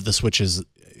one of the switches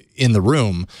in the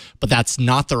room, but that's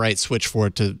not the right switch for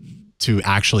it to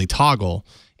actually toggle.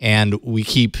 And we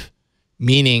keep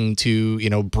meaning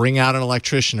to, bring out an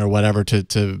electrician or whatever to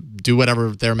do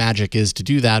whatever their magic is to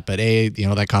do that. But A,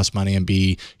 that costs money, and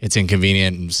B, it's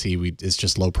inconvenient, and C, it's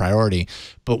just low priority.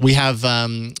 But we have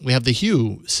the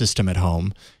Hue system at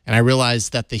home, and I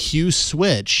realized that the Hue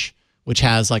switch, which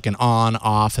has like an on,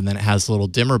 off, and then it has little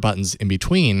dimmer buttons in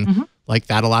between, like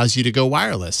that allows you to go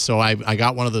wireless. So I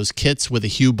got one of those kits with a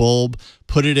Hue bulb,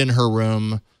 put it in her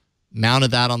room, mounted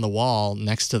that on the wall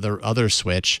next to the other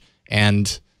switch,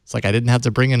 and it's like I didn't have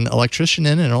to bring an electrician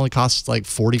in. It only costs like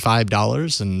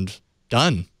 $45 and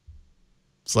done.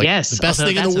 It's like the best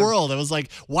thing in the world. I was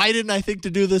like, why didn't I think to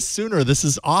do this sooner? This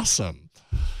is awesome.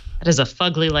 That is a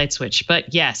fugly light switch,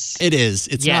 but yes. It is.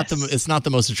 It's not the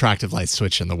most attractive light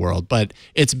switch in the world, but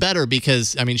it's better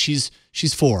because I mean she's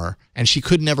 4 and she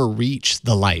could never reach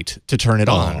the light to turn it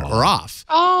on or off.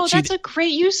 Oh, that's a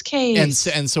great use case.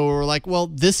 And so we're like, well,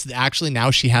 this actually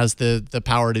now she has the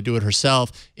power to do it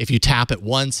herself. If you tap it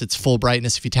once, it's full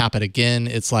brightness. If you tap it again,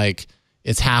 it's like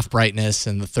it's half brightness,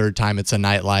 and the third time it's a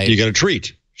night light. You get a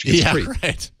treat. She gets a treat.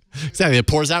 Right. Exactly. It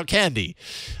pours out candy.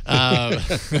 Only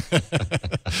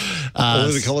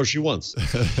the color she wants.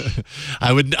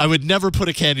 I would never put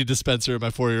a candy dispenser in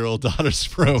my 4-year-old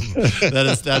daughter's room.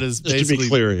 That is basically just to be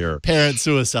clear here. Parent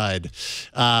suicide.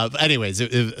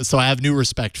 Anyways, so I have new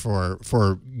respect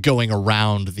for going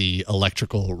around the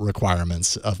electrical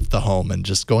requirements of the home and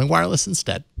just going wireless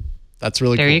instead. That's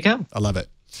really cool. There you go. I love it.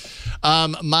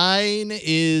 Mine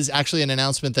is actually an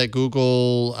announcement that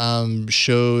Google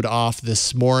showed off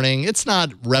this morning. It's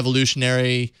not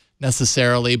revolutionary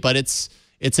necessarily, but it's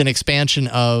an expansion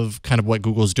of kind of what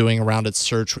Google's doing around its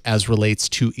search as relates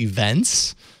to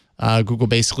events. Google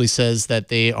basically says that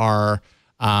they are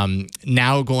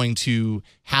now going to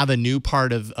have a new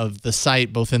part of the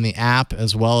site, both in the app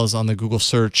as well as on the Google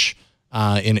search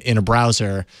in a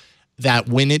browser, that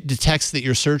when it detects that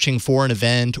you're searching for an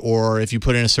event, or if you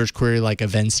put in a search query like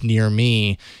events near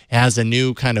me, it has a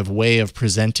new kind of way of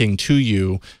presenting to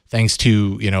you, thanks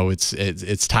to,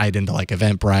 it's tied into like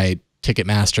Eventbrite,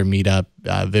 Ticketmaster, Meetup,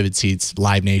 Vivid Seats,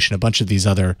 Live Nation, a bunch of these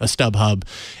other, StubHub.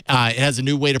 It has a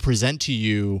new way to present to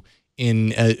you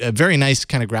in a very nice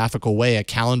kind of graphical way, a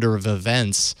calendar of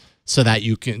events, so that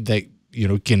you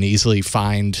can easily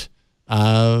find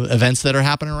events that are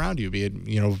happening around you, be it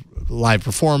live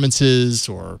performances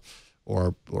or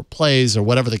plays or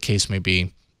whatever the case may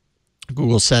be.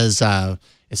 Google says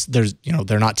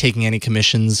they're not taking any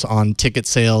commissions on ticket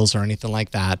sales or anything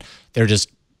like that. They're just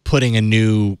putting a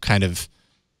new kind of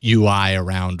UI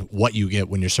around what you get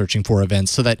when you're searching for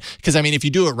events, so that, because I mean, if you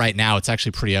do it right now, it's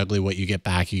actually pretty ugly what you get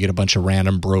back. You get a bunch of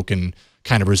random broken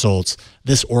kind of results.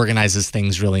 This organizes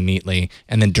things really neatly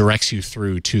and then directs you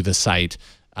through to the site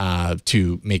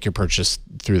to make your purchase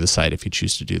through the site if you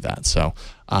choose to do that. So,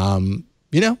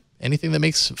 anything that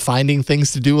makes finding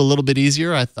things to do a little bit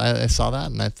easier, I saw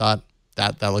that and I thought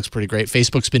that looks pretty great.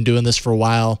 Facebook's been doing this for a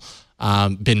while,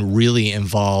 been really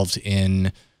involved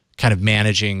in kind of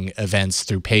managing events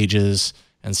through pages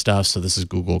and stuff. So this is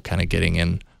Google kind of getting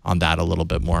in on that a little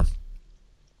bit more.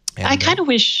 And, I kind of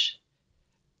wish...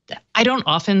 I don't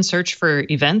often search for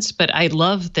events, but I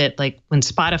love that, like when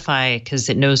Spotify, because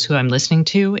it knows who I'm listening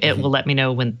to, it will let me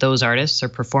know when those artists are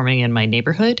performing in my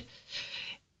neighborhood.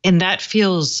 And that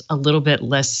feels a little bit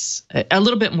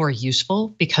more useful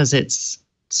because it's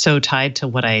so tied to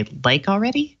what I like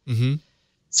already. Mm-hmm.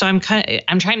 So I'm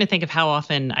trying to think of how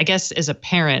often, I guess as a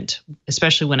parent,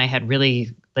 especially when I had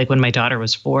really, like when my daughter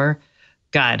was 4,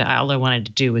 God, all I wanted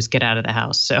to do was get out of the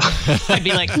house. So I'd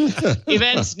be like,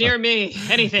 events near me,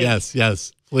 anything.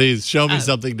 Yes. Please show me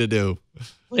something to do.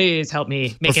 Please help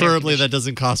me make Preferably that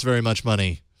doesn't cost very much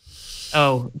money.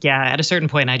 Oh, yeah. At a certain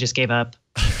point, I just gave up.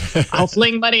 I'll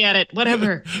fling money at it,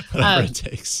 whatever. Whatever it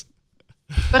takes.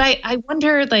 But I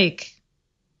wonder, like,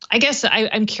 I guess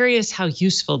I'm curious how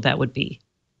useful that would be.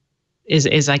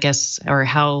 Is I guess, or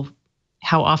how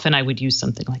often I would use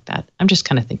something like that. I'm just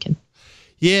kind of thinking.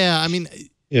 Yeah, I mean,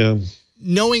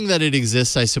 knowing that it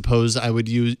exists, I suppose I would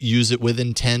use it with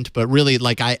intent. But really,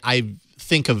 like I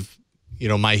think of,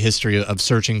 my history of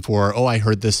searching for, I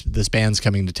heard this band's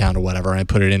coming to town or whatever, and I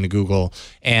put it into Google.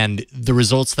 And the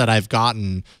results that I've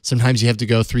gotten, sometimes you have to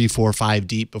go 3, 4, 5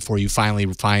 deep before you finally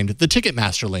find the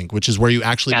Ticketmaster link, which is where you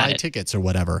actually buy tickets or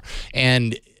whatever.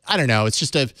 And I don't know, it's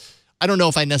just I don't know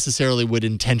if I necessarily would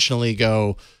intentionally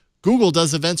go, Google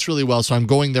does events really well, so I'm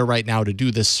going there right now to do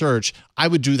this search. I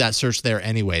would do that search there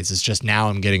anyways. It's just now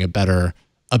I'm getting a better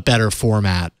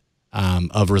format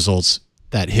of results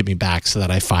that hit me back so that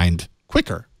I find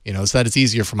quicker, so that it's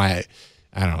easier for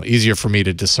easier for me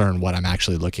to discern what I'm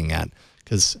actually looking at.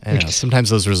 Because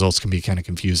sometimes those results can be kind of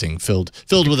confusing, filled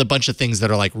with a bunch of things that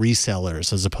are like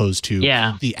resellers as opposed to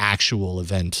the actual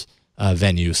event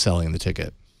venue selling the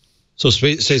ticket. So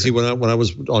Stacey, when I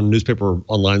was on newspaper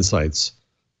online sites,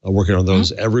 working on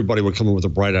those, everybody would come in with a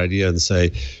bright idea and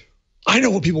say, I know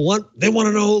what people want. They want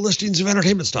to know listings of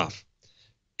entertainment stuff.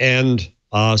 And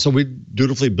so we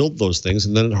dutifully built those things,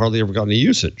 and then it hardly ever got any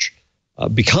usage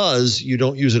because you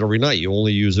don't use it every night. You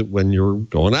only use it when you're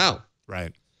going out.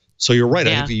 Right. So you're right.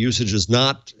 I think the usage is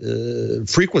not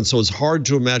frequent. So it's hard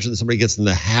to imagine that somebody gets in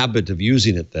the habit of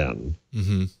using it then,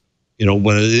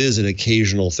 when it is an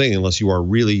occasional thing, unless you are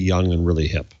really young and really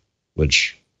hip,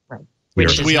 which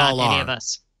is we not all any are. of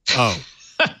us. Oh.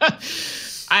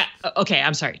 Okay,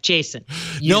 I'm sorry, Jason.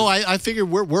 No, I figured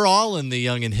we're all in the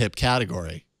young and hip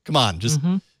category. Come on, just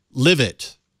live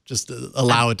it. Just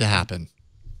allow it to happen.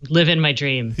 Live in my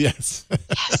dream. Yes.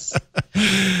 Yes.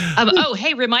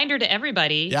 Hey, reminder to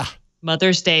everybody. Yeah.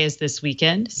 Mother's Day is this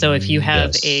weekend. So if you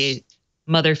have a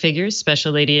mother figure,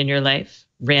 special lady in your life,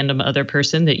 random other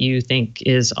person that you think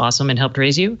is awesome and helped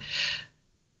raise you,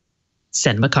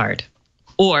 send them a card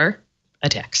or a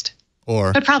text.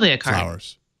 But probably a card.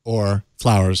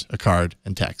 Flowers, a card,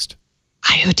 and text.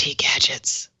 IoT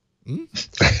gadgets.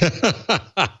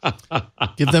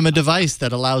 Give them a device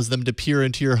that allows them to peer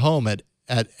into your home at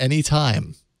any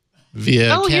time via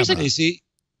camera. Here's Stacey,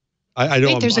 I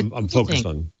know I'm focused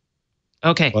on.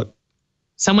 Okay. What?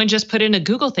 Someone just put in a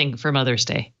Google thing for Mother's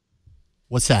Day.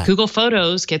 What's that? Google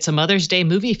Photos gets a Mother's Day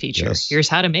movie feature. Yes. Here's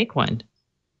how to make one.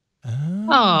 Oh.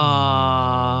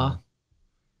 Aww.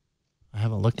 I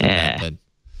haven't looked at that, but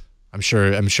I'm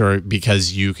sure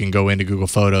because you can go into Google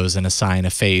Photos and assign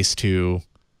a face to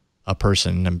a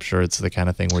person. I'm sure it's the kind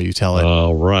of thing where you tell it.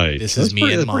 Oh, right. This is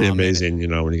me and Mom. Pretty amazing,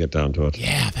 when you get down to it.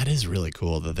 Yeah, that is really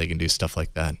cool that they can do stuff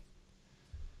like that.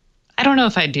 I don't know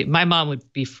if I'd do. My mom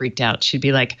would be freaked out. She'd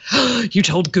be like, "You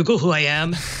told Google who I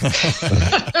am?" And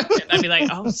I'd be like,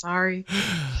 "Oh, sorry.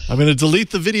 I'm going to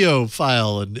delete the video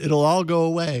file and it'll all go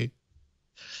away.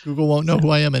 Google won't know who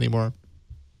I am anymore."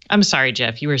 I'm sorry,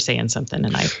 Jeff. You were saying something,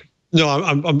 and I. No,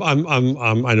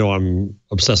 I know I'm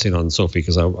obsessing on Sophie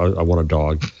because I want a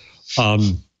dog.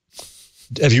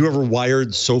 Have you ever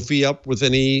wired Sophie up with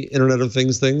any Internet of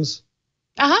Things?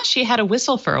 She had a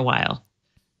whistle for a while.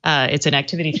 It's an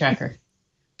activity tracker,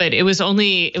 but it was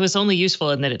only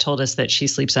useful in that it told us that she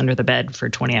sleeps under the bed for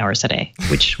 20 hours a day,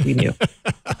 which we knew.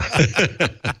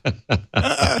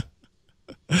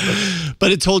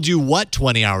 But it told you what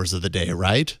 20 hours of the day,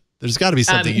 right? There's got to be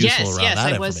something useful around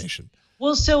that information.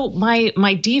 Well, so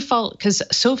my default, because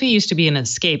Sophie used to be an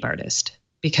escape artist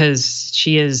because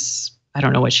she is, I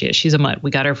don't know what she is. She's a mutt.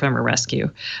 We got her from a rescue.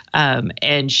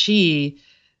 And she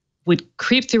would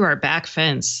creep through our back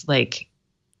fence. Our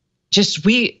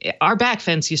back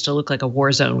fence used to look like a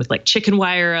war zone with chicken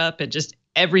wire up and just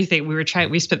everything.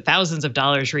 We spent thousands of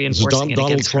dollars reinforcing it.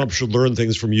 Donald Trump should learn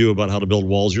things from you about how to build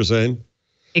walls, you're saying?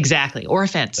 Exactly. Or a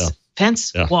fence. Yeah.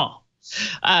 Fence, wall.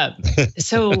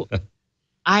 So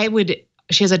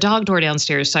she has a dog door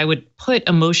downstairs. So I would put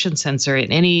a motion sensor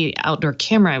in any outdoor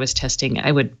camera I was testing.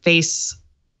 I would face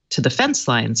to the fence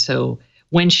line. So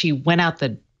when she went out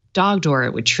the dog door,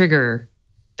 it would trigger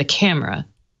the camera.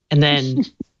 And then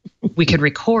we could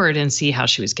record and see how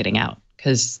she was getting out,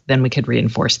 because then we could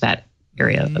reinforce that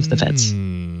area of the fence.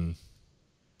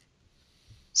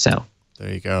 So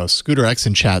there you go. Scooter X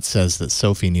in chat says that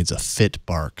Sophie needs a fit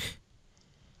bark.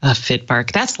 A fit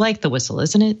bark. That's like the whistle,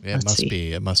 isn't it? Yeah, it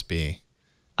must be.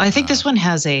 I think this one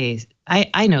has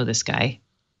I know this guy.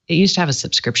 It used to have a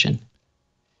subscription.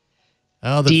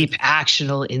 Oh, Deep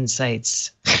actionable insights.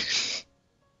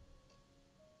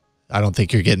 I don't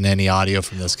think you're getting any audio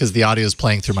from this because the audio is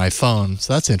playing through my phone.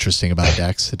 So that's interesting about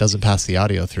Dex. It doesn't pass the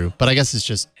audio through. But I guess it's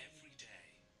just,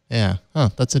 yeah.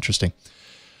 Oh, that's interesting.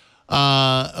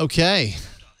 Okay.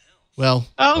 Well.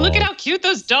 Oh, look at how cute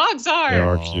those dogs are. They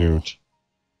are cute.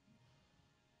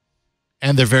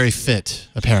 And they're very fit,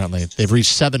 apparently. They've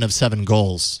reached 7 of 7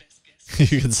 goals.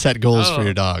 You can set goals for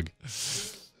your dog.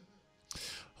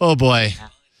 Oh, boy.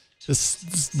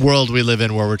 This world we live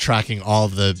in where we're tracking all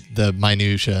of the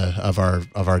minutia of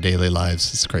our daily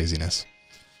lives. It's craziness.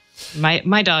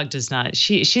 My dog does not.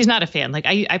 She's not a fan.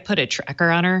 I put a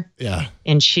tracker on her. Yeah.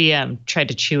 And she tried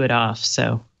to chew it off.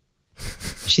 So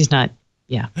she's not.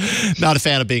 Yeah. Not a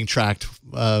fan of being tracked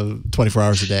 24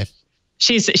 hours a day.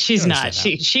 She's not.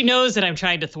 She knows that I'm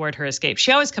trying to thwart her escape.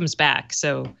 She always comes back.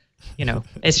 So,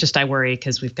 it's just I worry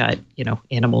because we've got,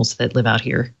 animals that live out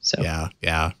here. So yeah.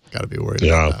 Got to be worried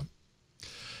about that.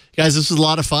 Guys, this was a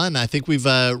lot of fun. I think we've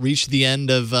reached the end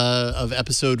of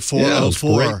episode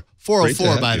 404.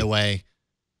 404, by the way,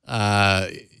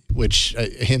 which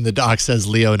in the doc says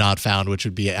Leo not found, which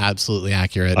would be absolutely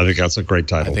accurate. I think that's a great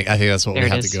title. I think that's what we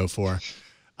have to go for.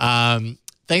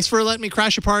 Thanks for letting me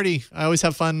crash your party. I always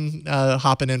have fun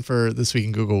hopping in for This Week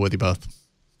in Google with you both.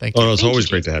 Thank you. Oh, no, it's always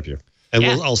great to have you. And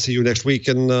I'll see you next week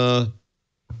in your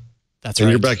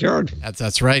backyard.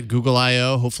 That's right. Google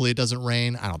I/O. Hopefully it doesn't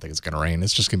rain. I don't think it's going to rain.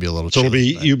 It's just going to be a little chilly. So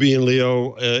it'll be you being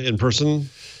Leo in person?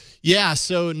 Yeah.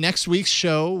 So next week's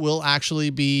show will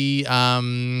actually be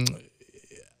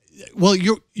well,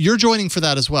 you're joining for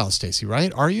that as well, Stacey,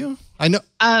 right? Are you? I know.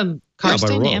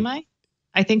 Karsten, am I?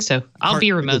 I think so. I'll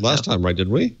be remote. Last time, right? Did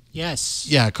we? Yes.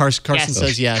 Yeah, Carson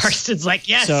says yes. Karsten's like,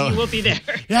 yes, So- you will be there.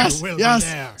 Yes, will be yes.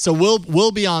 there. So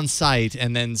we'll be on site,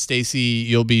 and then Stacey,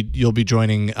 you'll be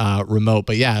joining remote.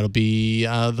 But yeah, it'll be the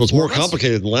Well, it's more four of us.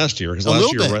 complicated than last year because A last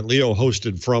little year, bit. right, Leo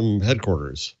hosted from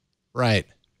headquarters, Right.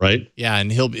 right? Yeah,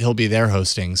 and he'll be there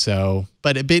hosting. So,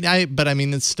 but I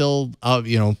mean, it's still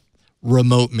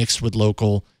remote mixed with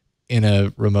local in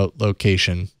a remote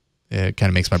location. It kind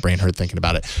of makes my brain hurt thinking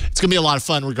about it. It's gonna be a lot of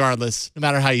fun, regardless, no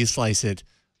matter how you slice it.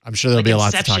 I'm sure there'll be a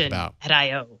lot to talk Inception about. at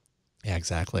I.O. Yeah,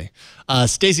 exactly.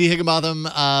 Stacey Higginbotham,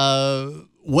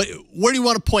 where do you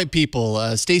want to point people?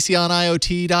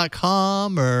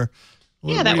 StaceyOnIoT.com or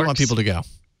where that do you want works. people to go?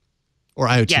 Or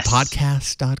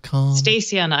IoTpodcast.com?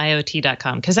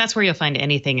 StaceyOnIoT.com, because that's where you'll find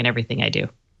anything and everything I do,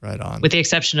 Right on. with the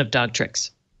exception of dog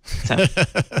tricks. So,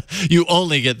 You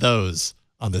only get those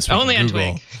on this week Only in on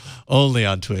Google. Twig. Only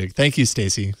on Twig. Thank you,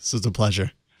 Stacey. This was a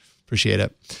pleasure. Appreciate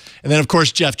it. And then, of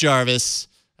course, Jeff Jarvis.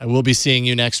 I will be seeing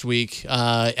you next week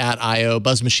at IO,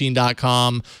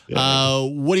 buzzmachine.com.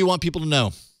 What do you want people to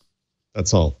know?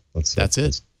 That's all. That's it.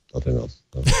 That's nothing else.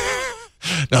 No.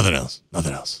 Nothing else.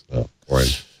 Nothing else. No.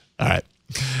 Right. All right.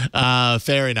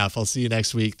 Fair enough. I'll see you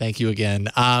next week. Thank you again.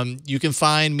 You can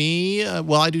find me,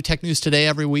 I do Tech News Today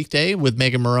every weekday with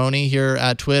Megan Maroney here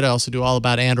at Twit. I also do All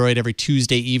About Android every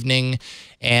Tuesday evening.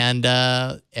 And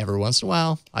every once in a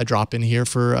while, I drop in here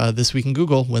for This Week in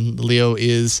Google when Leo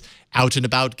is out and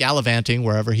about gallivanting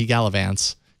wherever he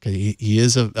gallivants, because he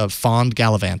is a fond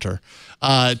gallivanter.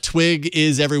 Twig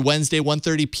is every Wednesday,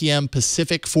 1:30 p.m.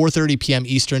 Pacific, 4:30 p.m.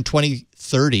 Eastern,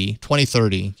 2030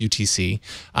 UTC.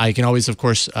 You can always, of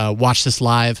course, watch this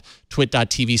live,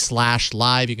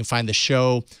 twit.tv/live. You can find the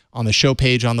show on the show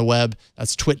page on the web.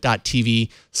 That's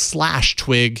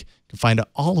twit.tv/twig. You can find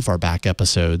all of our back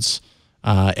episodes,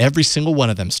 every single one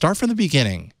of them. Start from the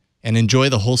beginning and enjoy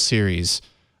the whole series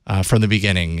from the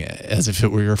beginning as if it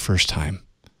were your first time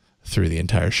through the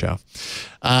entire show.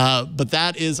 But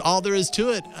that is all there is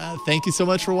to it. Thank you so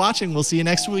much for watching. We'll see you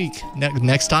next week,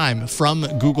 next time from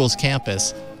Google's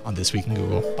campus on This Week in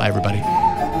Google. Bye, everybody.